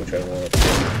shit, which I want.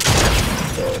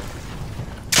 So,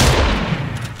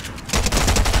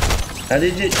 How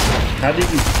did you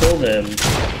kill them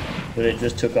when it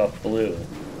just took off blue?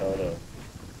 I don't know.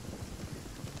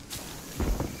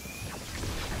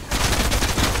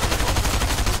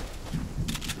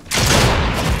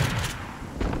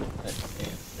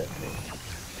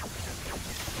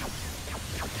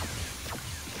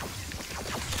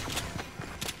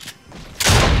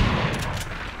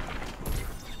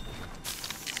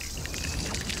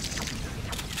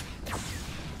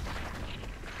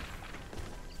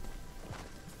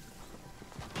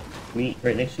 Meat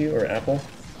right next to you, or apple?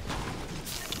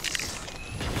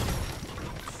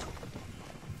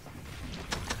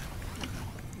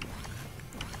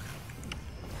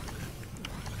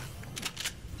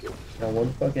 Got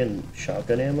one fucking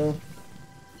shotgun ammo?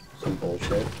 Some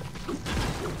bullshit.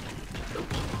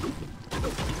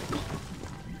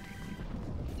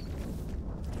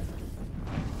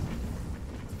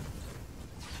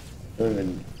 Don't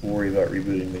even worry about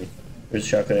rebooting me. There's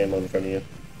shotgun ammo in front of you.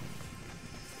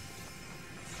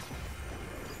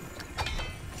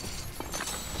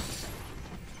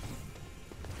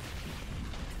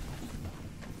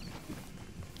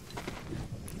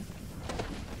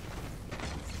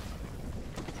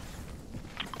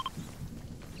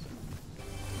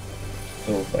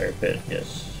 Oh, fire pit,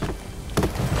 yes.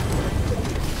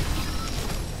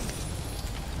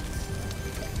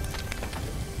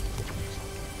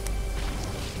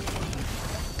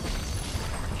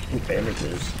 Ooh,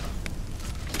 bandages.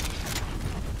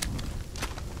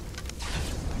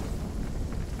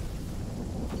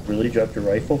 Really dropped your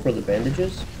rifle for the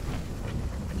bandages?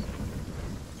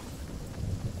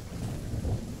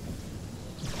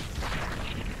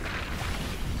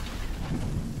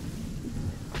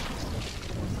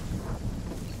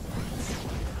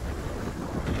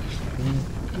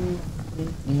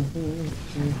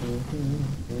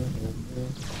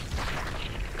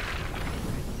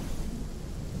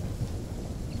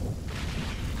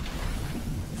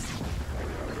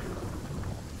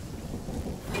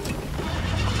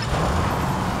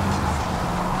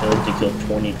 I like to kill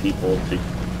 20 people to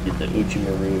get the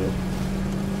Uchimaru.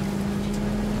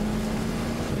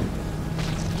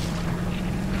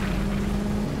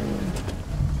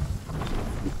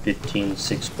 15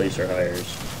 6th place or higher.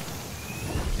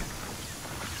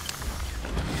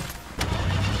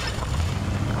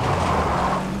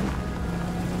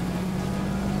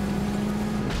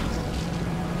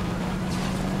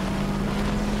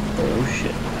 Oh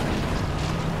shit.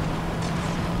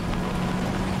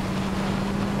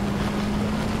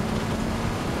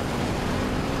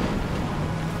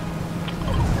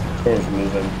 Storm's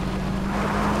moving.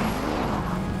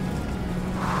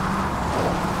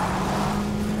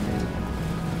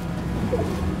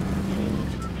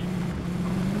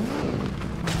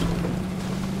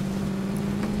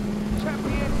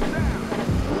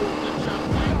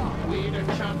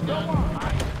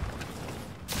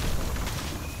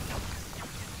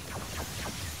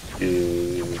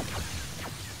 Dude.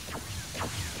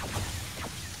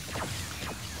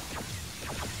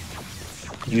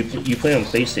 You play on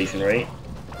PlayStation, right?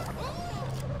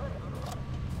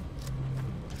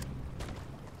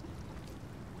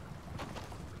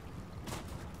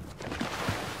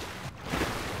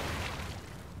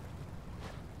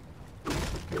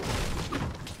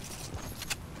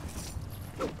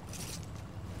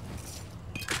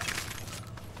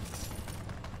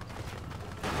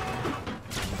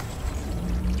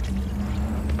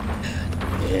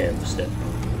 Damn, step.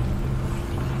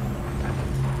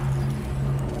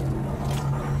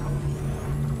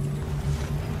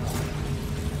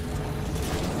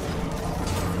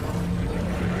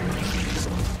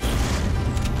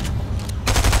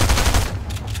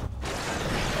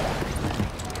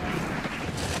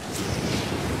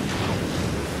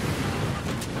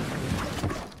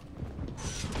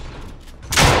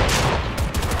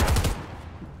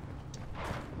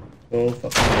 Oh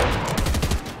fuck.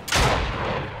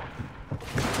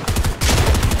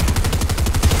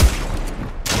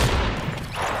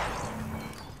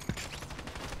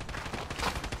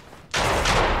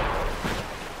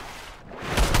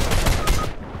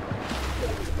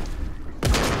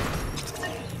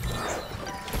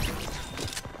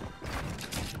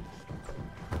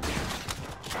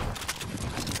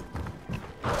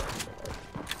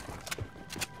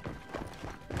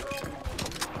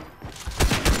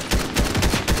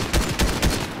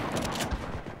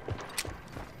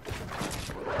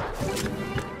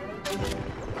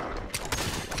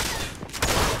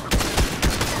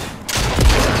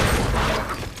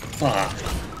 Fuck.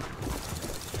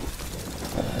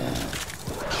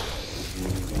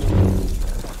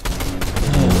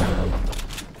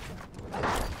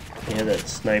 Yeah, that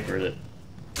sniper that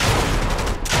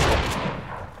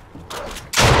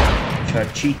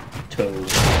Chachito.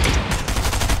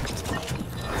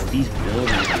 These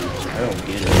buildings, dude, I don't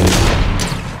get it.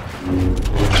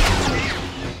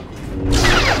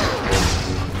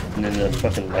 And then the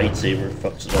fucking lightsaber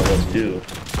fucks it all up too.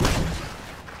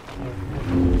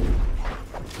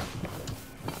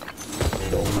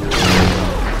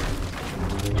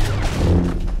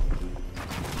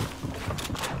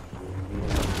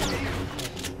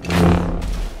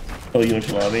 Oh, you went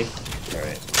to lobby?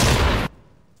 Alright.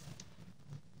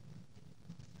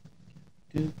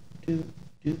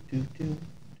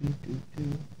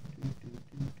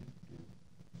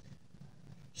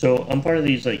 So I'm part of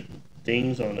these like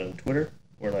things on Twitter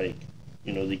where like,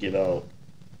 you know, they give out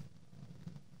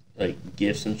like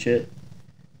gifts and shit.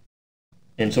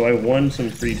 And so I won some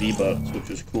free V-Bucks, which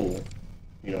was cool.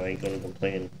 You know, I ain't gonna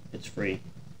complain. It's free.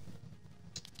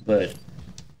 But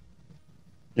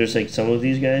there's like some of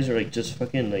these guys are like just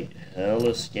fucking like hella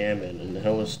scamming and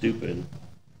hella stupid.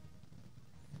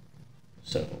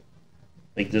 So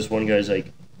like this one guy's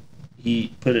like,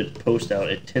 he put a post out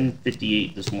at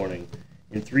 10:58 this morning.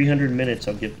 In 300 minutes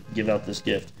I'll give out this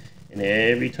gift. And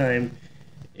every time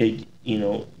it, you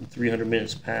know, 300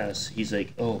 minutes pass, he's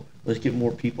like, oh, let's get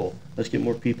more people. Let's get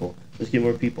more people. Let's get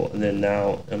more people. And then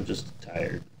now I'm just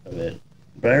tired of it.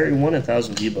 But I already won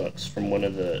 1,000 V-Bucks from one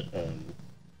of the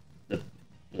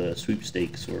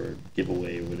sweepstakes or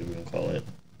giveaway or whatever you want to call it.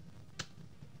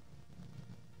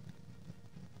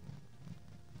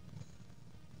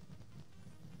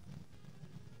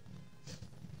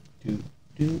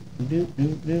 Do.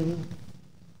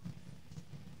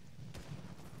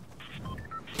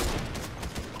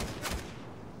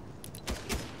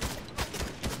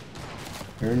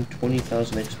 Earn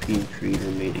 20,000 XP in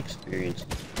creator-made experience.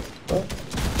 Oh.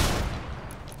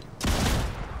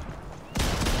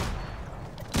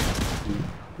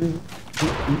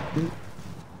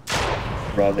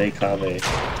 Rave Cave.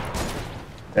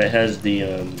 That has the,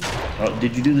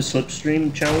 did you do the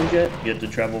slipstream challenge yet? You have to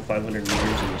travel 500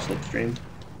 meters in the slipstream.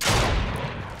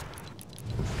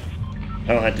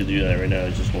 I don't have to do that right now,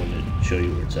 I just wanted to show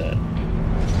you where it's at.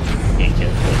 Can't cancel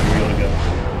it. Where you want to go?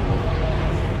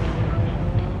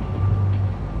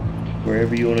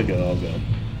 Wherever you want to go, I'll go.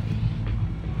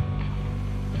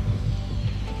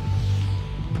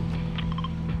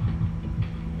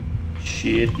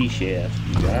 Shifty shaft,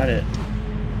 you got it.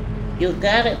 You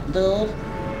got it, dude.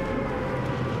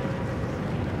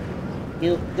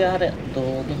 You got it,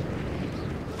 dude.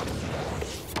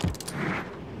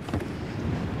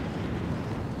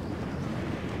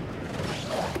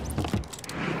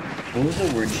 What was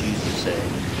the word she used to say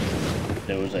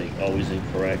that was like always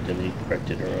incorrect and they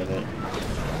corrected her on it?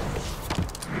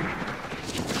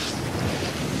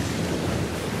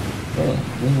 Oh,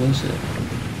 what was it?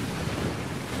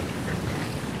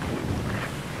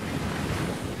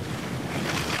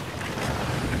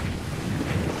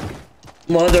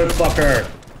 Motherfucker!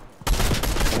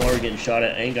 I'm already getting shot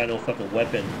at. I ain't got no fucking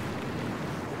weapon.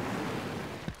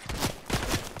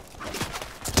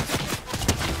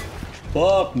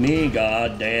 Fuck me,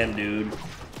 goddamn, dude.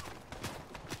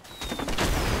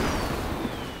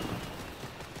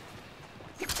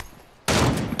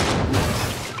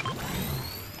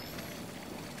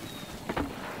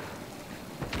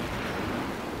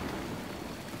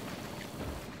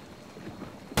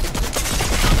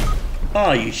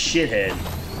 Oh, you shithead.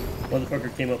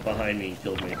 Motherfucker came up behind me and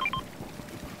killed me.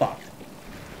 Fuck.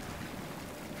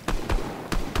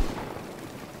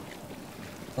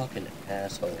 Fucking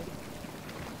asshole.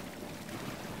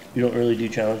 You don't really do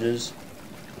challenges?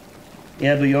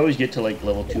 Yeah, but you always get to like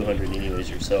level 200 anyways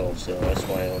yourself, so that's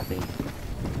why I don't think...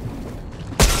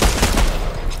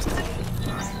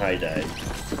 I died.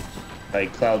 By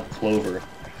Cloud Clover.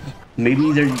 Maybe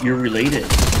you're related.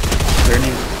 Their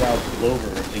name's Cloud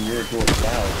Clover, and you're a Dwarf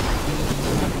Cloud.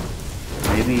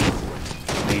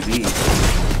 Maybe.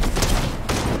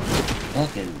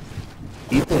 Fucking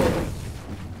people are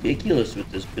ridiculous with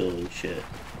this building shit.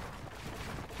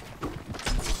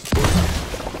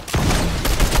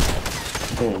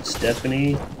 Oh, and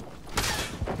Stephanie.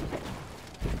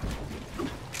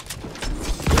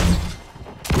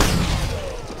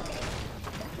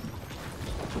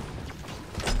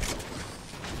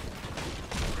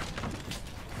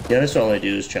 Yeah, that's all I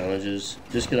do is challenges.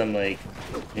 Just because I'm like,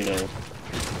 you know,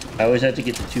 I always have to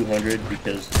get to 200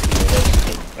 because, you know, that's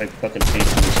what I fucking pay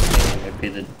for this game. I pay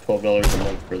the $12 a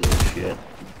month for this shit.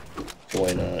 So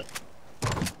why not?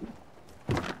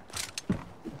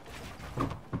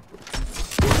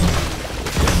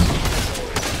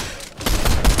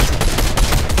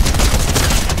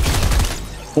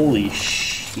 Holy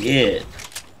shit.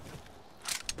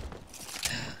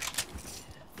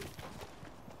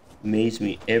 Amaze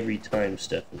me every time,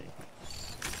 Stephanie.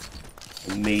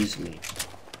 Amaze me.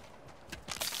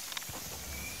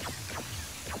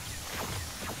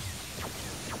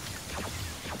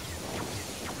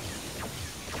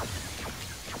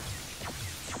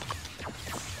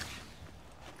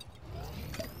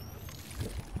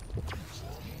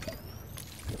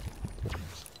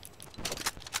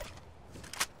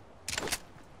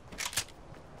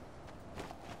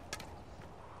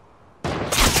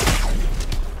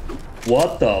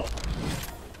 What the?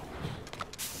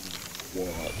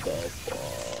 What the fuck?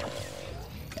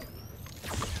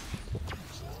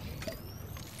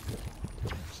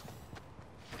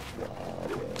 Wow,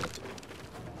 bro.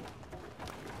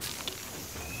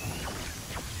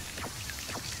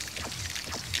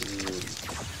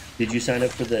 Did you sign up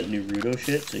for that Naruto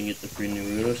shit so you get the free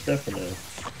Naruto stuff or no?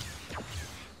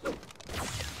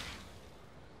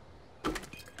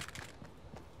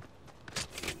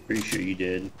 Pretty sure you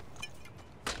did.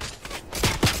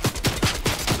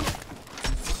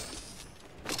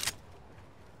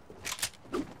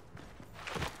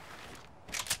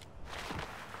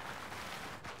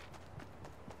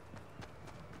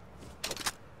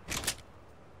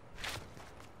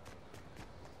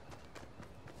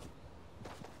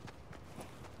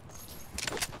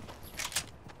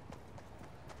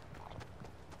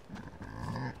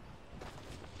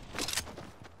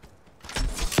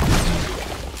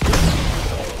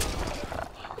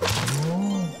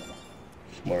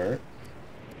 Smart.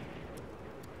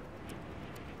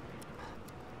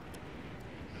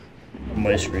 On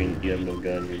my screen, you have no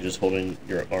gun. You're just holding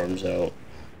your arms out.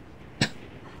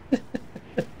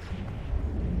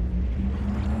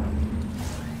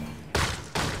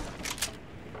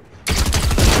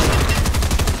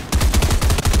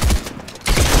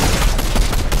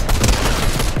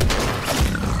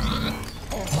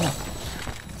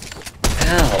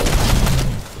 How?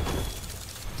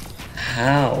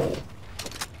 How?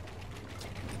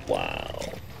 Wow.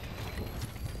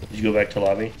 Did you go back to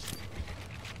lobby?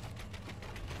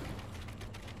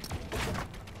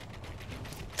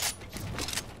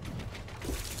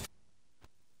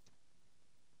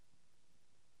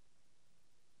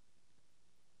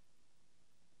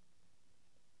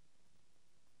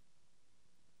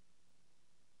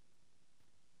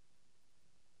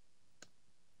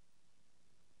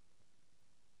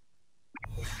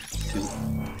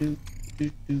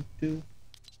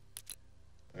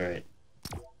 Alright.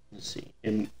 Let's see.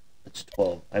 It's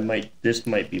 12. This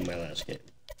might be my last game.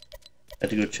 I have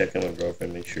to go check on my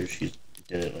girlfriend, make sure she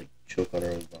didn't like choke on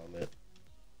her own vomit.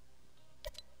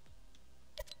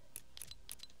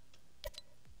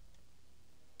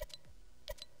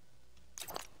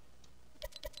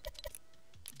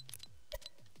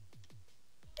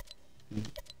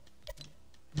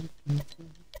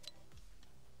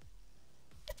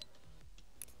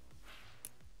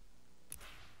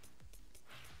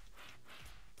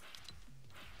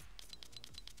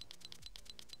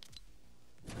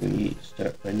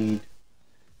 I need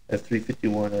I have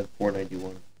 351, I have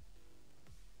 491.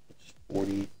 That's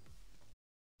 40,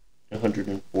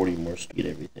 140 more speed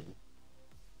everything.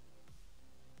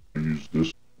 Use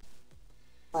this.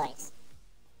 Boys,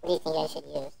 what do you think I should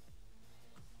use?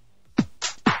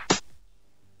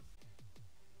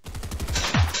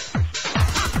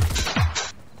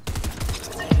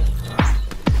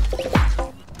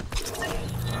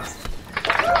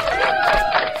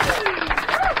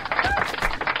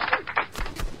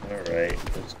 Alright,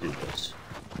 let's do this.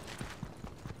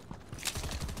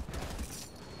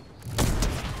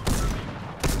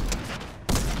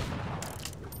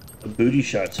 A booty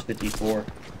shot's 54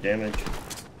 damage.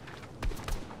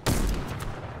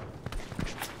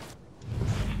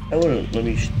 I wouldn't let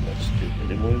me that's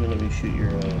stupid. It won't even let me shoot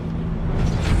your ball.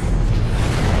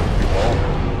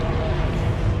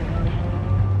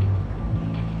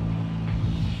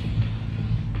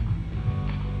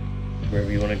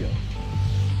 Wherever you want to go.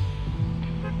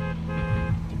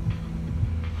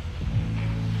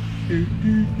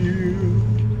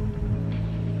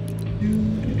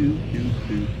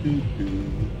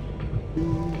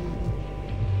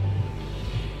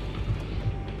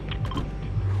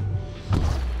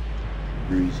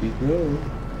 Greasy Grove,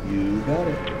 you got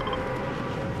it.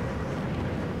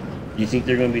 You think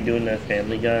they're going to be doing that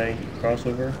Family Guy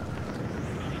crossover? I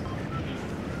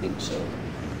think so.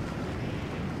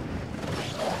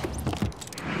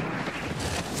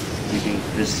 You think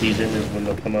this season is when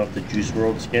they'll come out the Juice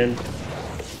WRLD skin?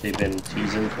 They've been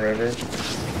teasing forever.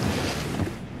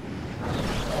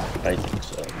 I think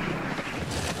so.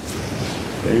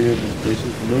 Damn, this place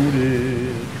is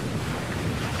loaded.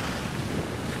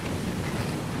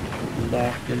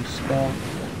 Lock and stock.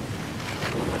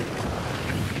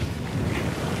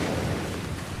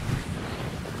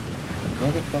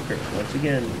 Motherfucker, once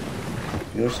again,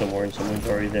 you go somewhere and someone's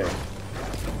already there.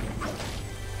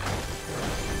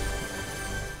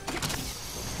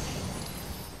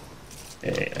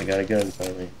 Hey, I got a gun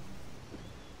finally.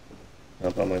 How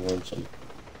about my lonesome?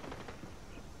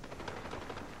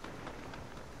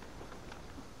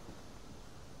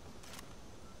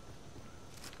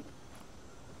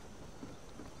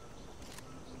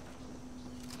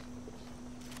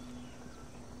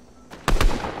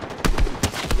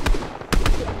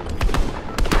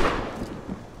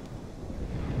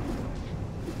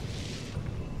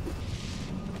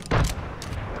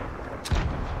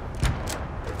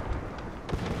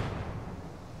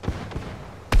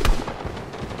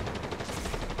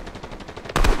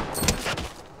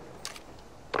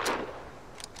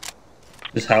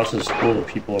 This house is full of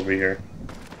people over here.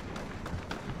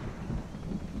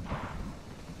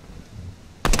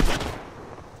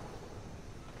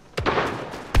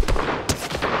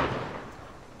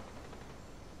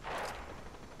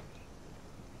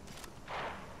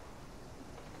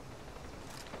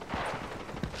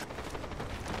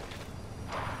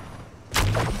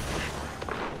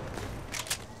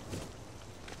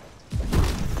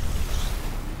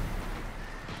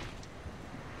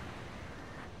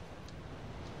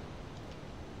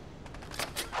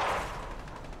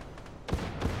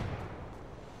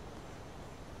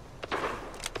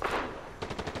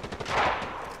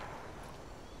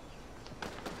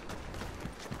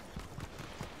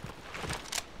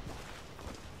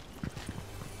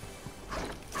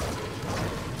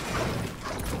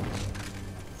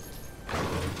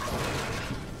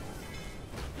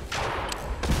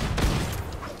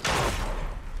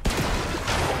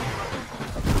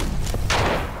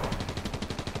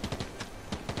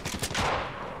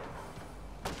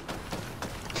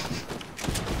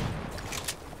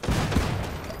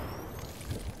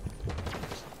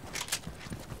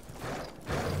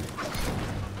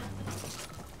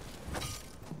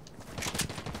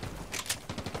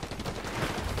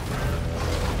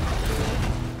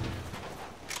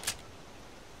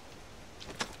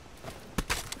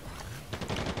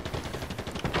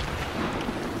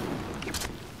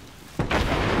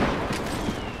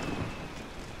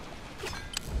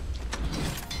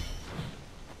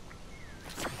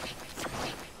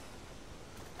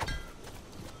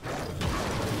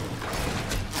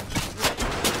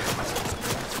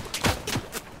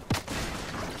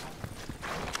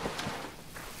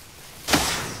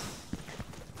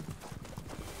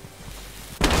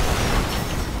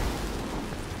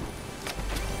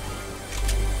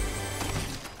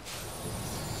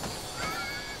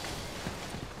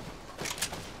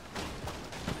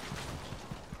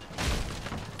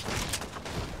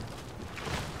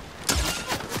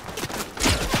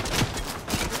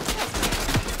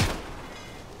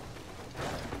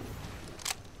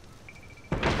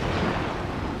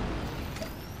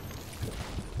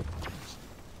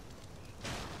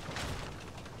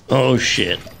 Oh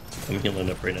shit. I'm healing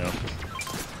up right now.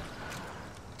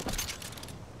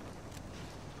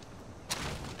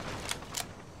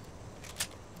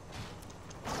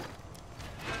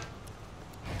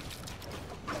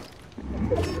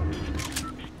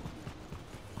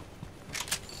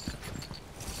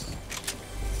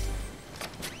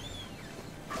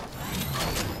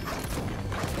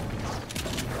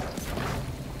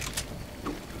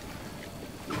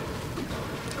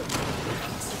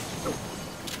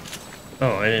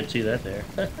 Oh, I didn't see that there.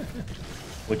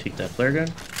 We'll take that flare gun.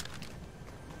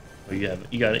 Oh, you have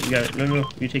it. You got it. You got it. No, no,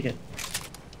 you take it.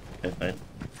 Okay, fine.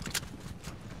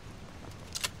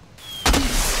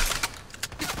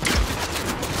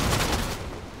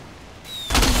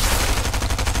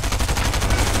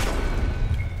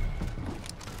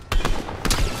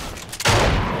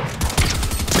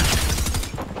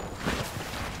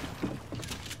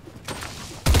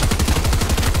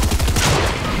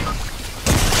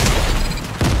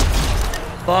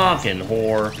 Fucking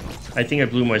whore. I think I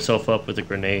blew myself up with a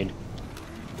grenade.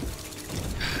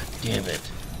 Damn it.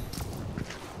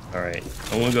 Alright.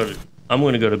 I'm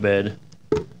gonna go to bed.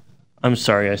 I'm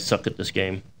sorry I suck at this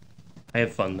game. I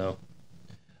have fun though.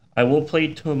 I will play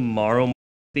tomorrow.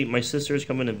 My sister's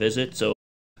coming to visit, so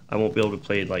I won't be able to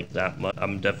play like that much.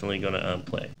 I'm definitely gonna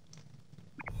play.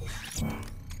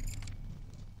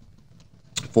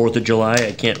 4th of July,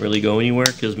 I can't really go anywhere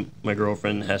because my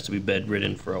girlfriend has to be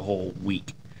bedridden for a whole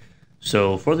week.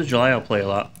 So 4th of July, I'll play a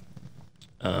lot.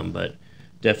 But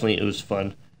definitely it was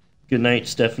fun. Good night,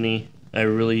 Stephanie. I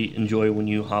really enjoy when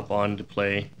you hop on to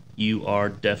play. You are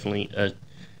definitely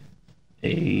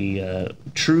a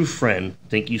true friend.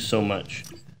 Thank you so much.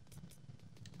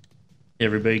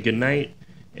 Everybody, good night.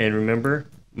 And remember,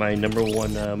 my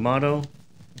 #1 motto